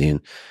Epstein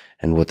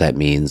and what that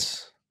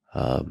means.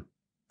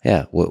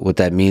 What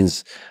that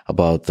means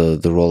about the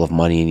role of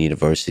money in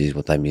universities,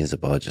 what that means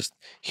about just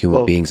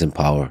human beings in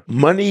power.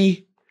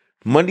 Money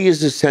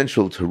is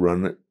essential to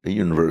run a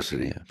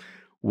university. Yeah.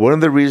 One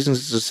of the reasons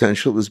it's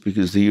essential is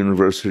because the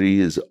university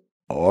is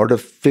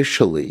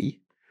artificially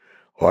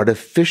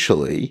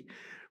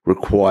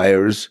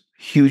requires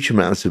huge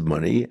amounts of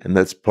money, and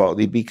that's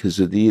partly because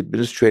of the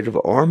administrative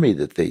army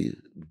that they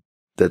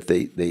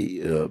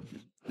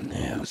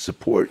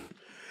support.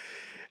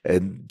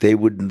 And they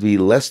would be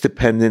less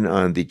dependent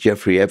on the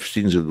Jeffrey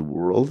Epsteins of the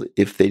world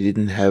if they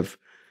didn't have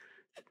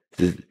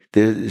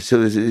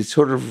so it's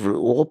sort of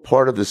all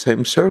part of the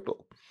same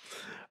circle.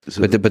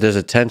 So but there's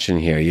a tension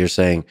here. You're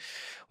saying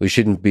we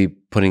shouldn't be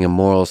putting a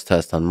morals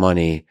test on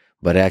money,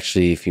 but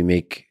actually,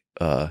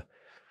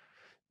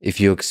 if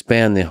you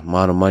expand the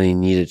amount of money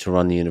needed to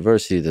run the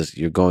university,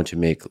 you're going to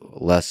make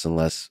less and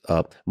less,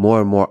 more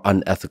and more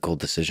unethical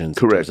decisions.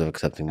 Correct. In terms of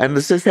accepting money. And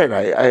as I said,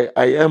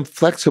 I am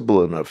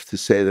flexible enough to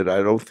say that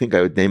I don't think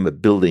I would name a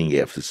building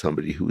after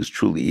somebody who is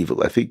truly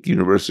evil. I think the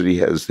university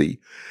has the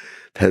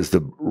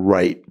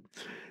right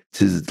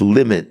to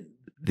limit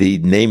the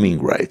naming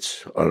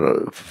rights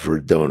for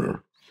a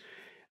donor.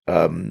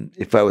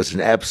 If I was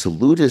an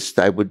absolutist,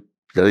 I would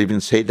not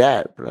even say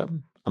that, but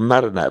I'm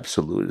not an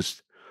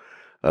absolutist.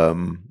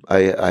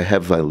 I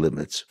have my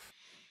limits,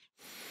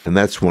 and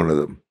that's one of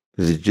them.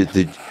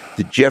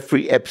 The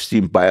Jeffrey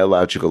Epstein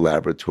biological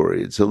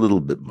laboratory, it's a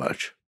little bit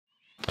much.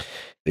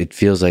 It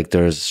feels like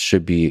there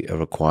should be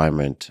moral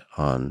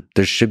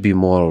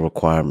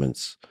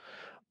requirements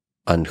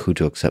on who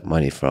to accept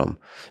money from.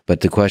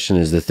 But the question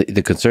is,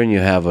 the concern you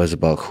have is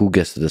about who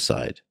gets to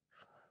decide.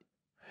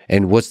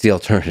 And what's the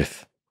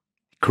alternative?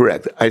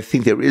 Correct. I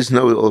think there is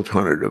no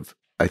alternative.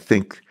 I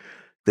think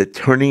that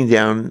turning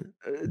down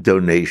a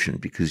donation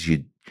because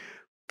you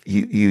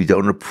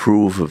don't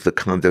approve of the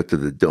conduct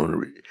of the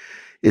donor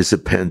is a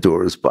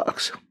Pandora's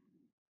box.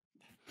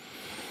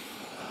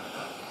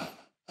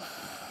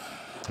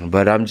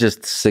 But I'm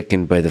just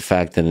sickened by the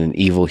fact that an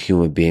evil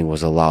human being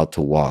was allowed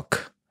to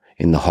walk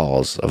in the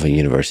halls of a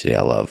university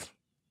I love.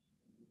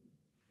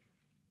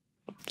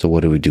 So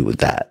what do we do with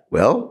that?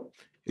 Well,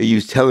 are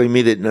you telling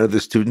me that none of the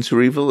students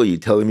are evil? Are you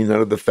telling me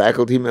none of the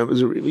faculty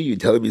members are evil? Are you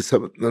telling me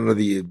none of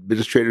the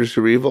administrators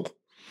are evil?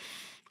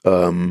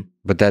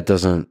 But that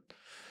doesn't.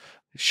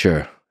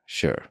 Sure.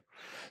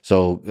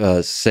 So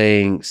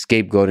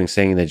scapegoating,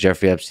 saying that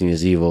Jeffrey Epstein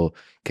is evil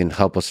can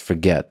help us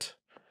forget,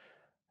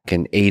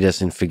 can aid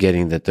us in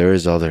forgetting that there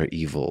is other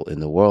evil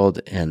in the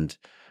world, and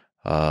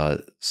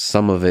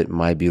some of it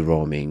might be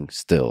roaming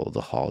still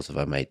the halls of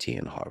MIT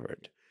and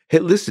Harvard. Hey,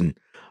 listen,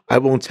 I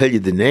won't tell you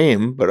the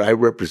name, but I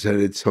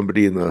represented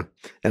somebody in the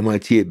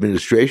MIT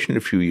administration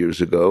a few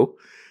years ago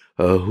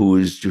who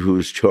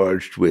was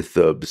charged with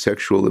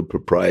sexual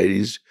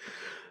improprieties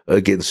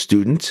against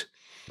students.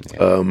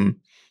 Yeah.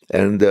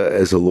 And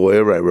as a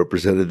lawyer, I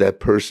represented that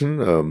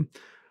person.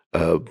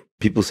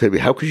 People say to me,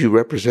 "How could you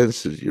represent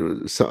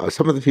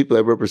some of the people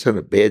I represent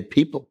are bad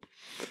people?"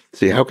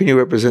 Say, "How can you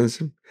represent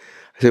them?"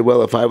 I said,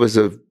 "Well, if I was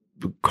a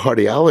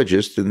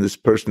cardiologist and this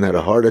person had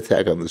a heart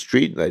attack on the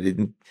street and I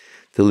didn't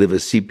deliver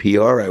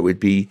CPR, I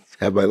would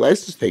have my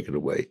license taken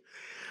away.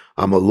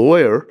 I'm a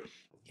lawyer.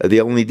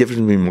 The only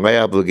difference between my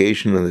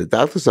obligation and the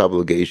doctor's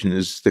obligation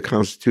is the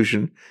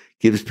Constitution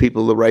gives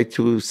people the right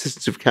to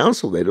assistance of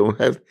counsel.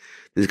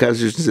 The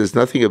Constitution says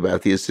nothing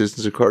about the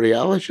assistance of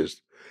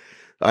cardiologists.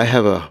 I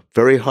have a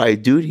very high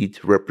duty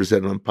to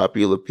represent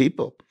unpopular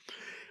people."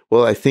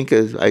 Well, I think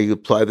I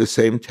apply the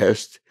same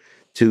test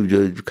to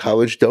the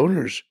college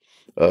donors.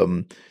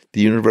 The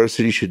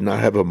university should not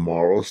have a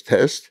morals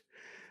test.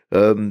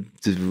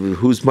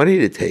 Whose money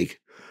to take?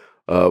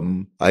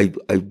 I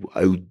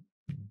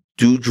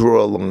do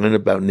draw a line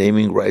about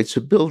naming rights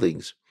of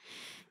buildings.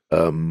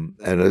 And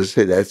as I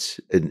say, that's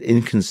an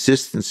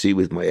inconsistency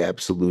with my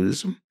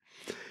absolutism.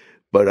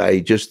 But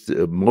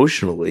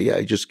emotionally,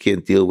 I just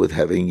can't deal with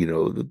having,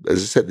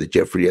 as I said, the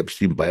Jeffrey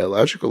Epstein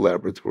Biological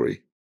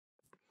Laboratory.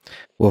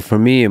 Well, for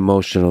me,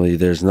 emotionally,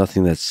 there's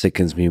nothing that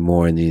sickens me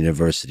more in the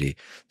university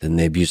than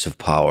the abuse of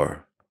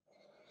power.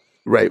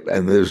 Right.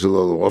 And there's an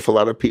awful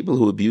lot of people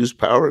who abuse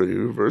power at the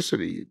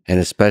university. And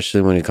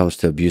especially when it comes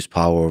to abuse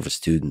power over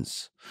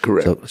students.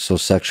 Correct. So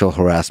sexual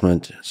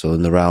harassment, so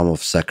in the realm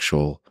of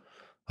sexual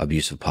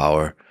abuse of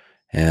power,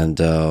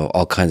 and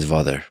all kinds of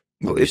other.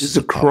 Well, it is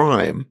a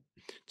crime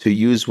to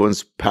use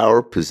one's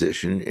power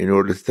position in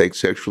order to take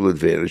sexual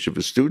advantage of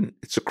a student.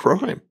 It's a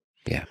crime.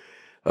 Yeah.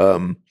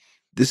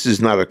 This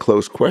is not a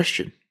close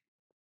question.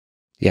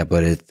 Yeah,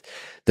 but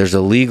there's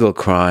a legal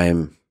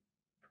crime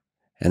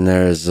and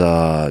there's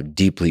a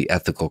deeply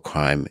ethical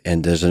crime,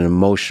 and there's an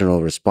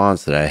emotional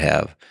response that I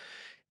have.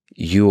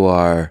 You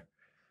are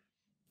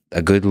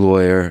a good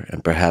lawyer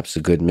and perhaps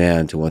a good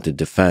man to want to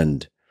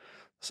defend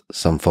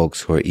some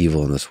folks who are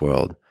evil in this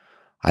world.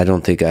 I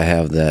don't think I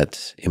have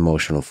that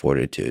emotional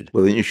fortitude.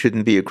 Well, then you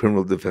shouldn't be a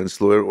criminal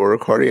defense lawyer or a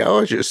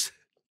cardiologist.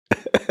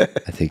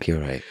 I think you're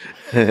right.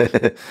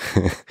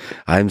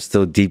 I'm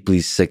still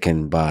deeply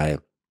sickened by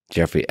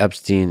Jeffrey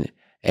Epstein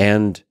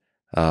and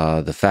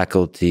the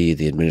faculty,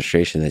 the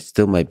administration that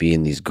still might be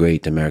in these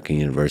great American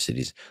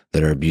universities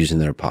that are abusing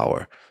their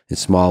power in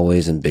small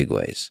ways and big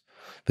ways.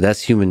 But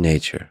that's human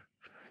nature.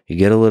 You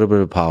get a little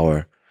bit of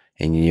power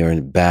and you're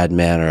a bad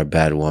man or a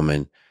bad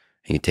woman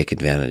and you take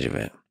advantage of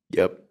it.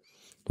 Yep.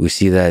 We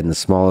see that in the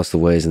smallest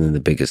of ways and in the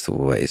biggest of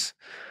ways.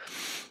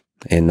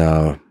 In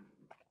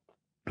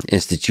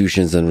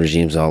institutions and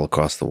regimes all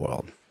across the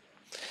world.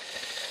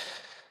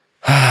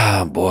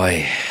 Ah,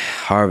 boy,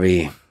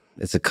 Harvey,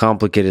 it's a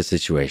complicated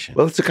situation.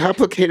 Well, it's a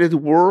complicated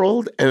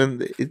world,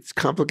 and it's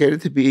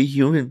complicated to be a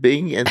human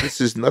being, and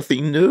this is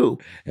nothing new.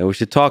 And we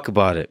should talk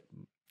about it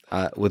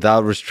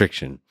without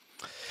restriction.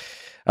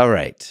 All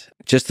right,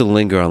 just to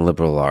linger on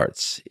liberal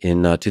arts.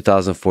 In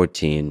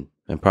 2014,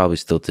 and probably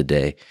still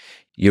today,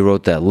 you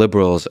wrote that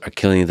liberals are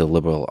killing the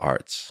liberal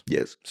arts.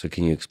 Yes. So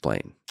can you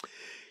explain?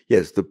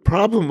 Yes,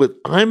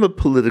 I'm a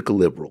political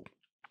liberal.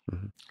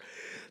 Mm-hmm.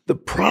 The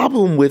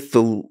problem with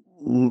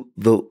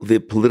the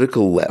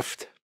political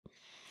left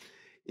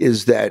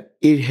is that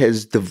it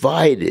has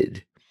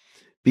divided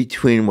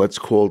between what's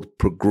called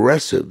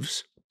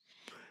progressives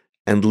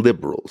and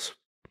liberals.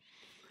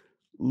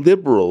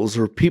 Liberals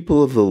are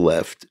people of the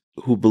left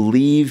who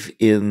believe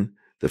in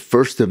the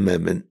First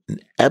Amendment, an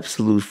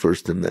absolute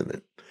First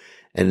Amendment,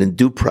 and in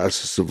due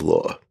process of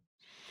law.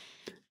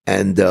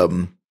 And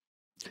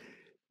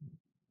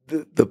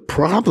the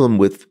problem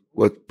with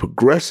what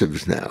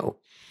progressives now,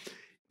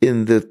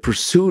 in the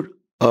pursuit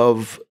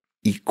of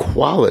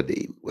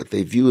equality, what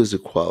they view as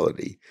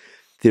equality,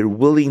 they're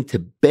willing to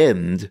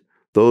bend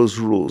those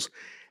rules.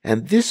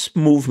 And this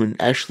movement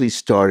actually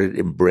started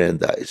in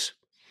Brandeis.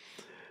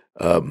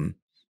 It's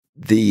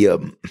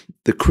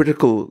the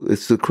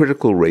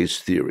critical race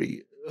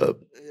theory.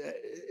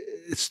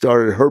 It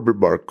started, Herbert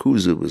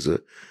Marcuse was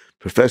a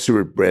professor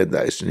at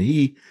Brandeis, and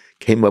he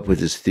came up with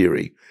his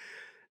theory.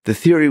 The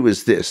theory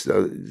was this.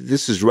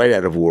 This is right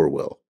out of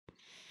Orwell.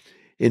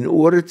 In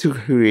order to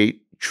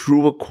create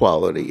true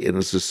equality in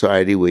a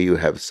society where you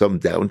have some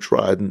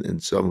downtrodden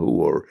and some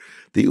who are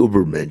the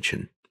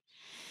Übermenschen,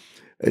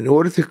 in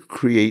order to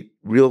create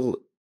real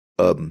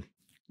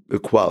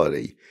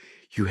equality,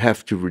 you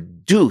have to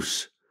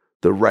reduce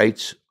the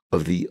rights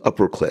of the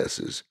upper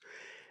classes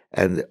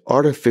and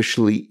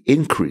artificially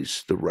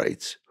increase the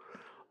rights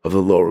of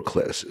the lower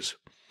classes.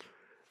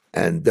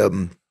 And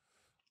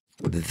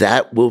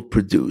that will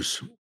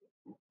produce,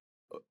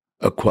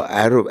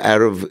 out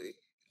of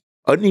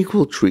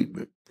unequal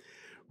treatment,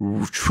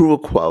 true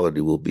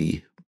equality will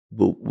be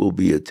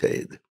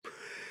attained.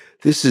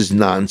 This is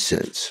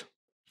nonsense.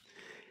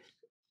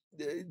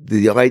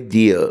 The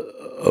idea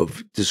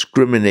of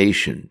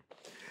discrimination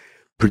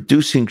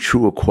producing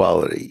true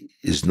equality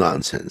is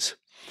nonsense.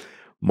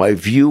 My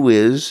view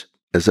is,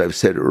 as I've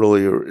said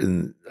earlier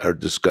in our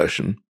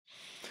discussion,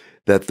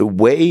 that the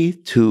way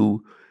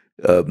to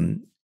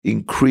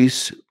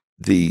increase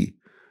the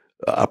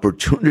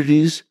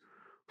opportunities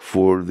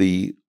for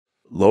the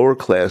lower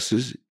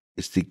classes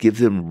is to give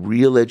them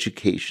real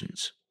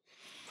educations.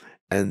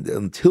 And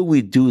until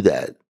we do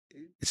that,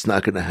 it's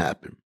not going to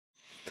happen.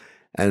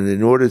 And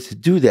in order to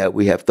do that,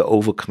 we have to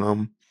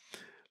overcome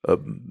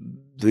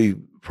the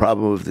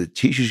problem of the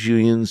teachers'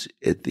 unions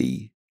at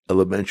the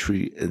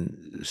elementary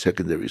and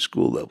secondary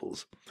school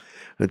levels.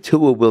 Until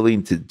we're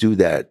willing to do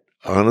that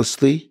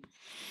honestly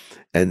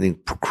and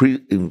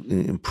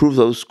improve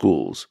those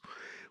schools,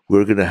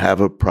 we're going to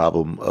have a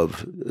problem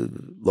of a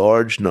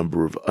large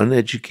number of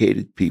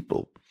uneducated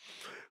people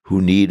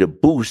who need a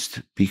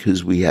boost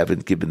because we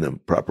haven't given them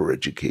proper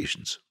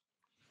educations.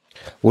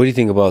 What do you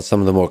think about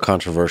some of the more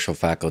controversial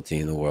faculty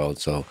in the world?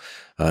 So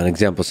an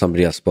example,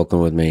 somebody I've spoken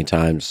with many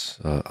times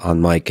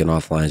on mic and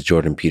offline is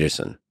Jordan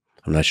Peterson.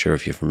 I'm not sure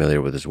if you're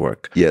familiar with his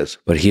work. Yes.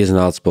 But he is an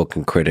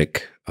outspoken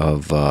critic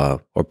of,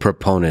 or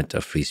proponent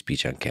of free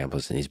speech on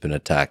campus, and he's been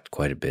attacked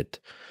quite a bit.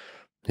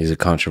 He's a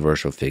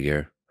controversial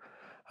figure.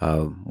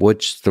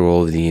 What's the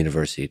role of the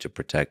university to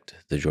protect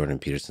the Jordan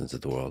Petersons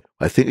of the world?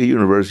 I think a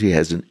university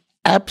has an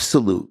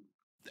absolute,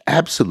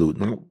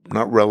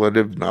 not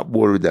relative, not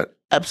watered down,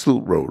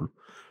 absolute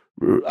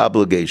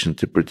obligation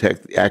to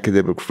protect the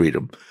academic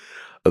freedom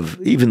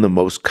of even the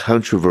most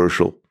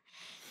controversial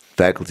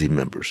faculty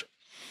members.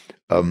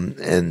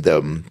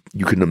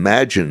 You can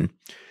imagine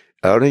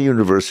on a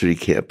university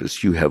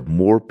campus, you have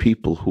more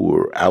people who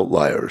are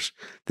outliers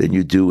than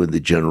you do in the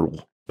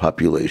general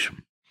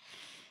population.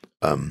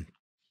 That's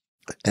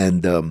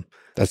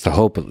the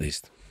hope, at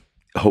least.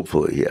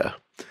 Hopefully, yeah.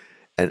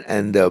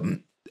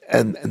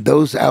 And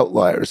those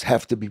outliers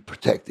have to be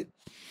protected.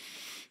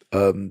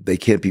 They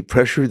can't be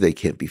pressured. They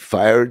can't be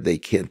fired. They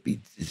can't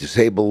be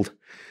disabled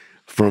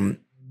from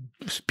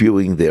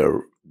spewing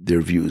their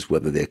views,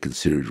 whether they're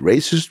considered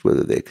racist,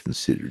 whether they're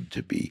considered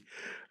to be,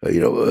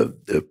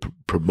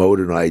 promote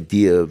an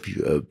idea of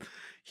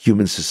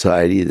human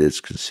society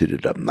that's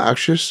considered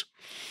obnoxious.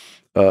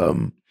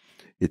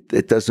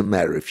 It doesn't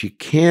matter if you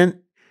can't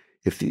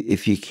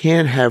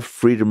have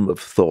freedom of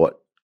thought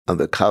on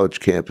the college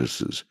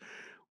campuses.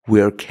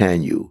 Where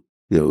can you?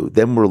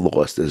 Then we're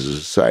lost as a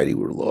society.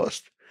 We're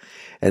lost,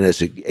 and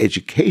as an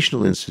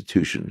educational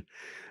institution.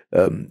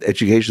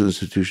 Educational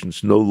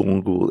institutions no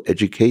longer will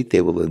educate,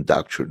 they will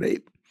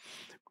indoctrinate.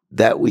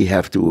 That we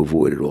have to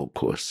avoid at all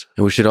costs.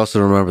 And we should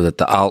also remember that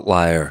the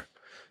outlier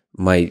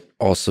might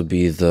also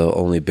be the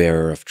only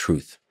bearer of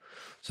truth.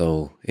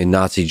 So in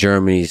Nazi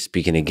Germany,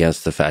 speaking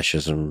against the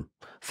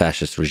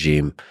fascist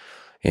regime,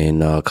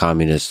 in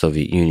communist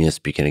Soviet Union,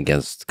 speaking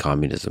against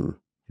communism,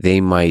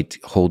 they might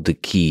hold the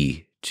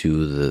key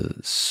to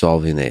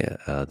solving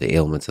the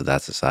ailments of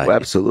that society. Well,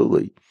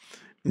 absolutely.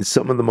 And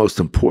some of the most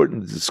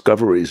important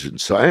discoveries in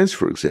science,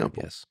 for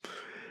example, yes,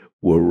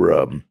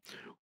 were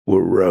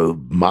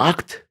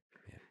mocked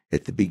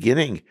at the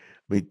beginning.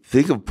 I mean,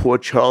 think of poor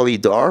Charlie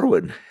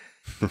Darwin.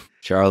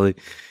 Charlie,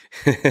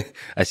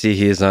 I see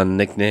he is on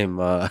nickname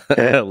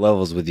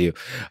levels with you.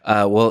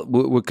 Well,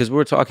 because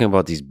we're talking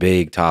about these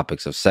big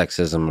topics of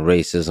sexism,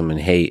 racism, and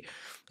hate.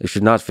 We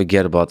should not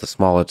forget about the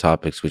smaller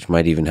topics, which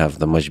might even have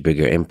the much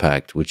bigger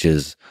impact, which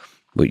is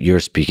what you're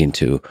speaking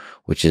to,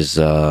 which is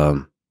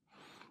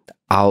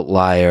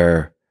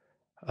outlier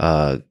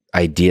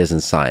ideas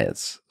in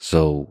science.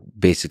 So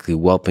basically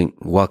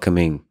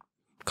welcoming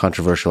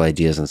controversial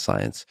ideas in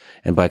science.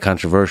 And by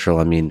controversial,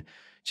 I mean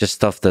just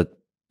stuff that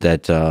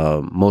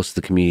most of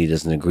the community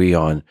doesn't agree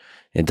on.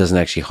 It doesn't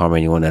actually harm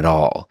anyone at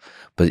all.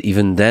 But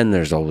even then,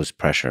 there's always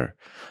pressure.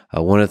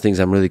 One of the things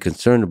I'm really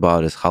concerned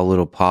about is how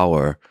little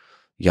power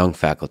young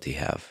faculty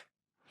have.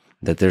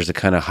 That there's a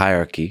kind of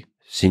hierarchy,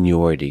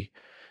 seniority,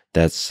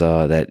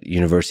 that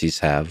universities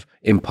have,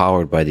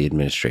 empowered by the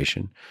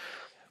administration,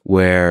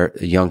 where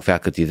young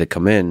faculty that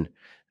come in,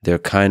 they're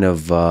kind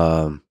of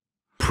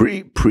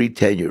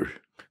pre-tenure.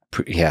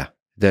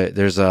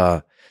 There's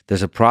a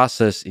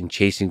process in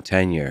chasing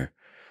tenure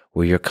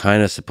where you're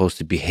kind of supposed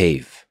to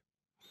behave,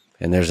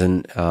 and there's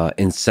an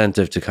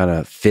incentive to kind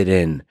of fit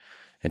in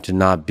and to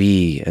not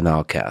be an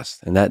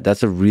outcast, and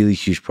that's a really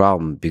huge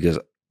problem because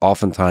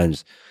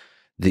oftentimes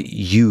the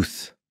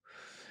youth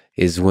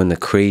is when the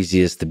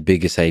craziest, the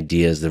biggest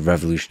ideas, the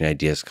revolutionary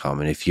ideas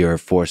come. And if you're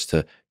forced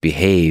to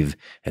behave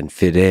and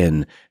fit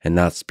in and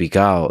not speak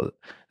out,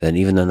 then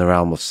even in the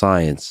realm of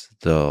science,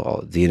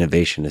 the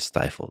innovation is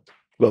stifled.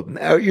 Well,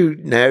 now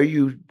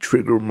you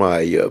trigger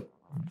my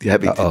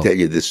having to tell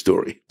you this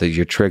story.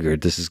 You're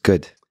triggered. This is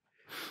good.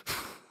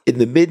 In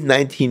the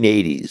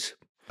mid-1980s,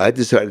 I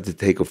decided to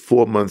take a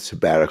 4-month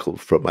sabbatical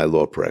from my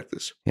law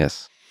practice.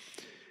 Yes.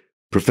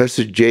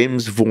 Professor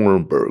James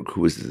Vorenberg,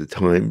 who was at the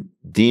time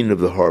dean of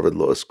the Harvard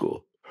Law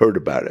School, heard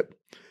about it.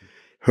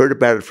 Heard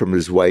about it from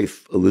his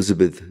wife,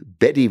 Elizabeth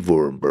Betty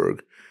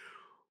Vorenberg,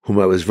 whom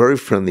I was very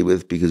friendly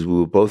with because we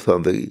were both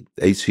on the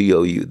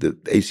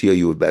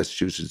ACLU of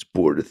Massachusetts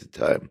board at the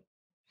time.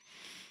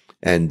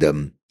 And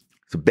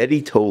so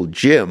Betty told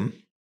Jim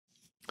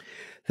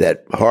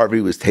that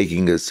Harvey was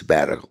taking a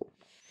sabbatical.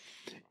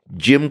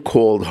 Jim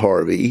called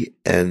Harvey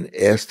and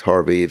asked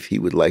Harvey if he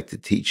would like to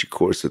teach a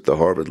course at the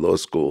Harvard Law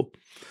School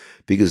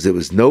because there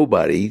was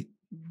nobody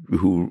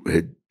who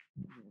had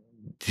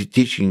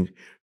teaching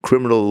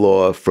criminal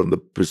law from the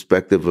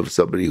perspective of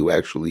somebody who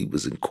actually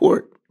was in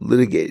court,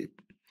 litigated.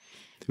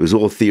 It was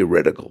all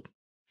theoretical.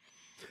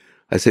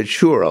 I said,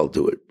 sure, I'll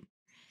do it.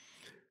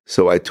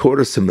 So I taught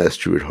a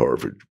semester at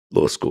Harvard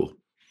Law School.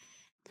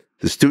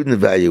 The student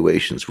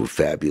evaluations were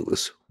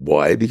fabulous.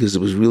 Why? Because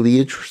it was really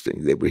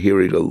interesting. They were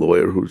hearing a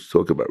lawyer who was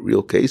talking about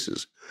real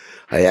cases.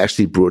 I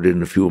actually brought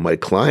in a few of my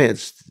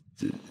clients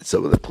to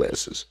some of the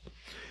classes.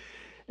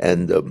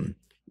 And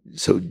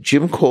so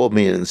Jim called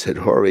me in and said,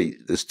 Harvey,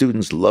 the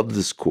students love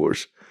this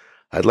course.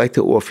 I'd like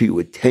to offer you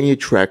a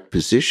tenure-track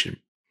position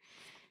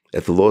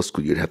at the law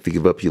school. You'd have to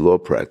give up your law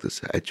practice.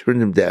 I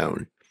turned him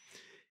down.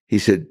 He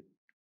said,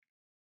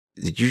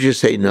 did you just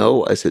say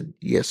no? I said,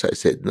 yes, I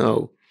said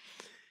no.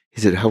 He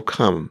said, how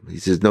come? He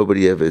says,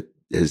 nobody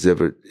has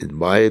ever, in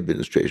my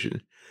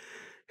administration,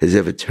 has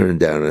ever turned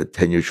down a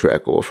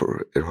tenure-track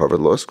offer at Harvard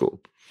Law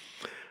School.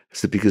 I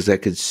said, because I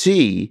could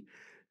see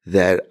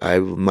that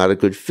I'm not a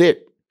good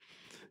fit,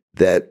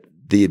 that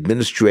the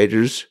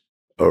administrators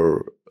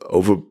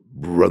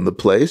overrun the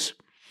place,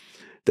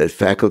 that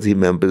faculty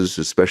members,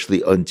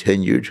 especially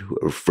untenured,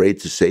 are afraid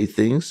to say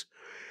things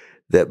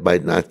that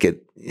might not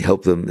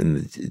help them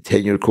in the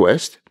tenure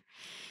quest.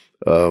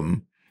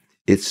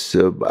 It's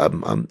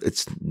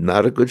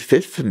not a good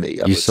fit for me.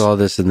 You saw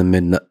this in the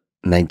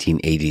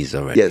mid-1980s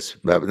already. Yes,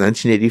 about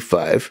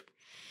 1985.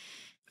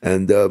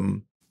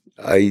 And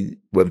I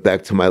went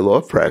back to my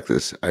law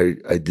practice.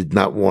 I did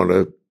not want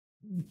to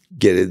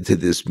get into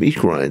this meat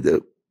grind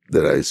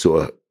that I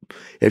saw.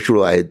 After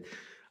all,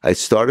 I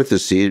started to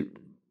see it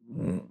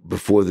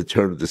before the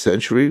turn of the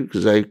century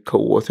because I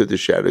co-authored The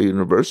Shadow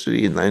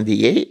University in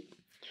 98.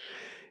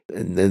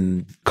 And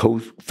then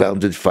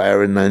co-founded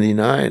FIRE in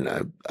 99.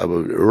 I'm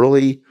an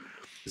early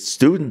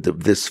student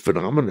of this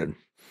phenomenon.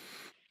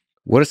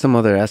 What are some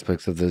other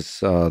aspects of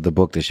this, the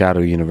book, The Shadow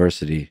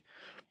University,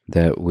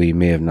 that we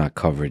may have not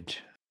covered?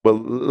 Well,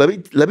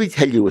 let me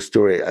tell you a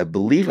story. I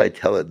believe I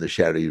tell it in The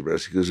Shadow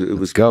University because it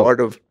was part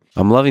of...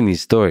 I'm loving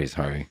these stories,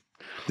 Harvey.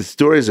 The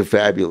stories are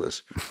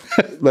fabulous.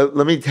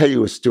 let me tell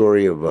you a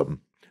story of...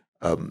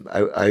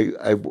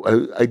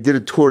 I did a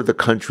tour of the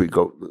country,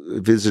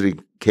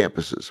 visiting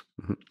campuses.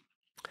 Mm-hmm.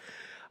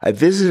 I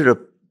visited a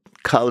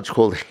college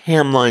called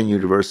Hamline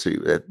University.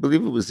 I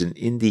believe it was in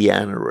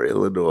Indiana or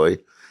Illinois,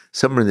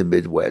 somewhere in the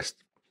Midwest.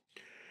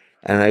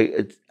 And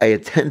I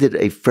attended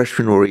a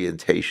freshman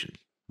orientation.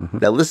 Mm-hmm.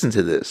 Now listen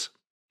to this.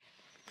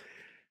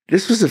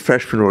 This was a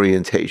freshman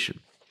orientation.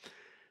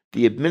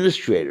 The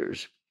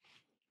administrators,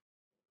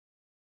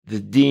 the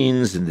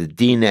deans and the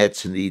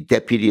deanettes and the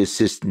deputy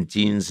assistant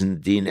deans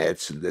and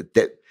deanettes and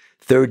the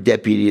third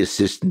deputy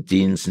assistant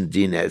deans and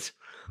deanettes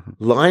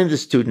lined the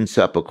students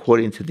up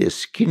according to their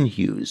skin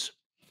hues.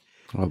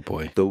 Oh,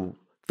 boy.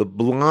 The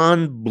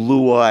blonde,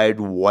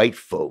 blue-eyed white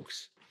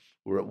folks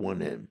were at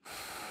one end.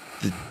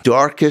 The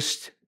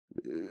darkest,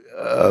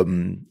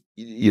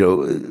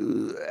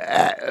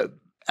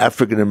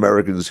 African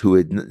Americans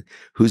whose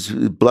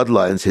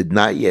bloodlines had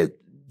not yet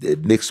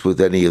mixed with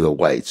any of the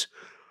whites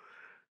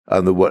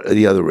on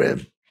the other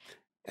end.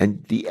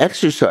 And the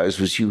exercise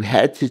was you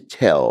had to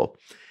tell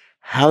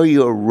how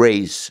your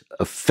race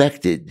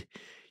affected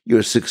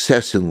your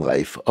success in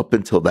life up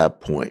until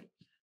that point.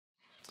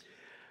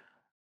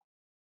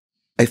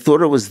 I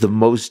thought it was the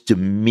most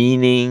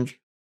demeaning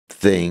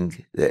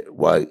thing that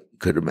one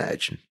could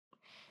imagine.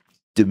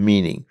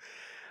 Demeaning.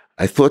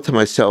 I thought to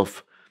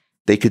myself,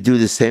 they could do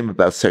the same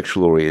about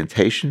sexual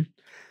orientation.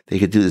 They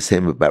could do the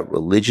same about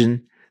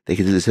religion. They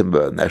could do the same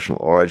about national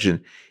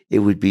origin. It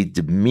would be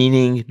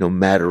demeaning no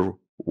matter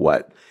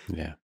what.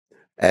 Yeah.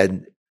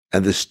 And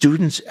the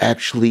students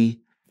actually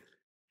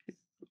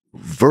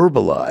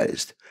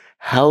verbalized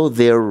how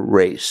their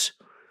race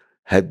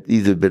had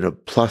either been a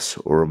plus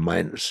or a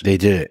minus. They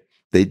did it.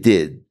 They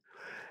did.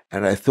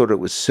 And I thought it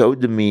was so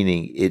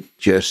demeaning, it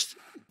just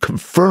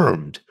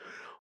confirmed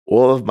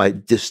all of my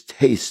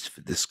distaste for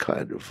this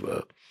kind of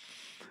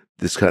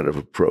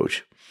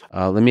approach.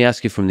 Let me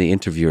ask you from the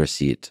interviewer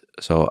seat.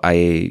 So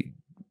I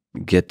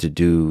get to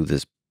do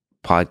this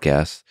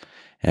podcast,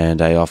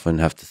 and I often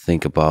have to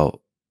think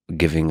about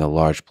giving a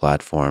large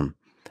platform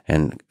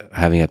and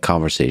having a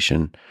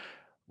conversation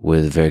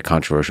with very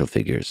controversial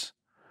figures.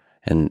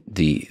 And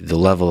the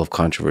level of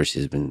controversy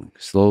has been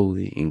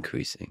slowly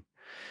increasing.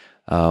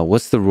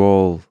 What's the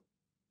role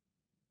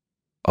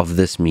of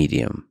this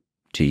medium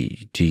to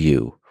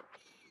you,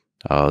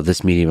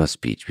 this medium of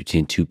speech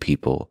between two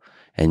people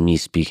and me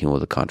speaking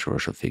with a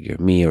controversial figure,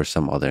 me or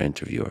some other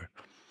interviewer?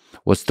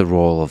 What's the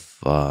role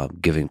of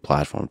giving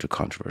platform to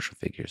controversial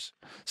figures,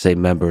 say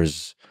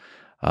members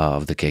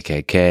of the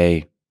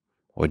KKK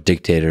or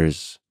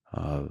dictators,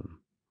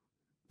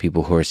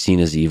 people who are seen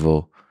as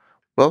evil?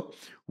 Well,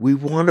 we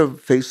want to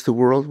face the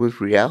world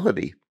with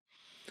reality.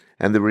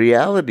 And the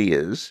reality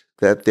is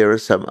that there are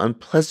some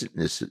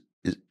unpleasantnesses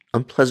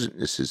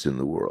in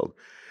the world.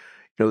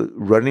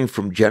 Running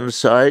from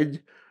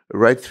genocide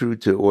right through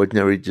to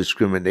ordinary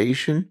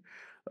discrimination,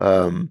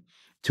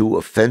 to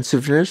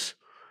offensiveness.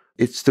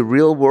 It's the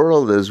real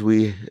world as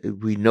we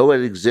know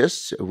it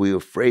exists. Are we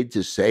afraid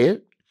to say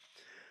it?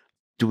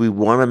 Do we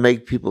want to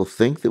make people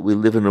think that we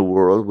live in a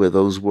world where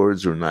those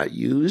words are not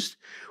used,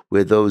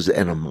 where those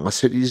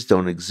animosities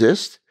don't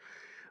exist?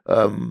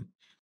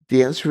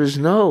 The answer is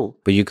no.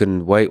 But you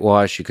can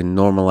whitewash, you can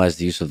normalize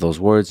the use of those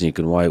words, and you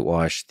can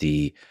whitewash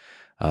the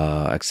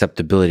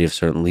acceptability of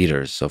certain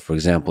leaders. So, for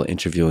example,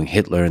 interviewing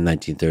Hitler in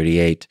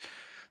 1938,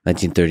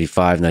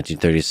 1935,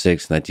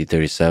 1936,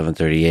 1937,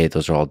 38,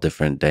 those are all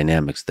different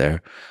dynamics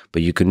there.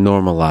 But you can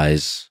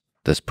normalize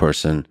this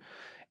person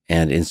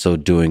and in so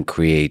doing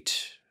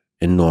create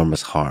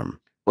enormous harm.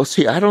 Well,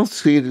 see, I don't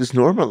see it as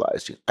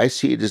normalizing. I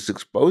see it as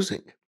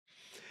exposing.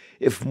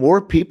 If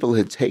more people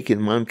had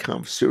taken Mein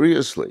Kampf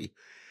seriously,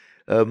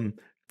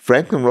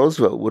 Franklin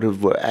Roosevelt would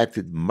have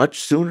acted much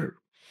sooner.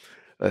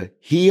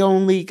 He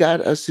only got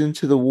us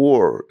into the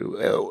war,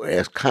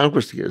 asked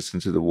Congress to get us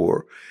into the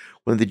war,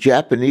 when the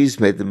Japanese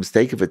made the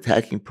mistake of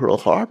attacking Pearl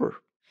Harbor.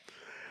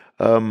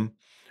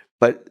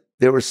 But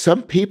there were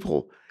some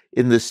people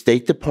in the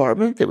State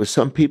Department, there were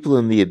some people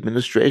in the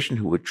administration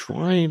who were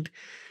trying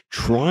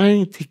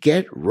to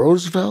get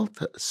Roosevelt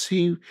to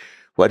see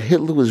what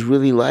Hitler was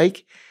really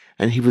like,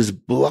 and he was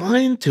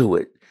blind to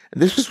it.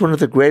 And this was one of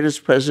the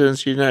greatest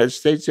presidents the United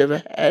States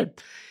ever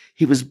had.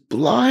 He was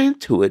blind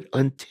to it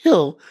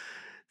until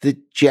the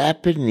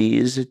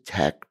Japanese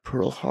attacked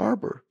Pearl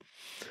Harbor.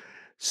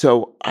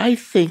 So I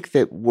think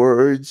that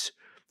words,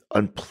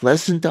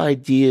 unpleasant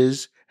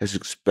ideas, as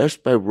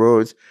expressed by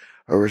words,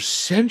 are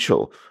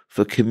essential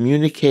for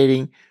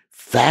communicating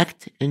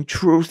fact and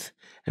truth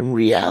and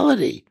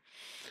reality.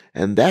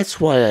 And that's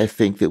why I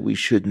think that we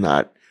should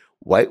not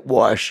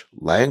whitewash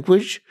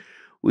language.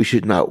 We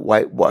should not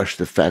whitewash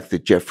the fact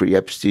that Jeffrey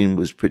Epstein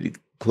was pretty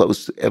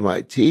close to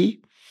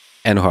MIT.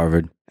 And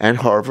Harvard.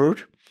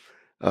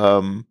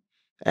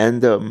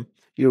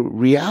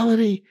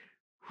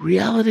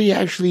 Reality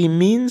actually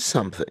means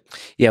something.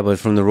 Yeah, but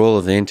from the role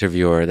of the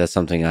interviewer, that's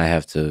something I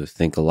have to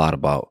think a lot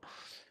about.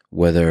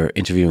 Whether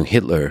interviewing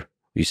Hitler,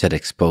 you said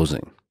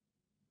exposing.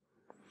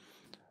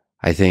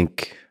 I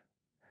think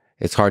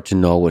it's hard to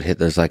know what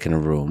Hitler's like in a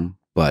room,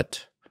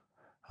 but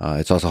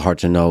it's also hard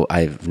to know.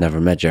 I've never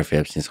met Jeffrey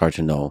Epstein. It's hard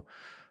to know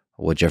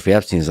what Jeffrey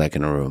Epstein is like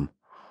in a room.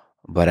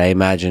 But I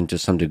imagine to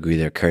some degree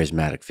they're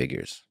charismatic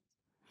figures.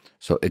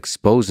 So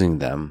exposing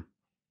them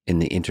in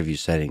the interview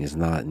setting is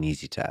not an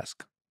easy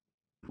task.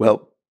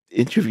 Well,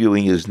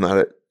 interviewing is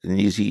not an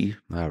easy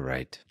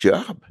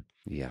job.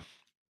 Yeah.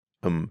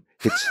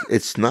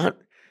 It's not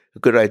a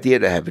good idea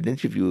to have an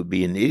interview with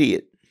be an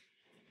idiot.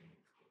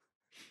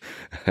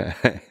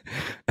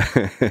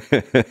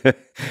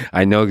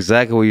 I know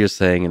exactly what you're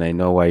saying, and I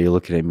know why you're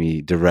looking at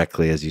me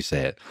directly as you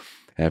say it.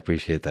 I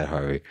appreciate that,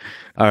 Harvey.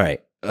 All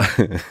right.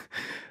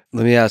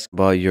 Let me ask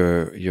about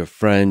your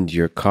friend,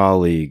 your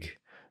colleague,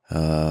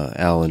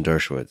 Alan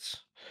Dershowitz.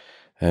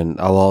 And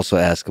I'll also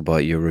ask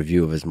about your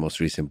review of his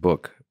most recent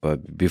book.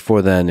 But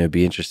before then, it'd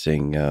be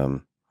interesting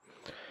to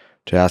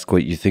ask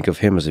what you think of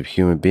him as a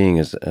human being,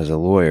 as a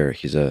lawyer.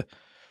 He's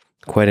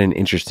quite an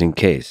interesting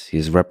case.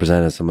 He's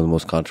represented some of the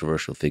most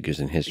controversial figures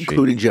in history.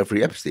 Including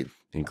Jeffrey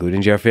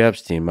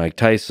Epstein. Mike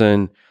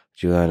Tyson,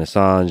 Julian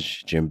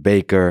Assange, Jim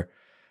Baker,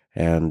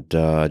 and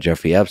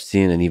Jeffrey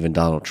Epstein, and even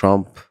Donald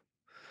Trump.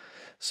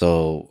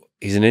 So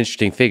he's an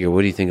interesting figure.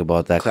 What do you think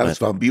about that? Klaus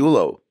von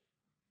Bülow.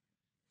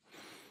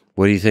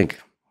 What do you think?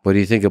 What do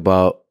you think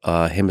about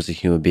him as a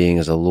human being,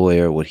 as a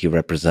lawyer, what he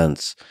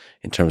represents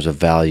in terms of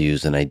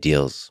values and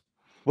ideals?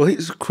 Well,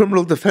 he's a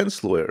criminal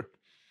defense lawyer.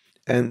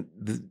 And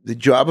the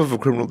job of a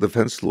criminal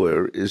defense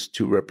lawyer is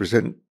to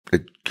represent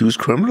accused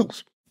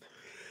criminals.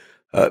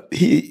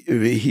 He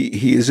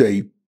is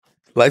a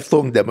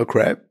lifelong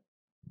Democrat.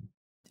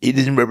 He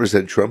didn't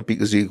represent Trump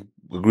because he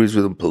agrees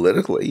with him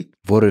politically.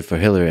 Voted for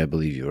Hillary, I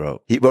believe you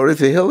wrote. He voted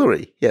for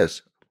Hillary,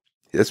 yes.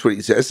 That's what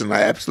he says, and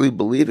I absolutely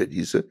believe it.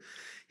 He's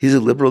a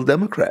liberal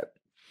Democrat.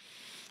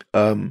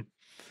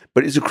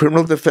 But he's a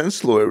criminal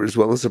defense lawyer as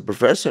well as a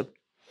professor.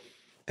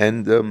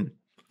 And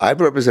I've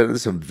represented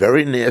some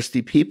very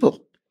nasty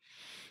people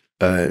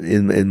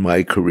in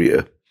my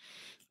career.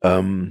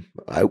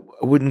 I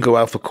wouldn't go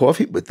out for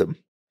coffee with them,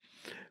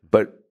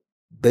 but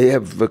they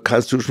have the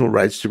constitutional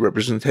rights to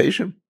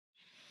representation.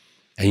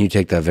 And you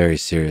take that very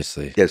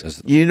seriously.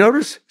 Yes. You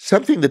notice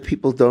something that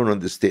people don't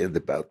understand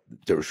about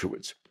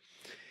Dershowitz.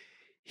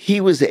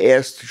 He was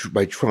asked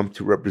by Trump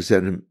to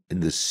represent him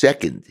in the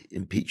second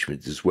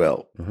impeachment as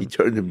well. He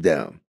turned him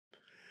down.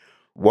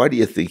 Why do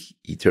you think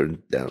he turned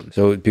him down?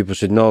 So people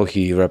should know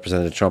he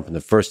represented Trump in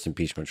the first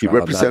impeachment trial. He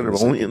represented him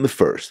only in the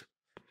first.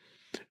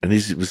 And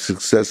he was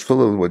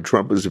successful. And when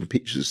Trump was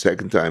impeached the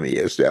second time,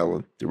 he asked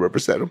Allen to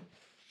represent him.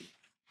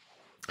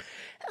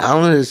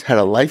 Allen has had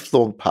a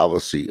lifelong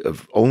policy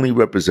of only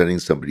representing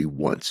somebody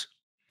once,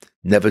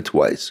 never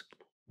twice.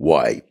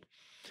 Why?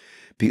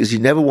 Because he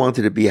never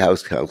wanted to be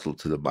House counsel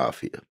to the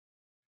mafia.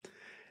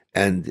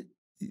 And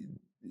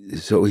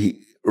so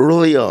he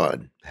early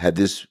on had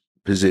this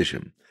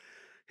position.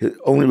 He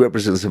only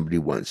represents somebody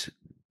once.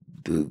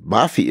 The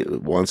mafia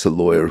wants a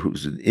lawyer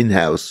who's an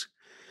in-house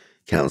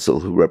counsel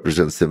who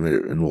represents them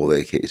in all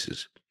their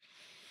cases.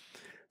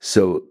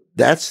 So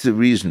that's the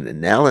reason.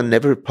 And Allen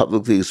never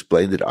publicly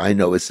explained it. I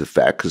know it's a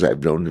fact because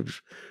I've known him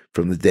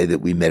from the day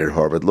that we met at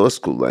Harvard Law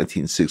School,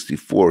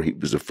 1964. He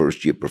was a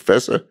first-year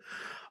professor.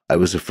 I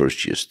was a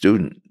first-year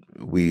student.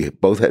 We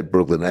both had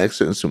Brooklyn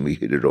accents, and we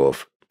hit it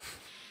off.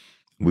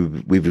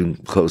 We've been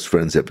close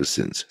friends ever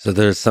since. So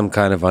there's some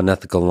kind of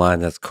unethical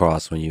line that's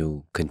crossed when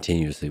you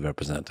continuously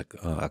represent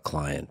a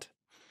client.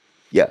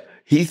 Yeah,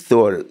 he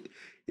thought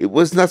it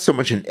was not so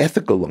much an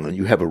ethical line.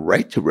 You have a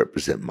right to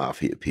represent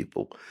mafia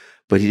people,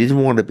 but he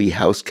didn't want to be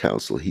House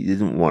counsel. He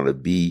didn't want to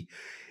be,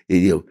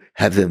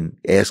 have them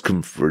ask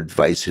him for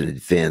advice in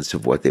advance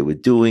of what they were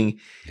doing.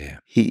 Yeah.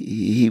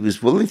 He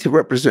was willing to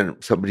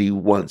represent somebody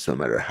once, no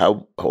matter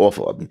how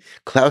awful. I mean,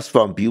 Klaus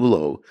von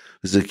Bülow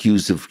was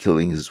accused of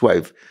killing his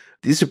wife.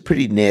 These are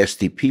pretty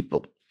nasty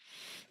people.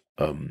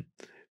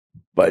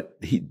 But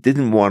he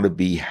didn't want to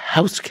be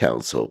House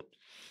counsel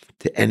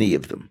to any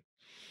of them.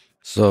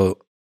 So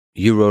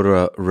you wrote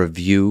a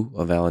review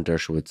of Alan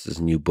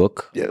Dershowitz's new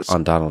book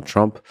on Donald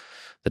Trump.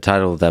 The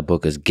title of that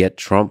book is Get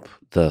Trump,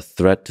 The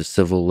Threat to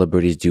Civil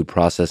Liberties, Due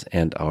Process,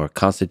 and Our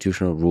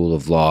Constitutional Rule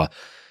of Law.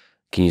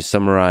 Can you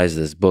summarize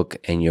this book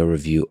and your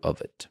review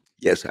of it?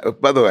 Yes.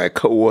 By the way, I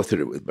co-authored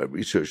it with my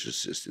research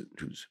assistant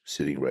who's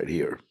sitting right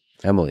here.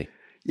 Emily.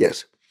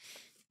 Yes.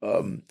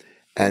 I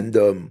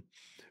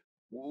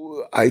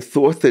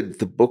thought that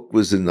the book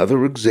was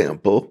another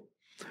example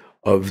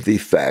of the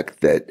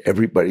fact that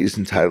everybody is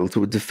entitled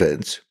to a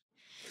defense,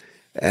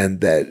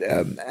 and that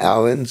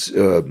Allen's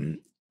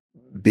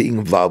being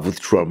involved with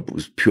Trump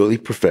was purely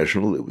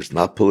professional. It was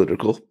not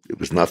political. It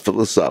was not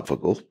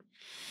philosophical.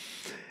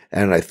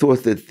 And I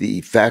thought that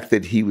the fact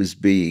that he was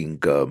being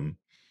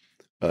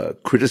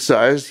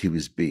criticized, he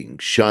was being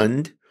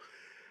shunned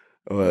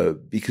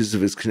because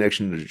of his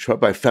connection to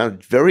Trump, I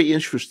found very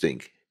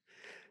interesting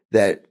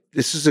that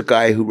this is a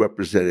guy who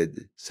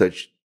represented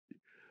such,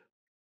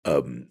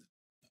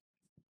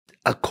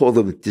 I call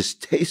them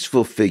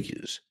distasteful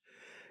figures,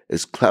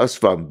 as Klaus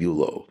von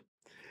Bülow,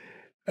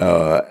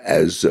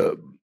 as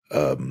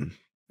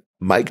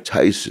Mike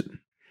Tyson,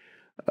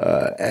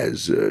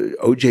 as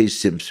O.J.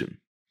 Simpson,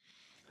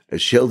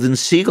 as Sheldon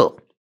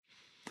Siegel.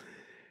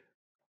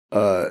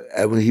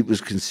 And when he was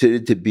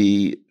considered to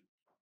be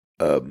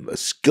a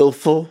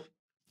skillful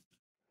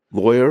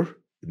lawyer,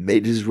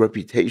 made his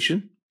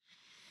reputation.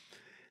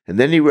 And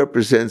then he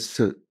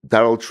represents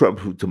Donald Trump,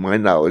 who, to my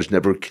knowledge,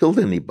 never killed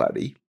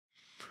anybody.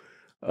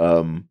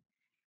 And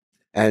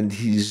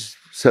he's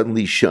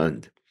suddenly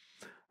shunned.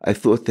 I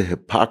thought the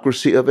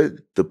hypocrisy of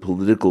it, the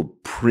political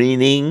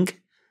preening,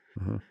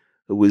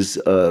 was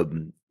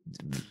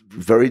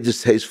very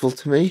distasteful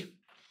to me.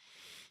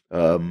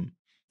 And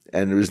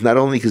it was not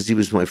only because he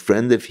was my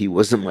friend. If he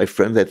wasn't my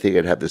friend, I think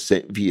I'd have the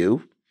same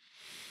view.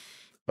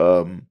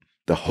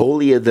 The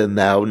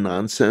holier-than-thou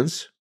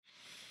nonsense,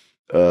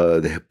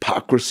 the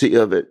hypocrisy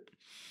of it.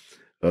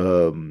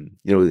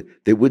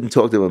 They wouldn't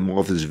talk to him in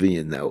Martha's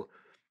Vineyard now.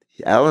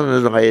 Alan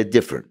and I are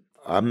different.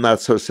 I'm not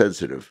so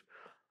sensitive.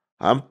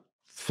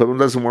 Someone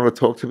doesn't want to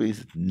talk to me,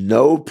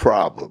 no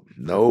problem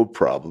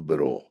at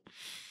all.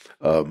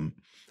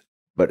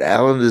 But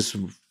Alan is,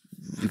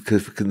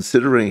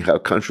 considering how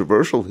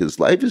controversial his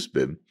life has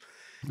been,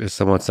 is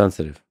somewhat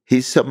sensitive.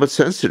 He's somewhat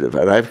sensitive,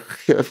 and I'm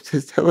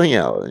telling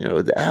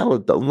Alan,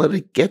 Alan, don't let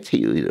it get to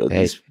you.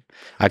 Hey,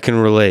 I can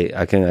relate.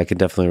 I can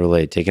definitely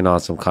relate. Taking on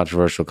some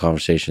controversial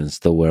conversations,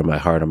 still wear my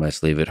heart on my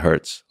sleeve. It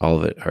hurts. All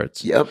of it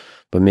hurts. Yep.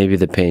 But maybe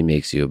the pain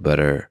makes you a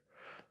better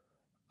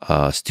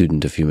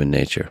student of human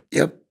nature.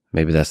 Yep.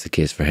 Maybe that's the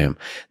case for him.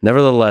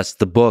 Nevertheless,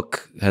 the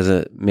book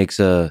makes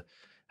a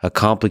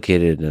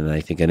complicated and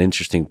I think an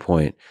interesting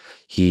point.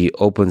 He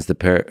opens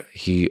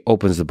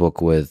the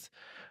book with,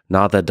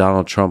 now that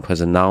Donald Trump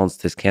has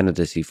announced his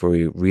candidacy for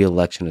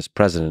re-election as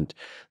president,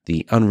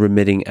 the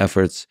unremitting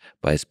efforts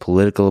by his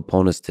political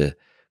opponents to,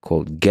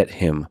 quote, get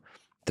him,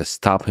 to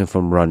stop him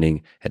from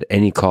running at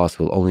any cost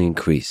will only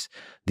increase.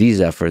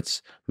 These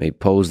efforts may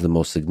pose the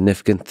most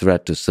significant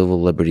threat to civil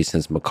liberty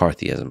since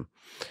McCarthyism.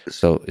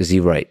 So is he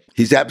right?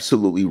 He's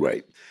absolutely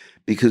right.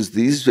 Because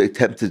these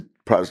attempted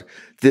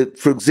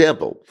for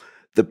example,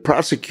 the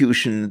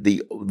prosecution,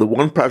 the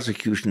one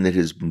prosecution that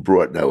has been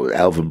brought now with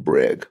Alvin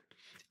Bragg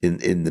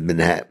in the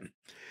Manhattan,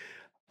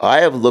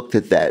 I have looked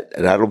at that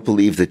and I don't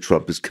believe that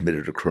Trump has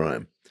committed a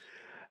crime.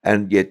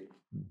 And yet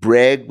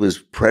Bragg was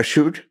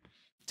pressured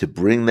to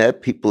bring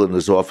that. People in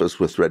his office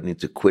were threatening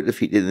to quit if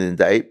he didn't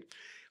indict.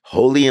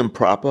 Wholly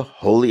improper,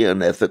 wholly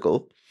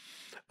unethical,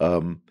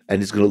 and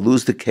he's going to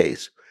lose the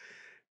case.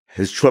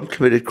 Has Trump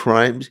committed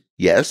crimes?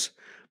 Yes,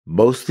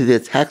 mostly they're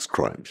tax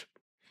crimes.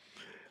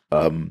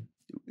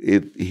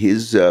 If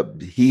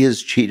he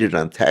has cheated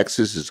on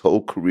taxes his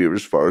whole career,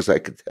 as far as I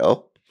could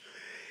tell.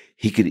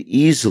 He could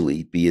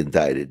easily be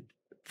indicted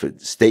for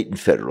state and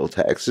federal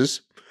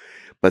taxes,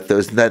 but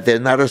they're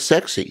not as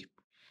sexy.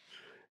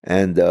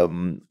 And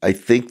I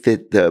think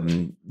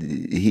that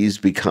he's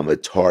become a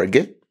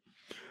target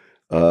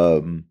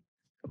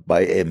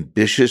by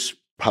ambitious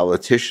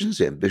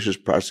politicians, ambitious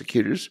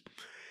prosecutors.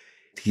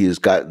 He has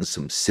gotten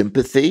some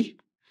sympathy,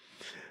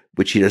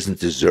 which he doesn't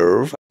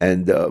deserve.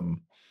 And a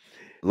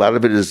lot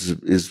of it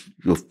is,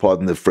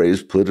 pardon the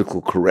phrase,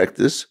 political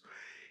correctness.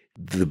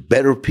 The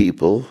better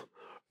people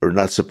are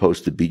not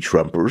supposed to be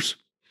Trumpers.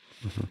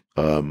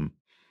 Mm-hmm.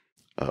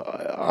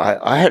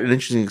 I had an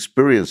interesting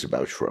experience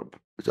about Trump.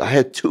 I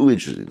had two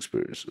interesting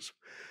experiences.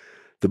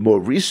 The more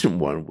recent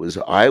one was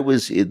I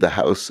was in the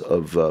house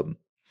of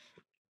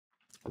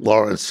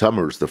Lawrence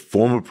Summers, the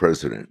former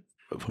president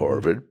of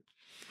Harvard,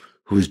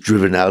 who was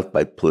driven out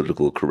by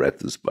political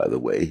correctness, by the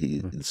way. He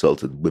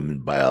insulted women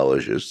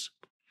biologists.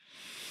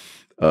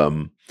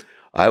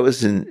 I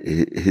was in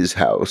his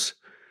house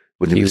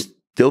when he was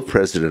still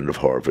president of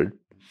Harvard,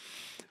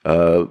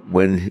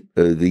 when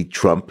the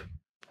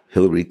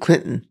Trump-Hillary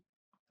Clinton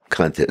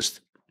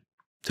contest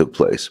took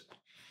place.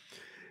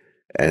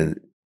 And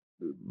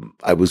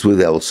I was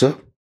with Elsa.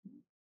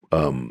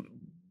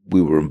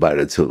 We were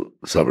invited to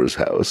Summers'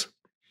 house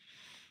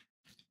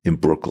in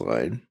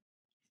Brookline.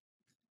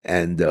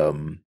 And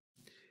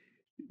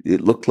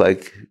it looked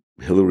like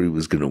Hillary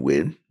was going to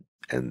win.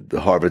 And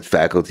the Harvard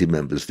faculty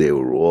members, they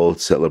were all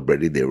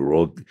celebrating. They were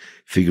all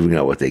figuring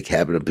out what their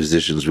cabinet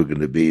positions were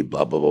going to be,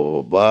 blah, blah,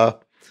 blah, blah, blah.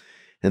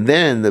 And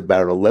then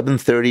about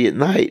 11:30 at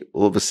night,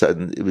 all of a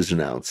sudden it was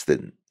announced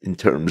that in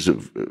terms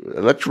of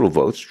electoral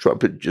votes,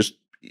 Trump had just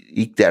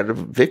eked out a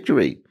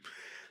victory,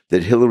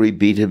 that Hillary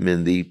beat him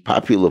in the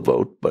popular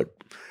vote,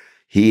 but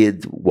he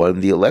had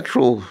won the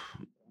electoral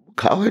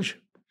college.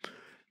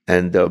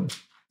 And there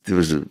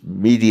was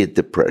immediate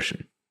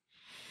depression.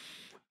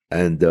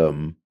 And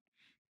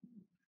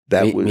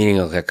that was... Meaning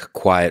like a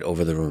quiet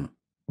over the room.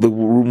 The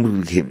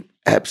room became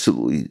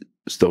absolutely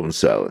stone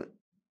silent.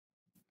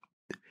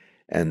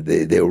 And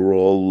they were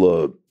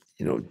all,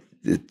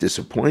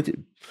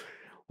 disappointed.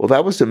 Well,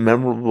 that was a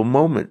memorable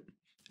moment.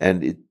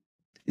 And it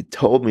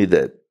told me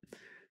that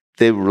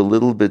they were a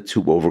little bit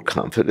too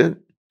overconfident.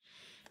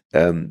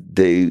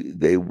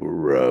 They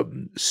were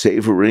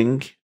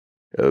savoring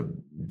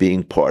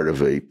being part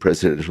of a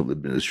presidential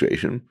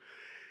administration.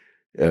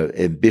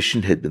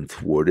 Ambition had been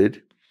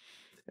thwarted.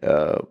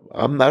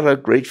 I'm not a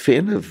great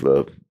fan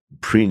of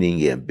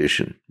preening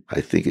ambition.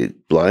 I think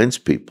it blinds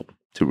people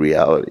to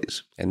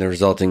realities. And the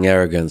resulting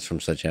arrogance from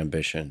such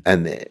ambition.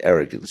 And the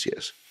arrogance,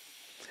 yes.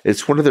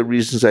 It's one of the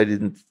reasons I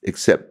didn't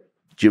accept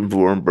Jim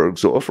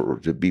Vorenberg's offer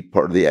to be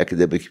part of the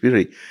academic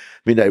community. I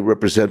mean, I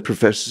represent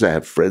professors. I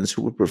have friends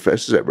who were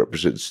professors. I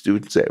represent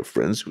students. I have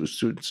friends who are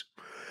students.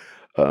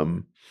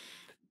 And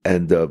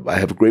I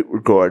have a great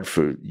regard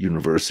for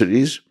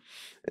universities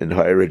and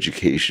higher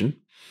education.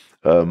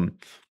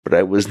 But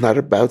I was not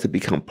about to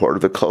become part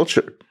of the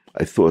culture.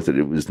 I thought that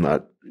it was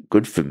not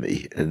good for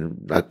me and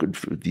not good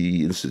for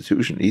the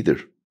institution either.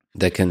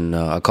 That can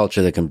a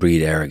culture that can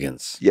breed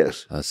arrogance.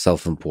 Yes.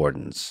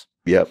 Self-importance.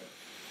 Yep.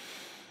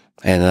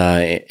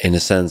 And in a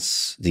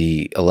sense,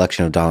 the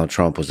election of Donald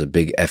Trump was a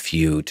big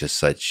FU to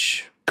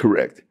such.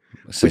 Correct.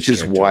 Which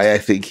is why I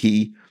think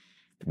he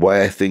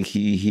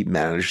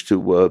managed to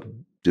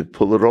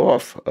pull it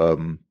off.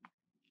 To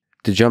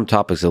jump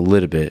topics a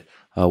little bit,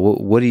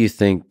 what do you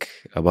think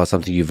about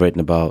something you've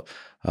written about?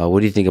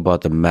 What do you think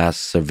about the mass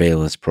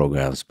surveillance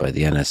programs by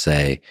the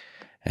NSA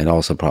and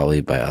also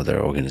probably by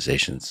other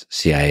organizations,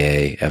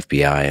 CIA,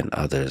 FBI, and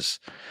others?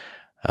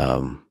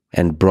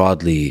 And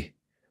broadly,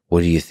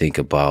 what do you think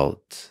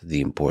about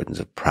the importance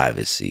of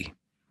privacy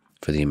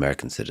for the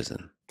American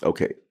citizen?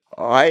 Okay.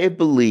 I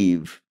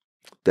believe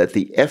that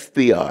the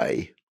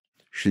FBI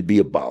should be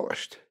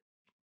abolished,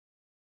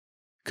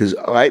 because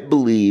I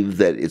believe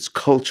that its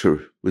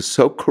culture was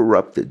so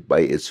corrupted by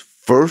its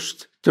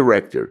first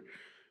director,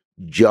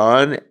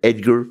 J.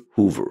 Edgar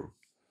Hoover,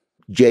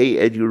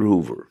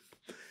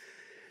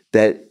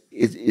 that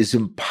it is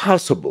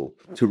impossible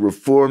to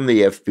reform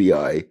the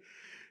FBI,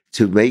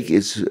 to make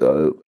its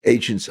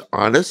agents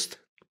honest,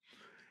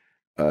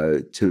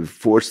 to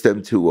force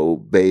them to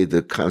obey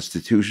the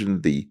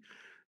Constitution, the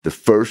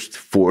First,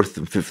 Fourth,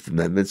 and Fifth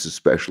Amendments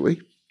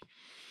especially.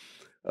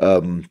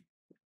 And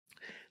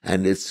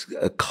it's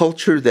a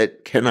culture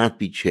that cannot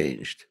be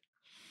changed.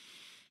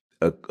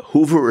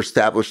 Hoover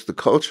established the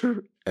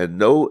culture, and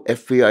no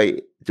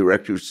FBI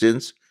director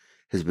since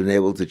has been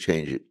able to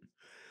change it.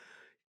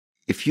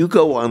 If you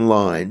go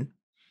online,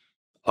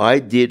 I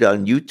did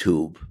on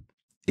YouTube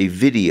a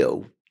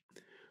video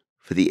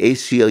for the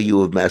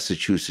ACLU of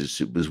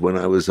Massachusetts. It was when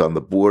I was on the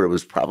board. It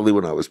was probably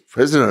when I was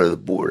president of the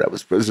board. I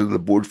was president of the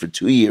board for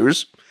 2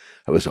 years.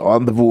 I was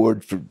on the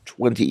board for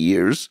 20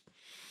 years.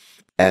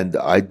 And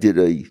I did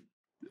a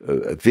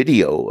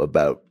video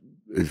about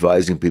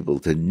advising people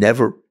to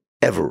never,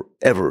 ever,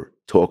 ever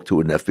talk to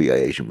an FBI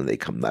agent when they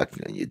come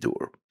knocking on your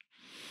door.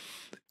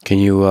 Can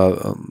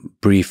you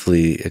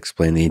briefly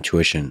explain the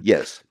intuition?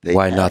 Yes.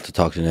 Why not to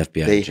talk to an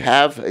FBI agent? They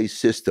have a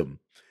system.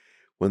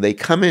 When they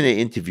come in to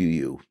interview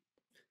you,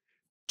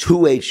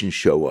 2 agents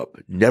show up,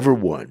 never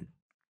one.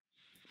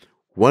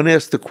 One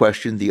asks the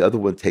question, the other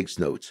one takes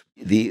notes.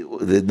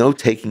 The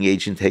note-taking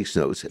agent takes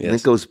notes, and then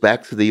goes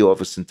back to the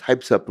office and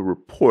types up a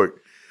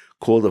report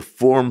called a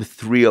Form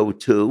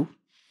 302,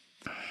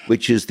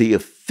 which is the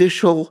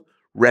official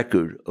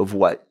record of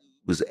what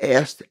was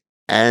asked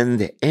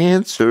and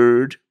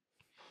answered.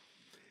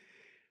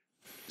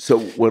 So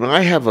when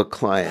I have a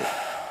client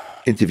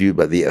interviewed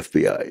by the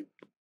FBI,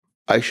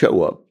 I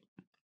show up,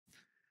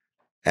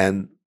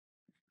 and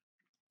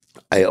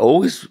I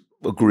always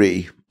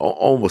agree,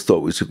 almost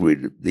always agree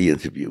to the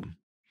interview.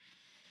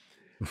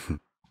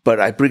 But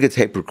I bring a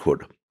tape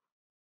recorder.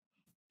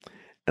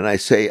 And I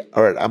say,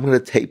 all right, I'm going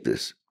to tape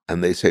this.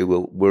 And they say,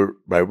 well,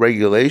 by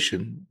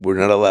regulation, we're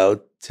not allowed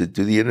to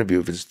do the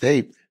interview if it's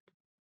taped.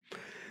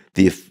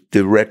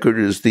 The record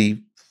is the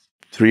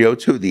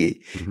 302.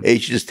 The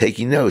agent is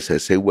taking notes. I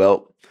say,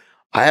 well,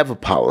 I have a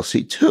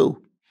policy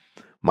too.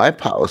 My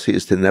policy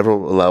is to never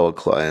allow a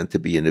client to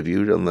be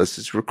interviewed unless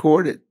it's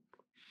recorded.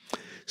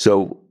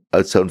 So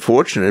it's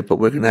unfortunate, but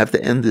we're going to have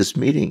to end this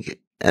meeting.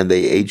 And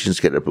the agents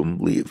get up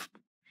and leave.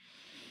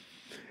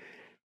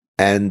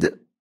 And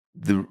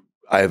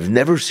I have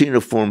never seen a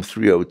Form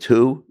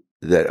 302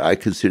 that I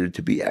consider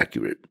to be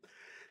accurate.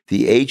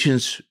 The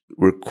agents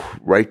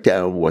write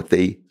down what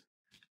they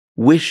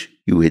wish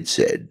you had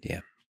said,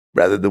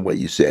 rather than what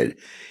you said.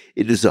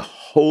 It is a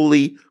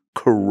wholly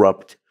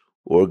corrupt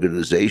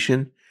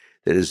organization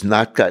that has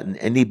not gotten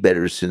any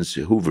better since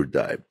Hoover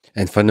died.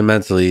 And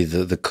fundamentally,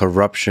 the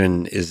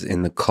corruption is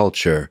in the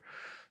culture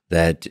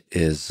that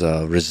is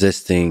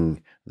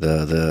resisting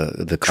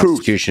the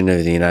Constitution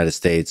of the United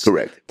States.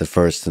 Correct. The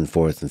First and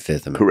Fourth and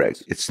Fifth Amendments.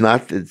 Correct. It's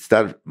not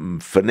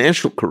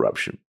financial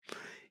corruption.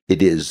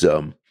 It is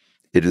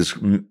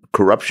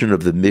corruption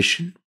of the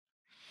mission.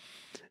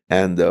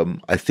 And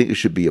I think it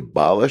should be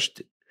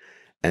abolished.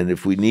 And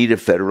if we need a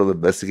federal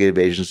investigative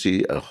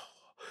agency, it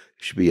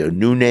should be a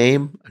new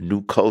name, a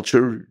new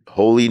culture,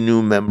 wholly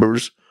new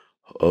members,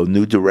 a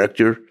new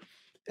director,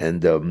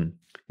 and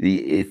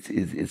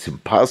it's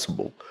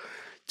impossible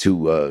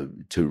to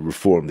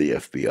reform the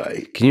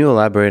FBI. Can you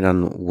elaborate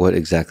on what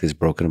exactly is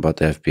broken about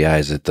the FBI?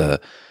 Is it the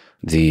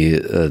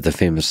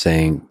famous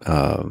saying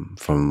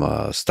from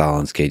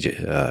Stalin's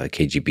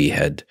KGB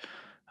head,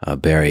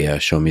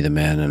 Beria, "Show me the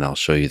man, and I'll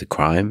show you the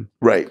crime"?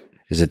 Right.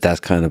 Is it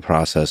that kind of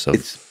process of?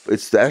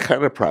 It's that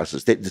kind of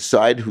process. They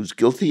decide who's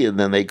guilty, and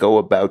then they go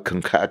about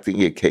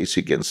concocting a case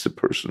against the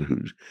person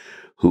who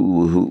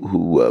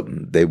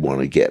they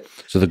want to get.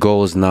 So the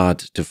goal is not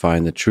to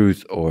find the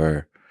truth,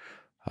 or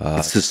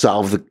it's to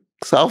solve the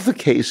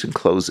case and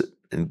close it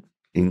and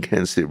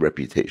enhance their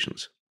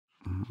reputations.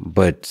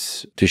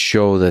 But to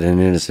show that an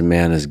innocent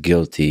man is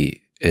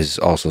guilty is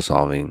also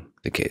solving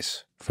the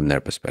case from their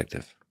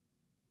perspective.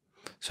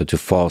 So to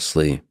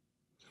falsely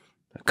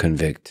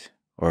convict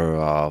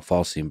or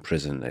falsely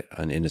imprison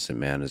an innocent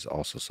man is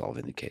also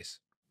solving the case.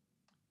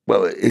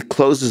 Well, it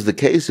closes the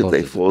case if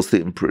they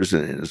falsely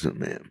imprison an innocent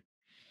man.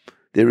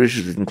 They're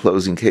interested in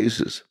closing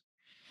cases.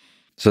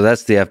 So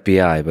that's the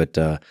FBI, but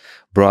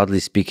broadly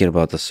speaking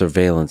about the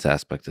surveillance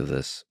aspect of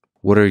this,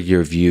 what are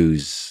your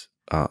views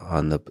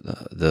on the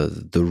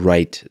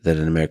right that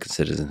an American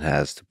citizen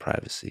has to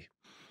privacy?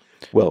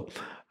 Well,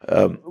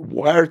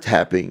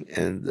 wiretapping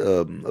and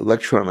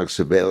electronic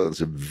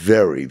surveillance are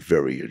very,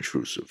 very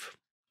intrusive.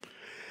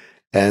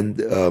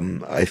 And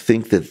I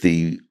think that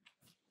the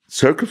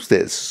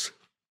circumstances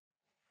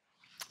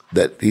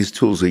that these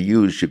tools are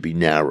used should be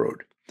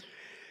narrowed.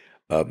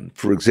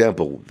 For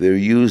example, they're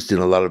used in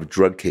a lot of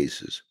drug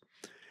cases.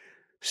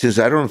 Since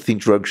I don't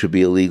think drugs should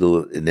be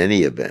illegal in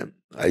any event,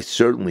 I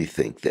certainly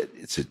think that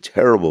it's a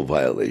terrible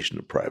violation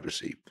of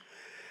privacy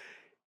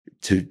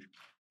to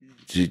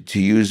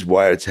use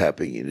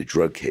wiretapping in a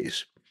drug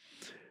case.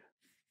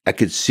 I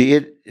could see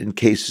it in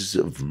cases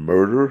of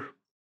murder,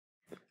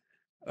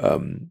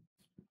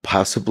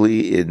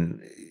 possibly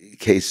in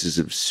cases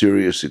of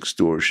serious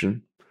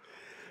extortion,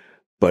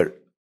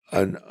 but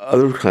on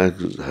other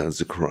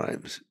kinds of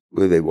crimes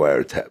where they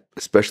wiretap,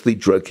 especially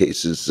drug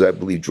cases, I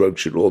believe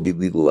drugs should all be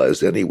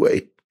legalized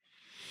anyway.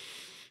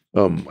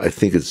 I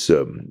think it's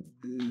the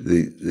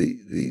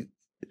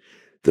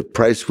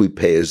price we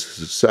pay as a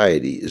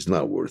society is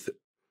not worth it.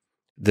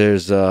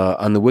 There's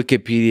on the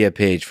Wikipedia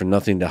page for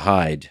Nothing to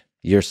Hide,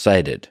 you're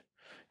cited.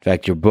 In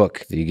fact, your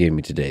book that you gave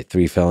me today,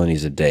 3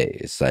 Felonies a Day,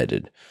 is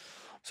cited.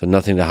 So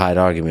nothing to hide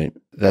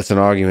argument. That's an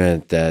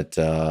argument that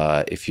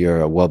if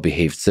you're a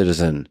well-behaved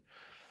citizen,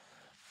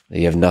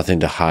 you have nothing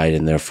to hide,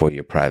 and therefore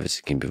your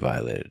privacy can be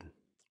violated.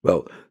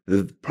 Well,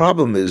 The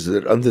problem is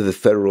that under the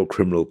federal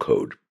criminal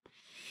code,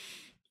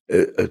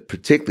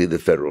 particularly the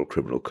federal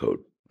criminal code,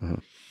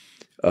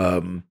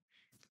 um,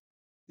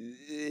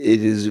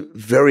 it is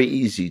very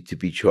easy to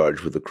be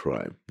charged with a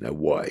crime. Now,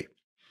 why?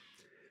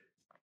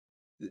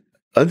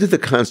 Under the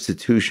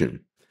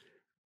Constitution,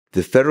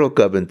 the federal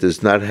government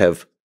does not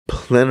have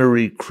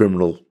plenary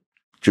criminal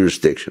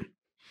jurisdiction.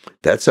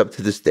 That's up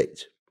to the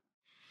states.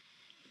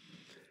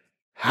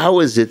 How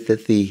is it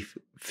that the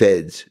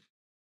feds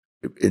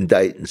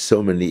indict in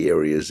so many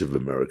areas of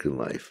American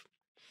life?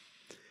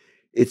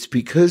 It's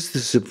because the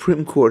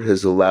Supreme Court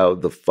has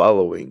allowed the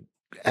following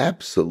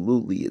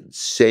absolutely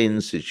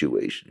insane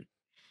situation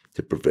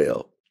to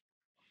prevail.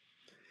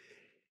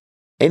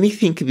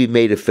 Anything can be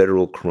made a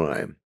federal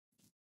crime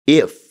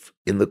if,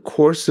 in the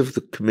course of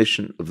the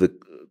commission of the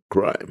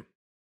crime,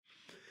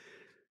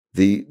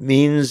 the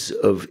means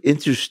of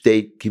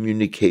interstate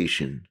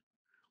communication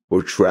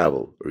or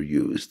travel are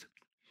used.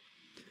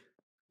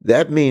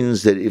 That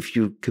means that if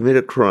you commit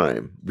a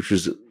crime, which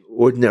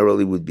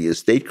ordinarily would be a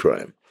state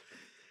crime,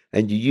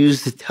 and you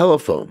use the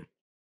telephone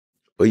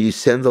or you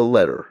send a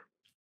letter,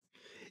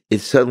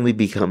 it suddenly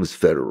becomes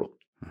federal.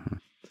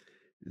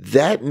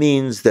 That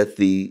means that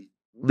the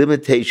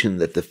limitation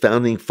that the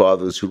founding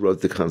fathers who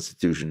wrote the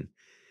Constitution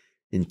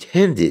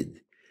intended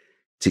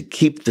to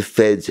keep the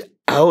feds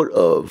out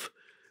of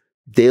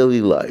daily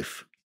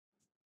life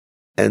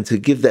and to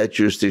give that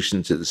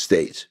jurisdiction to the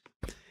states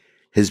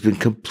has been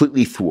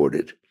completely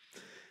thwarted.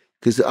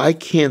 Because I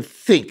can't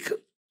think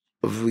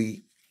of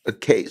a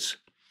case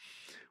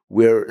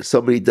where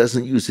somebody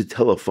doesn't use a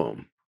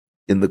telephone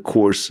in the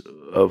course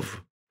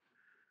of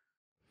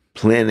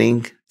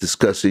planning,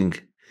 discussing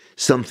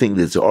something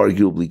that's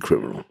arguably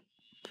criminal.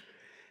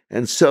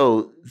 And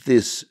so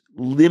this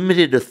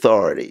limited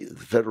authority of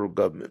the federal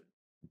government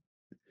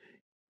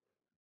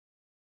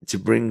to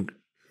bring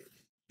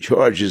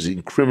charges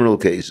in criminal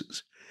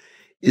cases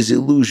is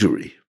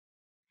illusory.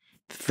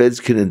 The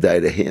feds can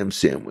indict a ham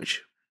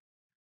sandwich.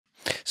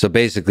 So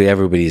basically,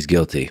 everybody's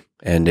guilty,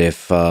 and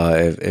if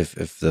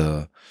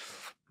the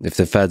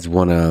feds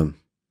want to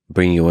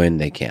bring you in,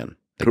 they can.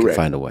 They Correct. Can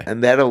find a way,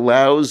 and that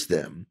allows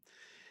them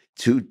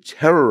to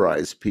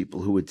terrorize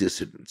people who are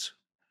dissidents.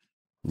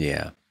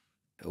 Yeah.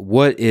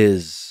 What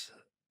is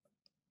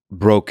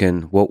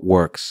broken? What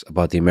works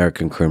about the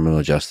American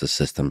criminal justice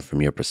system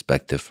from your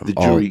perspective? From the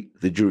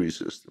jury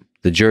system.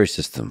 The jury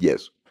system.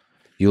 Yes.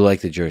 You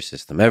like the jury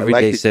system.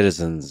 Everyday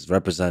citizens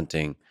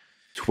representing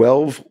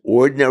 12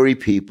 ordinary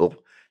people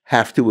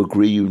have to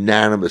agree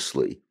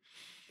unanimously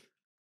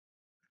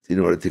in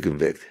order to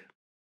convict.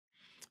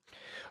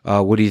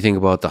 What do you think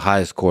about the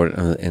highest court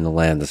in the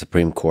land, the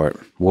Supreme Court?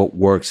 What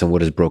works and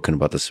what is broken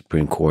about the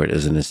Supreme Court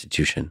as an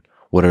institution?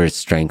 What are its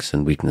strengths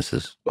and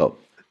weaknesses? Well,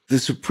 the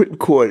Supreme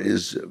Court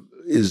is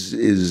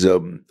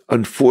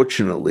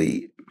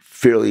unfortunately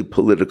fairly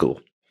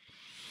political,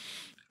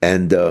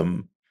 and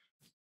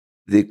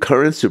the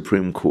current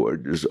Supreme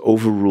Court is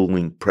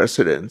overruling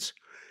precedents,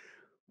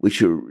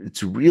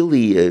 it's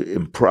really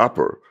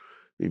improper.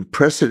 I mean,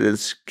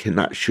 precedents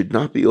should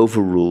not be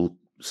overruled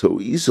so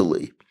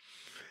easily.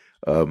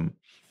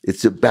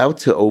 It's about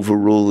to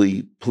overrule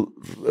the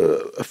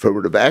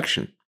affirmative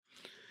action.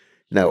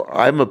 Now,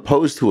 I'm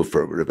opposed to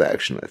affirmative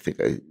action. I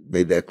think I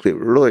made that clear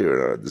earlier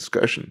in our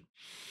discussion.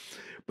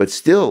 But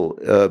still,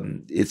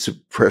 it's a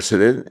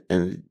precedent,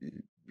 and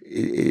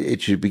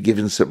it should be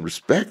given some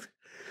respect.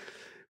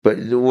 But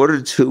in order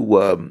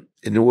to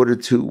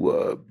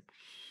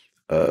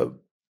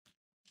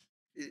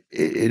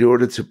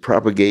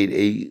propagate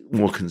a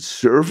more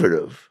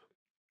conservative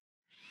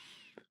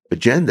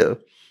agenda,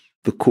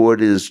 the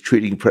court is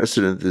treating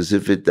precedent as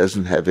if it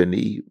doesn't have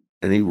any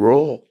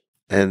role,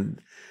 and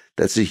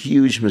that's a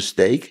huge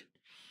mistake.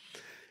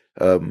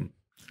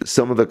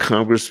 Some of the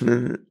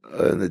congressmen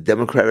on the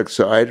Democratic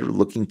side are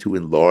looking to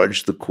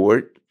enlarge the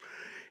court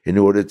in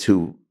order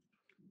to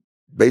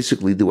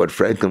basically do what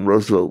Franklin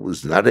Roosevelt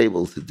was not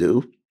able to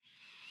do,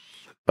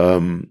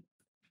 and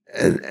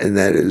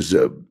that is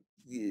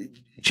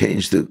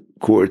change the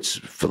court's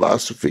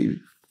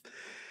philosophy.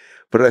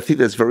 But I think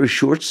that's very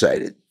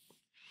short-sighted,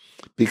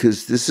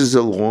 because this is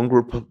a long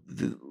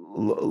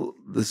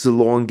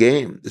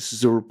game. This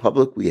is a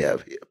republic we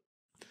have here,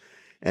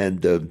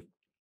 and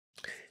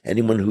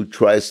anyone who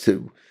tries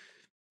to,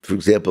 for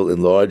example,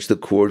 enlarge the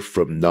court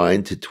from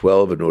 9 to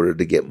 12 in order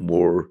to get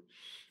more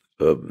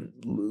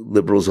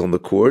liberals on the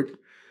court,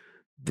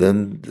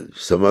 then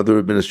some other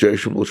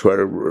administration will try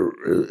to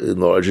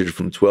enlarge it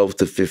from 12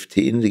 to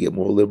 15 to get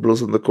more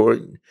liberals on the court.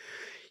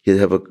 You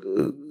have a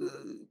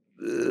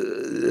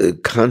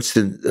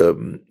constant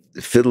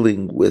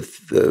fiddling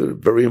with a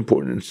very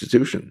important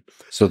institution.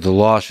 So the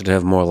law should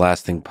have more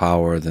lasting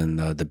power than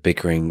the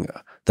bickering,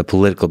 the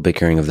political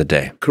bickering of the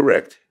day.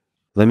 Correct.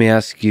 Let me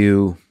ask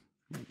you,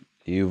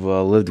 you've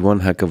lived one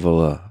heck of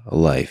a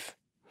life,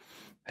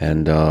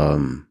 and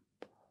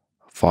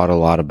fought a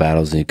lot of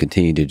battles, and you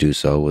continue to do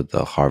so with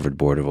the Harvard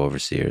Board of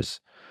Overseers.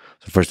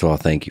 So first of all,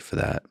 thank you for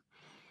that.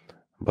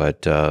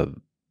 But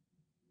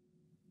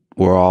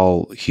we're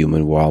all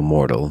human, we're all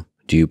mortal.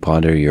 Do you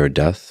ponder your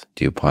death?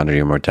 Do you ponder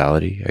your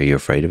mortality? Are you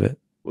afraid of it?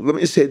 Well, let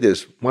me say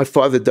this. My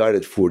father died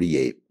at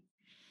 48.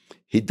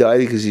 He died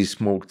because he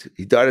smoked.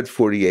 He died at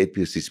 48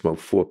 because he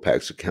smoked 4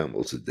 packs of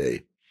Camels a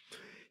day.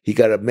 He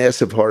got a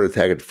massive heart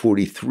attack at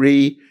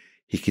 43.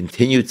 He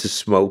continued to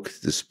smoke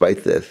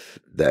despite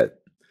that.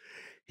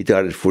 He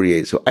died at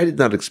 48. So I did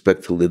not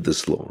expect to live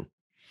this long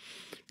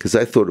because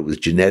I thought it was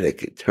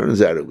genetic. It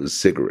turns out it was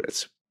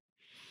cigarettes.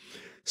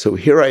 So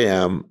here I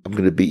am. I'm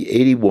going to be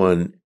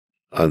 81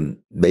 on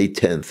May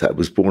 10th. I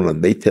was born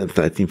on May 10th,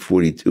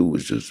 1942,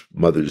 which was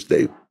Mother's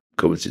Day,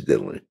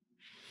 coincidentally.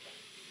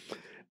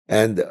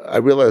 And I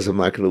realize I'm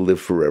not going to live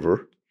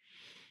forever.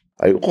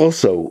 I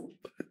also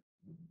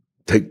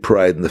take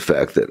pride in the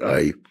fact that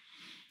I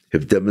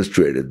have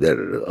demonstrated that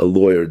a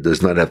lawyer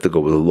does not have to go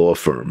with a law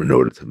firm in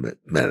order to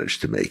manage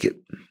to make it.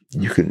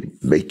 You can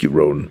make your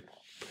own,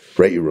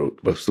 write your own,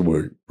 what's the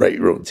word? Write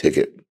your own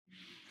ticket.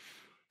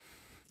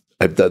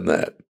 I've done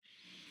that.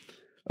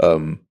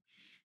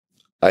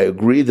 I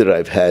agree that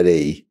I've had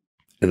an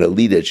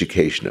elite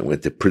education. I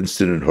went to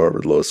Princeton and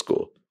Harvard Law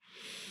School.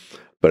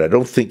 But I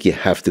don't think you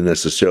have to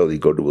necessarily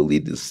go to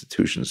elite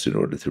institutions in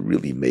order to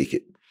really make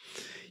it.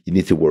 You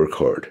need to work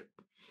hard.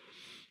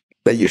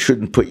 But you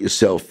shouldn't put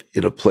yourself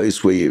in a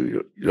place where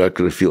you're not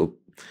going to feel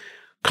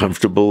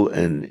comfortable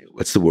and,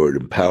 what's the word,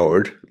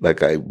 empowered.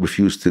 Like I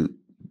refuse to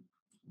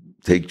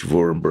take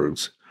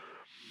Vorenberg's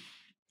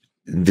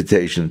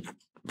invitation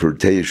for a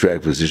tenure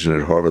track position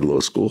at Harvard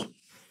Law School.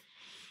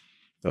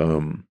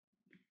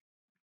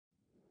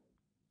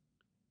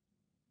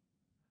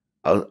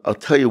 I'll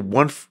tell you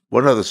one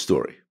other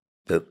story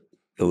that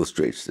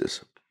illustrates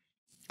this.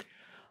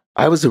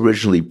 I was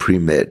originally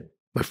pre-med.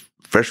 My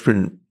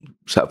freshman,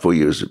 sophomore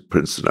years at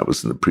Princeton, I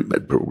was in the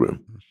pre-med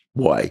program.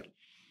 Why?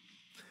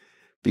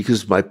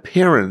 Because my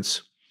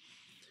parents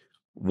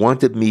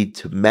wanted me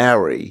to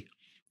marry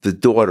the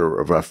daughter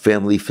of our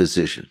family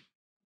physician.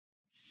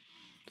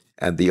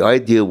 And the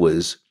idea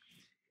was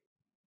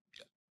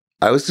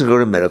I was going to go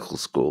to medical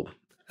school.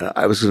 And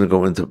I was going to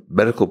go into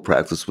medical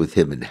practice with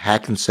him in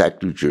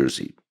Hackensack, New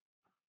Jersey.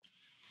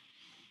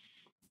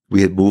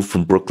 We had moved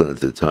from Brooklyn at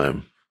the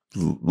time.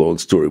 Long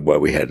story why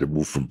we had to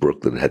move from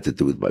Brooklyn. It had to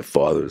do with my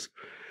father's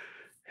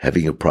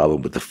having a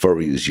problem with the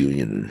Furriers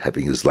Union and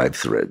having his life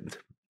threatened.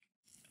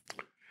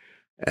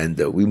 And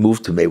we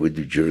moved to Maywood,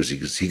 New Jersey,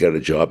 because he got a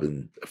job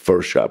in a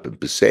fur shop in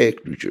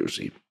Passaic, New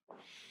Jersey.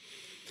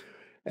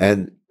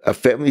 And a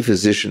family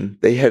physician,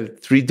 they had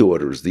 3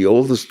 daughters, the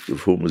oldest of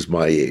whom was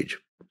my age.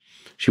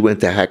 She went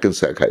to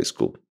Hackensack High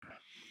School.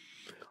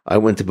 I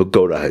went to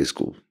Pagoda High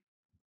School.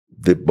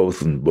 They're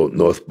both in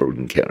North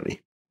Bergen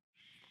County.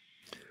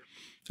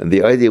 And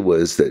the idea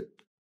was that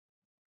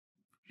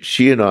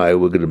she and I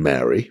were going to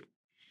marry.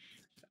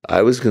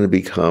 I was going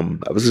to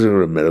go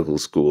to medical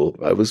school.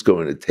 I was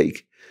going to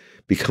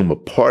become a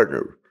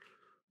partner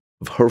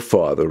of her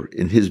father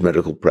in his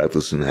medical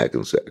practice in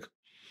Hackensack.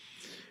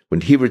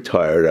 When he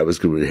retired, I was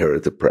going to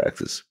inherit the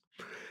practice.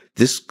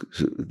 This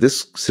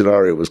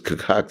scenario was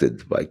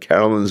concocted by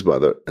Carolyn's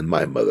mother and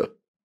my mother.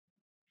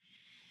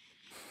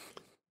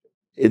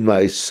 In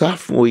my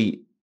sophomore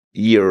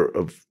year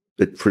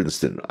at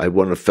Princeton, I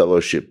won a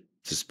fellowship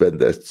to spend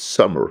that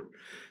summer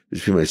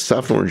between my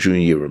sophomore and junior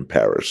year in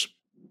Paris.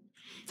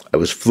 I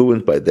was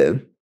fluent by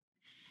then.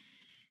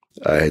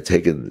 I had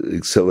taken an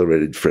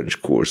accelerated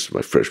French course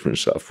my freshman and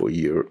sophomore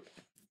year.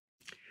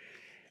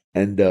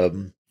 And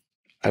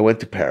I went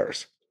to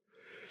Paris.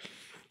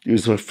 It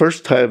was my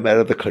first time out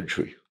of the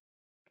country.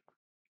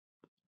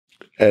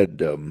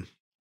 And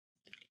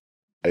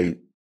I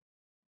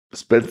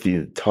spent the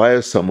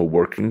entire summer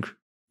working,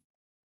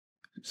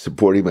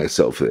 supporting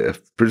myself there.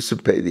 Princeton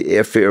paid the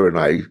airfare, and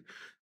I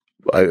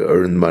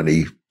earned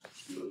money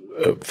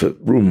for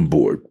room and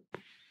board.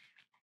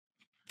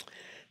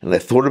 And I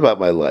thought about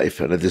my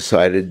life, and I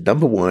decided,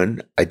 number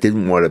one, I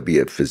didn't want to be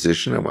a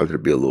physician. I wanted to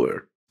be a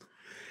lawyer.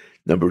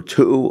 Number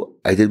two,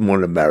 I didn't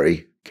want to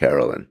marry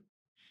Carolyn.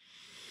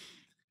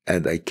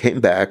 And I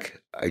came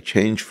back. I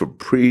changed from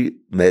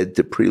pre-med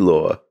to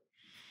pre-law.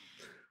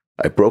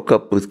 I broke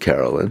up with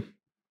Carolyn,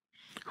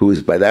 who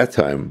was by that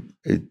time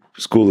at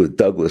school at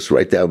Douglas,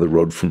 right down the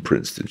road from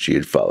Princeton. She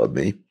had followed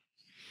me,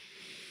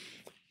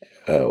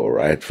 or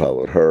I had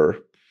followed her.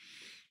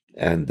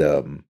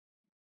 And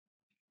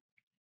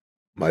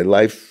my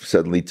life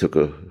suddenly took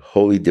a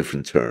wholly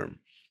different turn.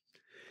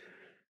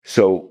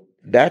 So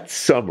that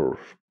summer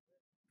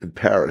in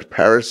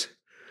Paris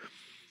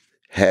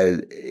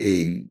had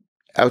a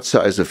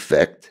outsized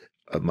effect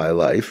on my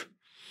life.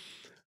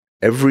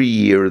 Every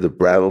year, the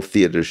Brattle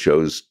Theater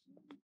shows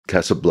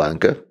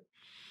Casablanca,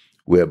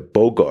 where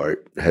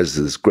Bogart has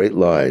this great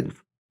line.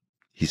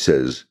 He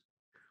says,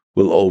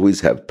 "We'll always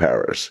have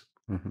Paris."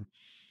 Mm-hmm.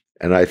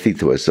 And I think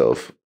to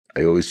myself,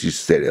 I always used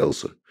to say to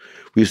Elsa,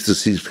 we used to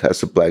see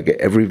Casablanca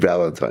every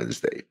Valentine's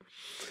Day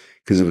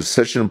because it was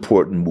such an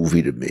important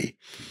movie to me,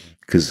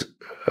 because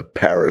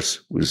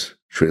Paris was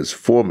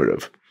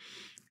transformative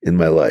in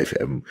my life.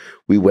 And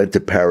we went to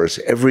Paris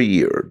every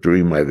year.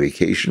 During my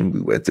vacation, we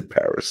went to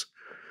Paris.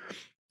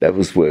 That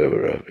was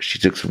where she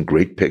took some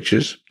great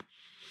pictures.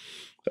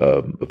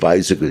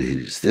 visor, because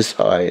he's this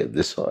high and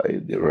this high.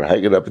 They were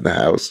hanging up in the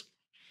house.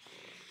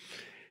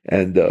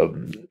 And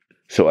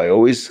so I,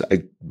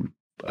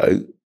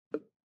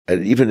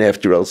 and even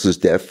after Elsa's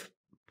death,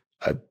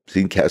 I've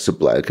seen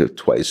Casablanca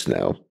twice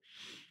now.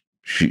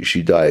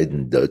 She died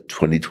in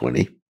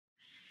 2020.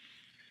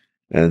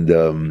 And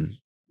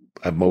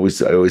I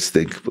always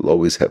think we'll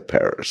always have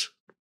Paris.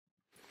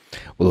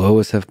 We'll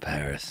always have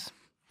Paris.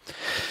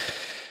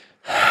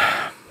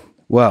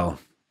 Well,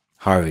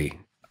 Harvey,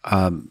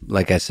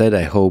 like I said,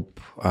 I hope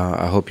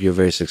you're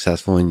very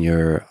successful in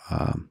your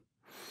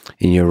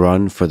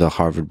run for the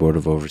Harvard Board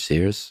of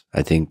Overseers.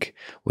 I think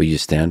what you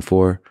stand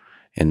for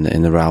in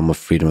the realm of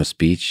freedom of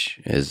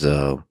speech is,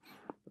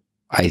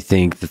 I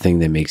think, the thing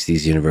that makes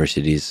these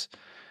universities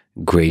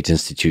great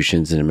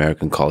institutions in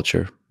American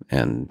culture.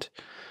 And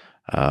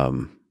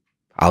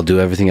I'll do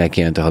everything I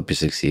can to help you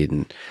succeed.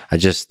 And I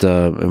just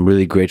am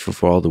really grateful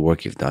for all the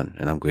work you've done.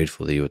 And I'm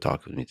grateful that you would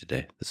talk with me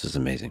today. This is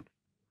amazing.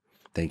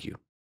 Thank you.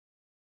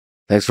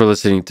 Thanks for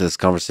listening to this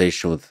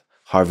conversation with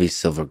Harvey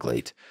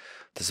Silverglate.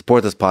 To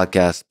support this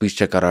podcast, please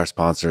check out our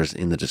sponsors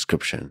in the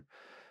description.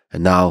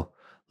 And now,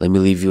 let me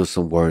leave you with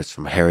some words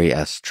from Harry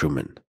S.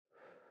 Truman.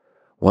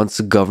 Once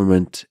the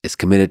government is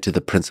committed to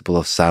the principle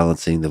of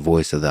silencing the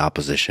voice of the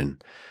opposition,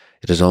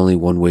 it is only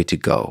one way to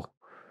go,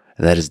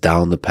 and that is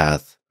down the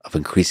path of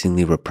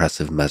increasingly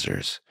repressive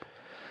measures,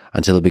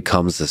 until it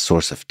becomes the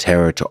source of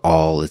terror to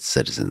all its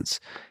citizens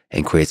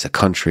and creates a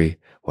country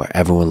where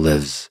everyone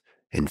lives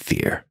in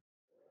fear.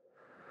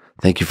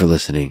 Thank you for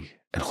listening,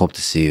 and hope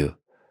to see you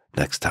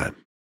next time.